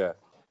 Yeah.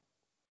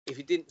 If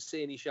you didn't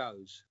see any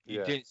shows.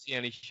 You didn't see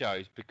any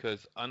shows,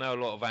 because I know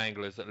a lot of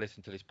anglers that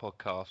listen to this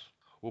podcast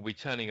will be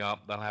turning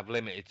up. They'll have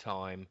limited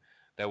time.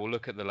 They will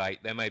look at the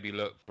lake. They maybe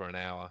look for an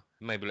hour,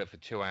 maybe look for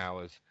 2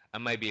 hours,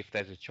 and maybe if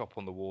there's a chop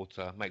on the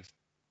water, makes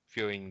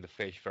viewing the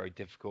fish very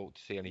difficult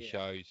to see any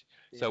shows.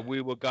 So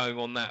we were going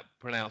on that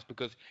pronounced,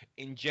 because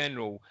in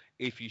general,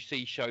 if you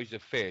see shows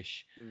of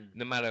fish,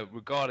 no matter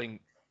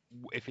regarding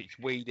if it's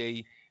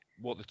weedy,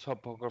 what the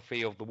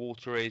topography of the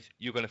water is,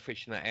 you're going to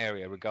fish in that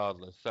area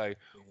regardless. So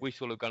we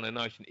sort of got a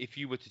notion, if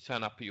you were to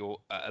turn up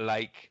at a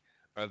lake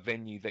or a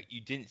venue that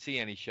you didn't see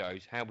any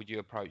shows, how would you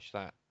approach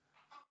that?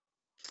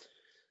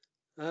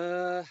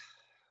 You're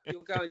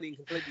going in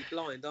completely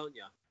blind, aren't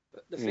you?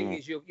 But the thing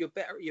is, you're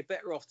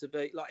better off to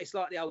be like, it's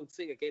like the old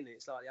thing again.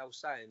 It's like the old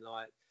saying,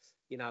 like,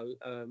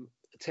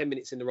 10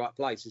 minutes in the right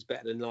place is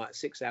better than like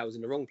 6 hours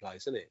in the wrong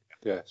place, isn't it?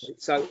 Yes.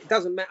 So it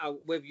doesn't matter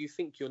whether you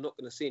think you're not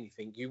going to see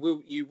anything. You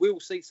will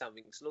see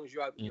something as long as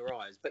you open your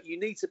eyes. But you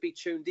need to be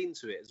tuned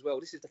into it as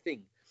well. This is the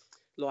thing.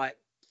 Like,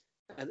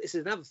 and this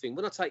is another thing.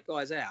 When I take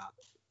guys out,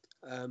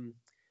 and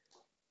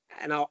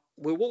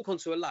we'll walk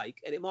onto a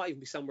lake, and it might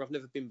even be somewhere I've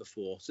never been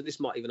before. So this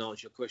might even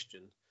answer your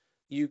question.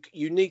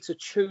 You need to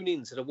tune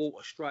into the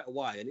water straight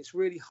away, and it's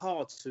really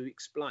hard to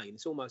explain.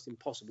 It's almost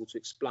impossible to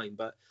explain,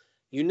 but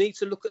you need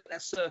to look at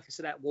that surface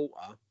of that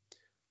water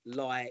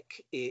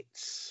like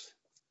it's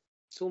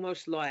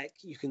almost like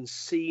you can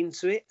see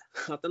into it.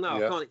 I don't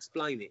know. I can't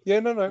explain it. Yeah,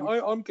 no.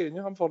 I'm getting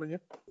you. I'm following you.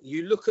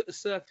 You look at the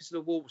surface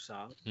of the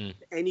water,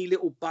 any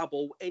little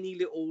bubble, any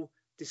little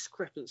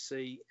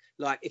discrepancy.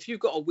 Like if you've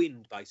got a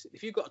wind, basically,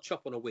 if you've got a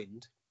chop on a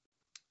wind,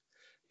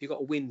 if you've got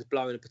a wind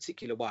blowing a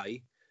particular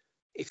way,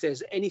 if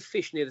there's any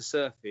fish near the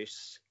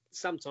surface,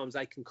 sometimes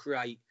they can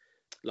create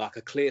like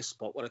a clear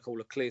spot, what I call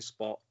a clear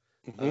spot,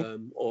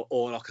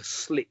 or like a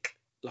slick,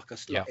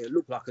 it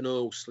looked like an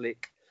oil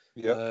slick.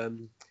 Yeah.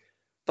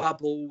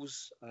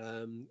 Bubbles,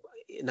 and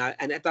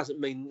that doesn't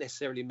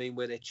necessarily mean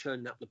where they're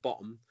churning up the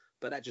bottom,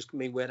 but that just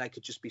mean where they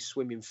could just be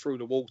swimming through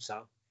the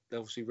water. They're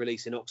obviously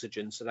releasing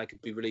oxygen, so they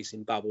could be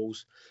releasing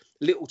bubbles,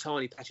 little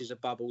tiny patches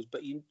of bubbles.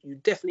 But you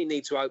definitely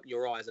need to open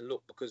your eyes and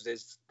look, because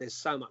there's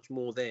so much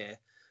more there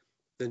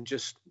than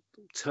just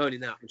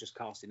turning up and just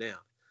casting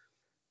out.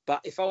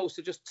 But if I was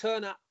to just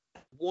turn up,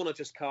 want to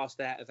just cast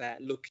out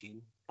without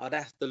looking, I'd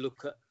have to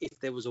look at if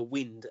there was a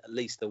wind, at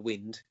least a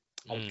wind.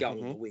 I'd go on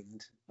the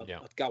wind.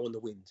 I'd go on the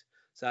wind.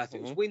 So if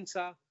it was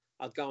winter,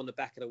 I'd go on the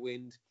back of the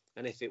wind.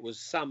 And if it was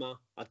summer,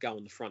 I'd go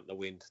on the front of the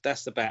wind.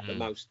 That's about the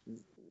most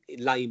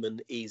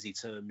layman, easy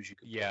terms you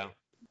could put it.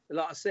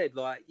 Like I said,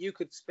 like you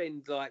could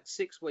spend like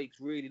 6 weeks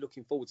really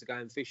looking forward to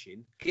going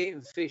fishing,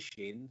 getting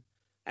fishing,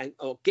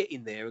 or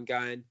getting there and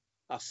going,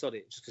 I sod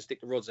it, just to stick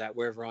the rods out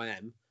wherever I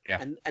am,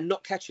 and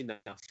not catching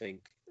nothing.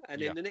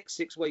 And then the next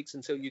 6 weeks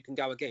until you can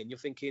go again, you're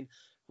thinking,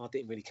 I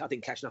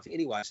didn't catch nothing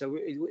anyway. So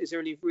is there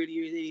any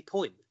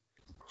point?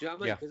 Do you know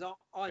what I mean? Because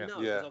I know,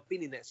 because I've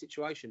been in that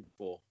situation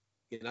before.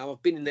 You know,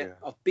 I've been in there.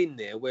 I've been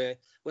there where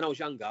when I was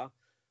younger, I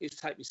used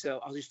to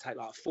take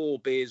like 4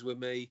 beers with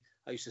me.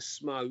 I used to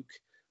smoke.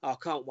 I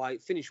can't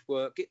wait. Finish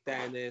work, get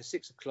down there,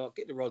 6 o'clock,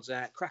 get the rods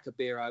out, crack a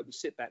beer open,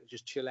 sit back and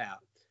just chill out.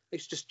 I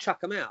used to just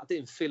chuck them out. I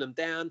didn't fill them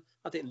down.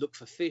 I didn't look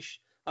for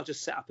fish. I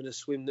just sat up in a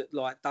swim that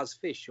like does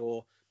fish,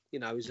 or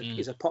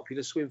is a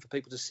popular swim for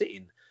people to sit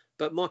in.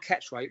 But my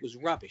catch rate was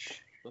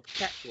rubbish. My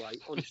catch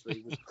rate,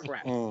 honestly, was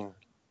crap.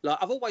 Like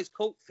I've always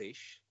caught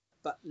fish,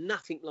 but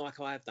nothing like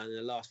I have done in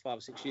the last 5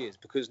 or 6 years.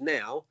 Because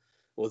now,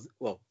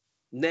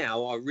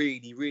 now I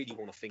really, really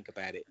want to think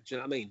about it. Do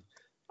you know what I mean?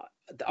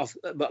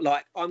 But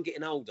like I'm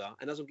getting older,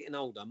 and as I'm getting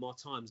older, my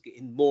time's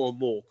getting more and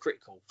more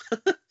critical.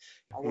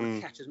 I want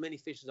to catch as many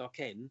fish as I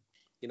can,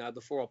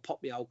 before I pop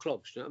my old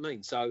clogs. Do you know what I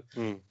mean? So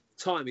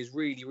time is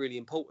really, really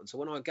important. So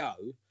when I go,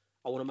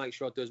 I want to make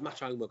sure I do as much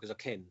homework as I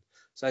can.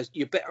 So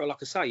you're better, like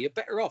I say, you're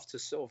better off to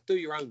sort of do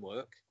your own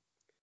work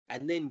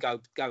and then go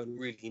and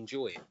really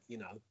enjoy it,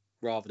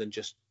 rather than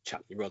just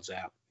chuck your rods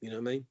out. You know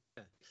what I mean?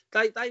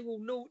 They will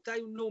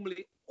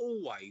normally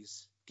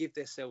always give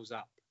themselves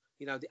up.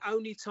 The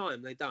only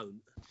time they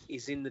don't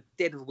is in the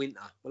dead of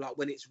winter, like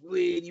when it's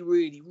really,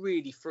 really,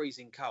 really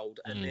freezing cold,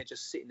 and they're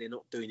just sitting there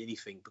not doing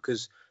anything,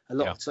 because a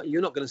lot of the time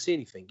you're not going to see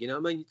anything. You know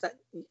what I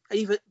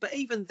mean?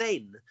 Even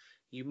then,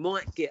 you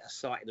might get a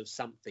sighting of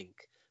something,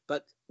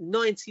 but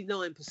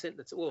 99% of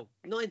the time,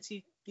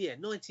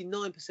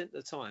 99% of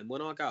the time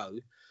when I go,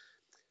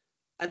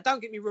 and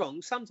don't get me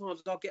wrong,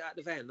 sometimes I'll get out of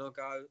the van and I'll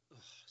go,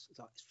 it's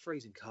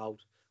freezing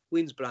cold.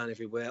 Wind's blowing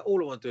everywhere.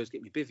 All I want to do is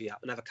get my bivvy up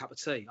and have a cup of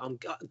tea. I'm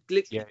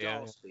literally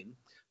gasping.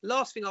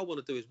 Last thing I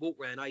want to do is walk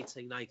around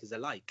 18 acres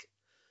of lake.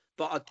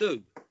 But I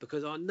do,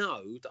 because I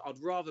know that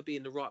I'd rather be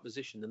in the right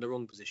position than the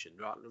wrong position,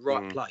 right? In the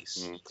right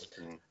place.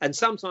 And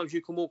sometimes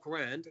you can walk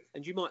around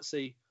and you might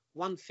see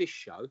one fish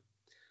show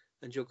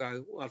and you'll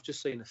go, well, I've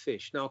just seen a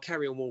fish. Now I'll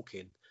carry on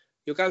walking.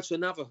 You'll go to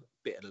another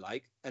bit of the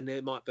lake and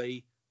there might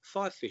be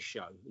 5 fish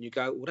show. And you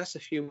go, well, that's a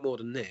few more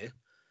than there.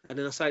 And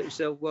then I say to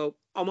myself, well,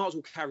 I might as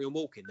well carry on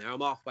walking now.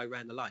 I'm halfway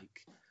around the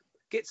lake.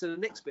 Get to the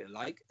next bit of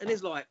lake, and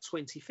there's like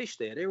 20 fish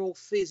there. They're all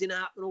fizzing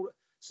up and all.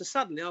 So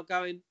suddenly I'm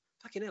going,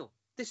 fucking hell,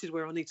 this is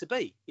where I need to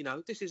be.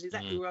 This is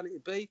exactly where I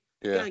need to be.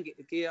 Go and get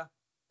the gear.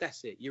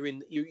 That's it. You're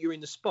in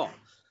the spot.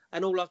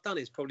 And all I've done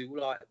is probably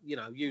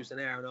used an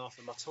hour and a half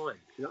of my time.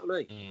 You know what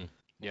I mean?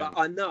 But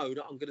I know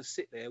that I'm going to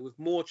sit there with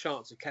more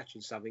chance of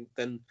catching something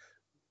than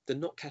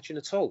not catching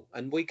at all.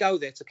 And we go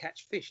there to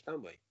catch fish,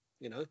 don't we?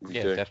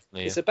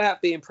 Definitely. It's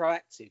about being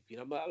proactive.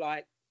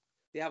 Like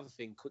the other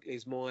thing quickly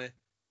is my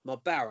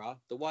barra.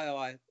 The way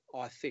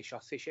I fish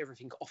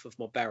everything off of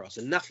my barra,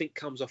 so nothing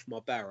comes off my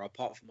barra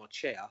apart from my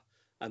chair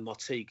and my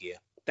tea gear.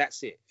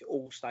 That's it. It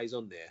all stays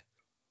on there.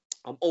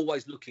 I'm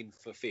always looking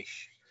for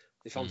fish.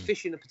 If I'm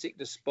fishing a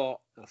particular spot,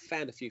 and I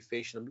found a few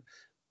fish, and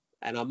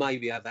I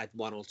maybe have had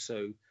 1 or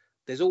 2,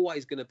 there's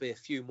always going to be a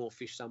few more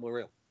fish somewhere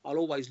else. I'll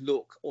always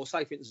look, or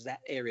say for instance that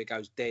area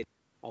goes dead.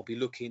 I'll be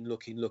looking.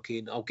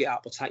 I'll get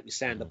up. I'll take my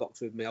sander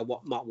box with me. I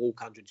might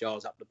walk 100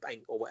 yards up the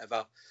bank or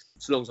whatever.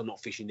 So long as I'm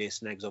not fishing near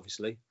snags,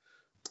 obviously.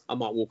 I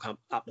might walk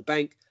up the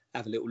bank,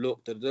 have a little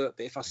look. But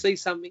if I see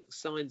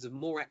signs of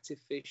more active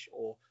fish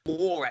or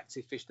more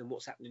active fish than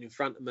what's happening in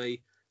front of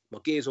me, my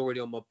gear's already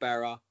on my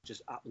barra,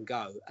 just up and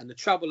go. And the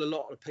trouble a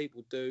lot of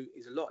people do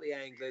is a lot of the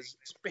anglers,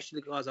 especially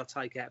the guys I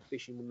take out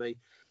fishing with me,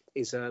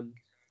 is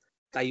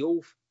they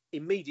all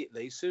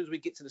immediately, as soon as we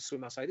get to the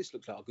swim, I say, this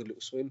looks like a good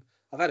little swim.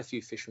 I've had a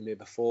few fish from here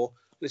before.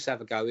 Let's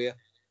have a go here.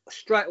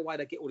 Straight away,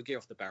 they get all the gear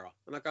off the barra.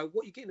 And I go,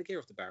 what are you getting the gear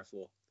off the barra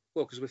for?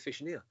 Well, because we're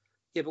fishing here.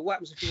 Yeah, but what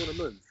happens if you want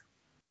to move?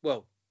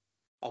 Well,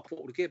 I'll put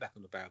all the gear back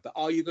on the barra. But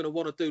are you going to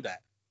want to do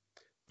that?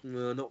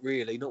 No, not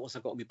really. Not once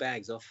I've got my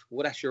bags off.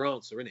 Well, that's your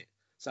answer, isn't it?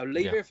 So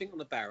leave everything on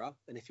the barra.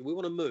 And if we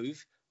want to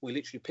move, we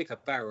literally pick a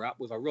barra up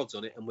with our rods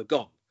on it and we're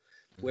gone.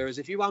 Whereas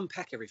if you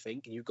unpack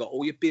everything and you've got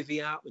all your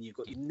bivvy up and you've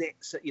got your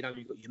nets,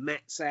 you've got your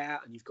mats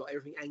out and you've got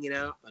everything hanging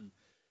up and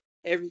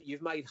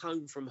you've made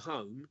home from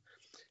home,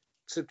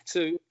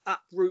 to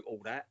uproot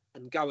all that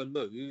and go and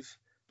move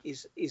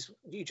is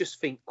you just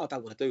think, I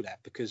don't want to do that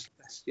because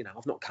that's,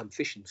 I've not come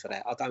fishing for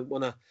that. I don't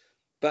want to.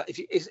 But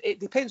it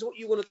depends what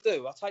you want to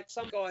do. I take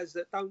some guys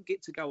that don't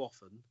get to go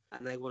often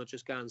and they want to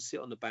just go and sit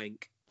on the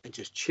bank and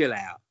just chill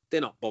out.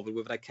 They're not bothered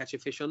whether they catch a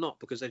fish or not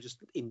because they just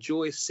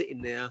enjoy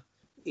sitting there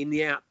in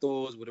the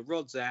outdoors with the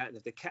rods out. And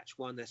if they catch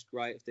one, that's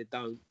great. If they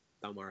don't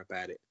worry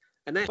about it.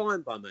 And that's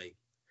fine by me.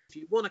 If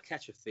you want to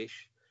catch a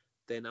fish,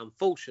 then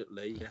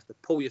unfortunately you have to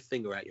pull your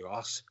finger out your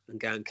ass and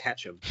go and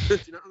catch them. Do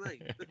you know what I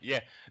mean?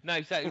 Yeah, no,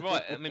 exactly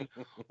right. I mean,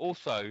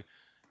 also,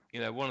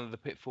 one of the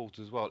pitfalls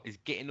as well is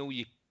getting all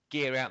your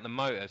gear out the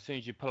motor. As soon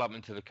as you pull up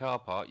into the car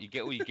park, you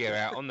get all your gear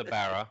out on the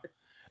barra,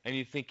 and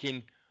you're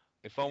thinking,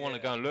 if I want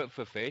to go and look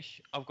for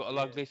fish, I've got to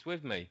lug this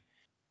with me.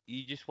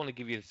 You just want to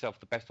give yourself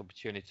the best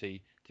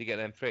opportunity to get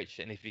them fish,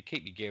 and if you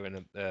keep your gear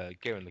in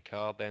the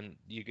car, then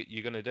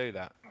you're going to do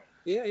that.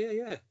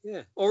 Yeah.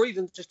 Or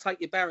even just take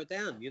your barra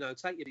down.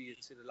 Take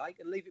it to the lake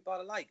and leave it by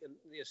the lake. And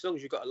as long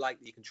as you've got a lake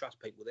that you can trust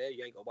people there,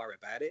 you ain't got to worry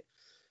about it.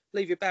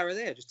 Leave your barra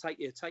there. Just take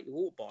your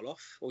water bottle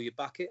off or your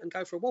bucket and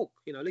go for a walk.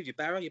 Leave your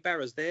barra. Your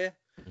barra's there.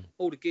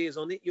 All the gear's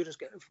on it. You're just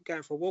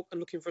going for a walk and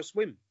looking for a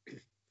swim.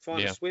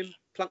 Find a swim.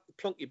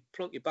 Plonk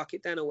your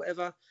bucket down or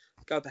whatever.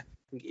 Go back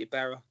and get your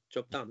barra.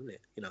 Job done, isn't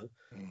it?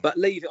 But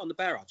leave it on the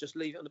barra. Just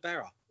leave it on the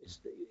barra. It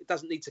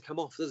doesn't need to come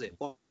off, does it?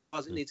 Why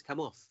does it need to come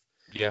off?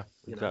 Yeah,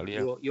 exactly.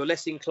 You're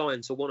less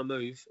inclined to want to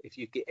move if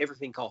you get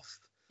everything off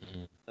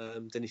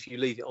than if you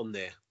leave it on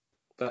there.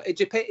 But it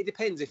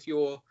depends if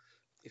you're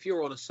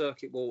on a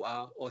circuit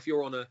water or if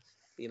you're on a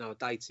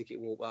day ticket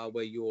water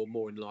where you're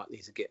more than likely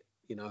to get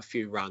a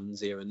few runs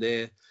here and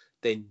there.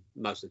 Then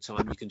most of the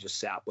time you can just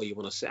set up where you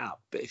want to set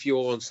up. But if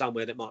you're on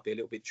somewhere that might be a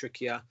little bit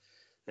trickier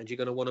and you're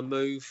going to want to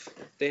move,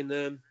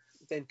 then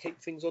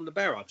keep things on the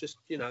barra.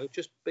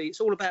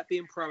 It's all about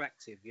being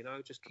proactive.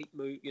 Just keep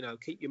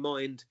your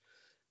mind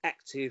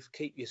active,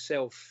 keep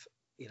yourself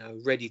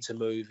ready to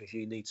move if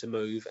you need to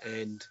move,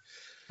 and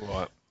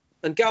go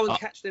and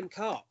catch them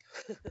carp.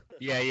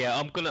 yeah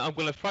I'm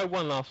gonna throw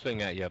one last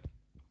thing at you,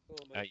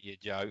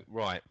 Joe.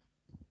 Right,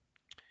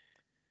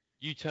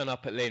 you turn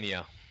up at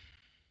Linear.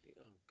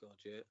 Oh god,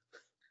 yeah.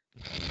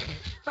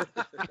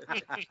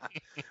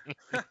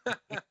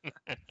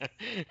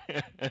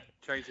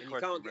 Change the question. You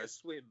can't get a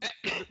swim.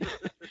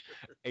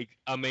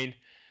 I mean,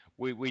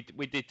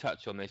 we did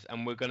touch on this,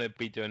 and we're going to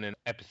be doing an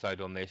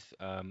episode on this,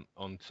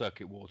 on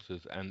circuit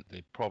waters and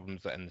the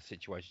problems and the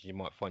situations you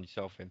might find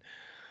yourself in.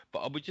 But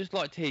I would just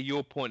like to hear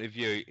your point of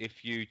view.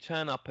 If you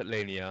turn up at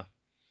Linear,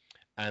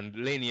 and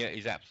Linear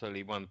is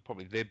absolutely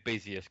probably the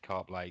busiest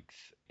carp lakes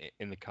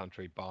in the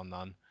country, bar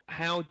none,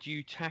 how do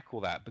you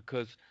tackle that?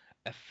 Because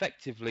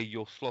effectively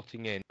you're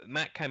slotting in.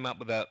 Matt came up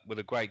with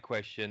a great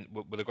question,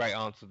 with a great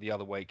answer the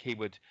other week. He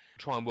would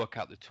try and work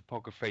out the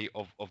topography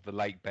of the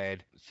lake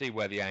bed, see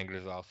where the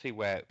anglers are, see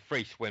where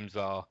free swims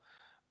are,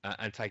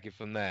 and take it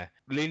from there.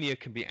 Linear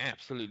can be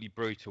absolutely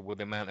brutal with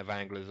the amount of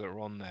anglers that are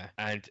on there,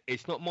 and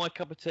it's not my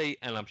cup of tea,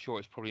 and I'm sure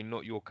it's probably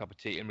not your cup of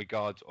tea in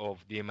regards of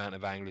the amount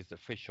of anglers that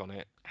fish on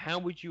it. How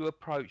would you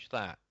approach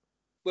that?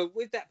 Well,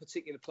 with that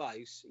particular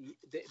place,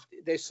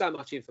 there's so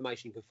much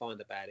information you can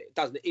find about it. It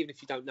doesn't, even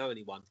if you don't know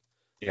anyone.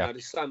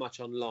 There's so much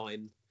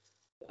online,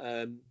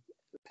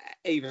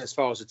 even as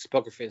far as the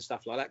topography and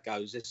stuff like that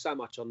goes. There's so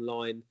much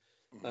online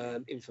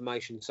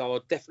information. So I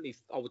would definitely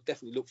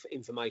look for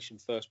information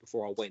first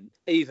before I went.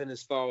 Even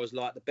as far as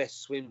like the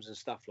best swims and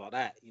stuff like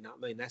that. You know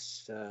what I mean?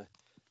 That's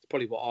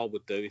probably what I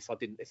would do if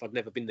I'd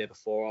never been there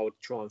before. I would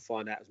try and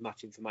find out as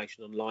much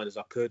information online as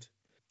I could.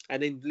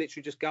 And then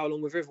literally just go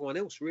along with everyone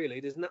else, really.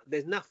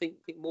 There's nothing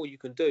more you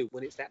can do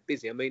when it's that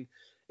busy. I mean,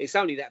 it's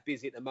only that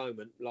busy at the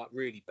moment, like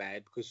really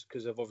bad,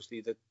 because of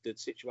obviously the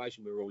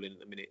situation we're all in at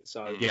the minute.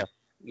 So,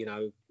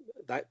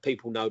 that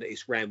people know that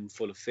it's rammed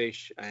full of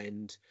fish,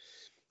 and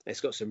it's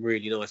got some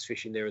really nice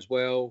fish in there as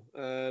well.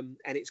 And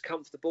it's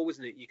comfortable,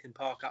 isn't it? You can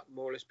park up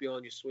more or less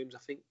behind your swims, I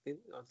think.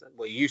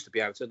 Well, you used to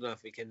be able to. I don't know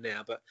if you can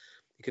now, but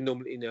you can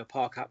normally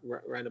park up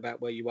around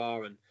about where you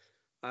are and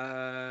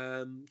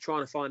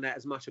trying to find out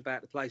as much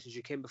about the place as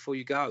you can before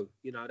you go.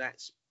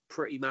 That's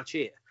pretty much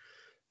it.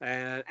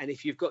 And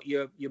if you've got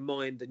your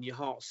mind and your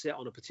heart set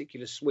on a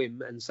particular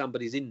swim and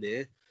somebody's in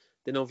there,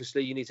 then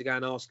obviously you need to go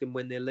and ask them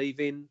when they're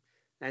leaving.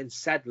 And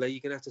sadly,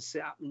 you're going to have to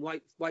sit up and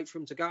wait for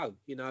them to go,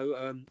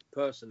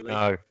 personally.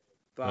 No.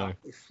 But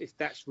if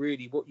that's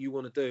really what you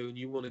want to do and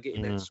you want to get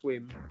in that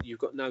swim, you've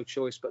got no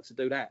choice but to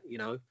do that,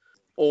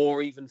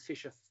 Or even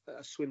fish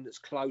a swim that's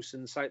close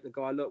and say to the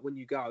guy, look, when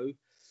you go,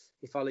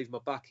 if I leave my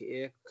bucket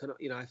here, can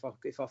I,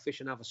 if I fish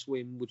another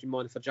swim, would you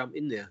mind if I jump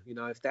in there?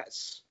 If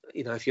that's,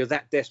 if you're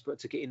that desperate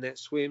to get in that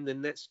swim,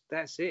 then that's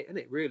it, isn't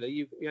it? Really,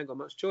 you ain't got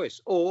much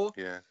choice. Or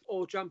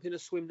jump in a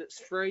swim that's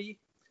free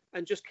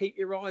and just keep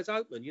your eyes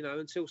open,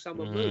 until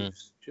someone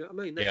moves. Do you know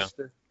what I mean?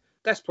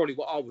 That's probably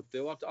what I would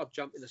do. I'd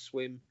jump in a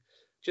swim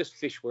just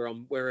fish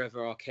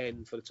wherever I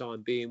can for the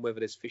time being, whether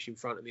there's fish in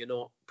front of me or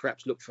not.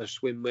 Perhaps look for a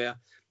swimwear.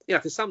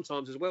 Because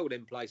sometimes as well,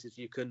 them places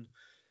you can.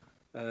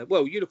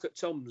 You look at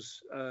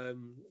Tom's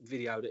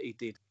video that he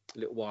did a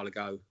little while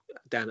ago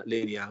down at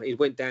Linear. He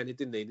went down there,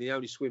 didn't he? The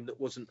only swim that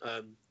wasn't.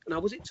 No,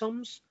 was it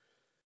Tom's?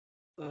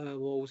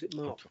 Or was it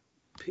Mark?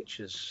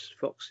 Pictures,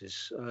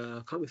 Foxes. I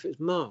can't remember if it was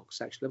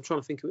Mark's, actually. I'm trying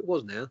to think who it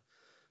was now.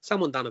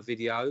 Someone done a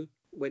video,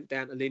 went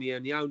down to Linear,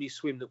 and the only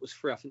swim that was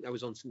free, I think that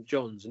was on St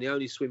John's, and the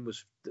only swim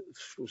was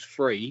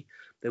free.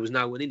 There was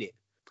no one in it.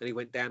 And he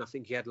went down, I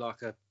think he had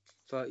like a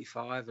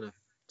 35 and a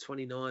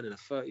 29 and a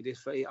 30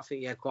 this, 30. I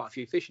think he had quite a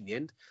few fish in the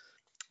end.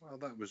 Well,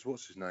 that was,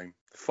 what's his name?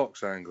 The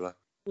Fox Angler.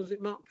 Was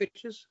it Mark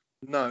Pictures?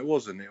 No, it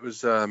wasn't. It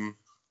was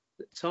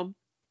Tom?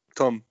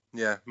 Tom,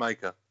 yeah,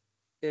 Maker.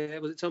 Yeah,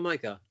 was it Tom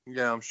Maker?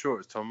 Yeah, I'm sure it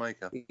was Tom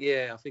Maker.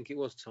 Yeah, I think it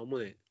was Tom,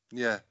 wasn't it?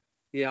 Yeah.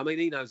 Yeah, I mean,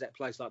 he knows that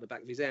place like the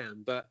back of his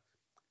hand. But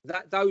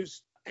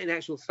those, in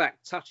actual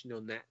fact, touching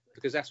on that,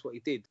 because that's what he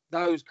did,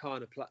 those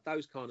kind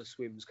of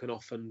swims can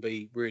often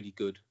be really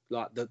good.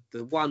 Like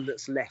the one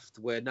that's left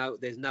where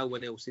there's no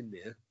one else in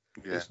there.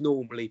 Yeah. It's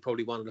normally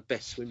probably one of the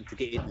best swims to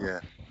get in.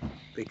 Yeah.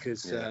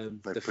 Because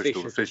the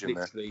fish have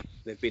literally,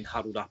 they've been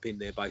huddled up in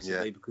there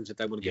basically because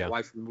they want to get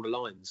away from all the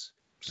lines.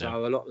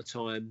 So a lot of the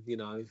time,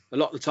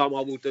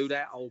 I will do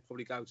that. I'll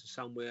probably go to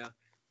somewhere,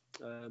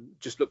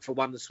 just look for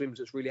one of the swims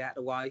that's really out of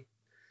the way.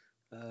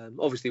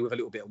 Obviously with a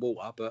little bit of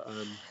water,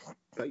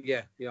 but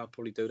yeah, I'll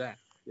probably do that.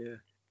 Yeah.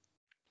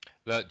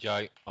 Look,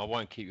 Joe, I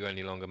won't keep you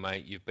any longer,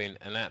 mate. You've been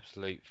an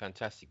absolute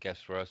fantastic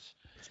guest for us.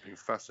 It's been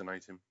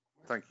fascinating.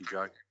 Thank you,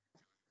 Joe.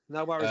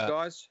 No worries,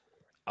 guys.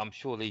 I'm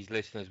sure these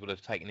listeners will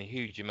have taken a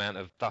huge amount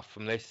of stuff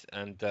from this,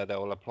 and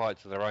they'll apply it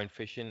to their own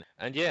fishing.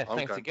 And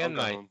thanks again,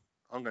 mate.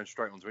 I'm going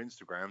straight onto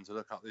Instagram to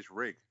look up this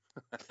rig.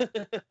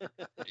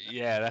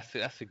 Yeah,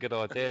 that's a good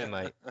idea,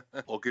 mate.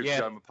 Or give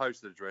Joe my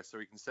postal address so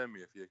he can send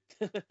me a few.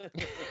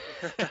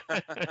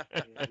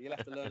 You'll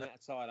have to learn how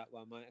to tie that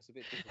one, mate. It's a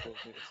bit difficult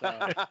for me to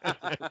tie.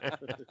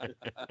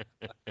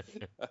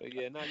 But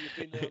yeah, no,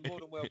 you've been more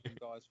than welcome,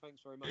 guys.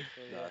 Thanks very much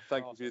for.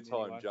 Thank you for your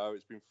time, anyway. Joe.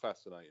 It's been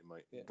fascinating,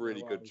 mate. Yeah,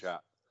 really good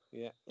chat.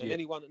 Yeah, and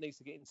anyone that needs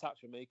to get in touch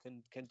with me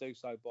can do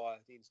so by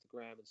the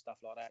Instagram and stuff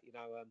like that.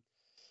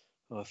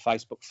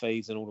 Facebook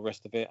feeds and all the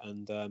rest of it.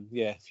 And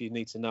if you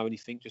need to know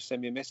anything, just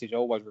send me a message. I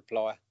always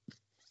reply.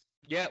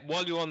 Yeah,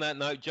 while you're on that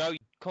note, Joe,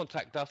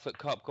 contact us at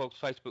Carp Cogs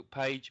Facebook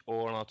page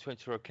or on our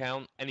Twitter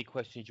account. Any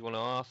questions you want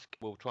to ask,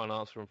 we'll try and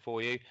answer them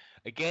for you.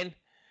 Again,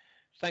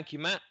 thank you,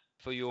 Matt,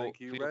 for your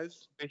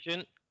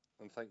vision.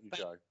 And thank you,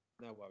 Joe.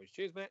 No worries.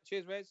 Cheers, Matt.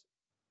 Cheers, Rez.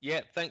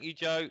 Yeah, thank you,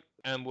 Joe.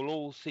 And we'll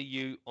all see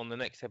you on the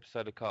next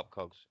episode of Carp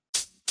Cogs.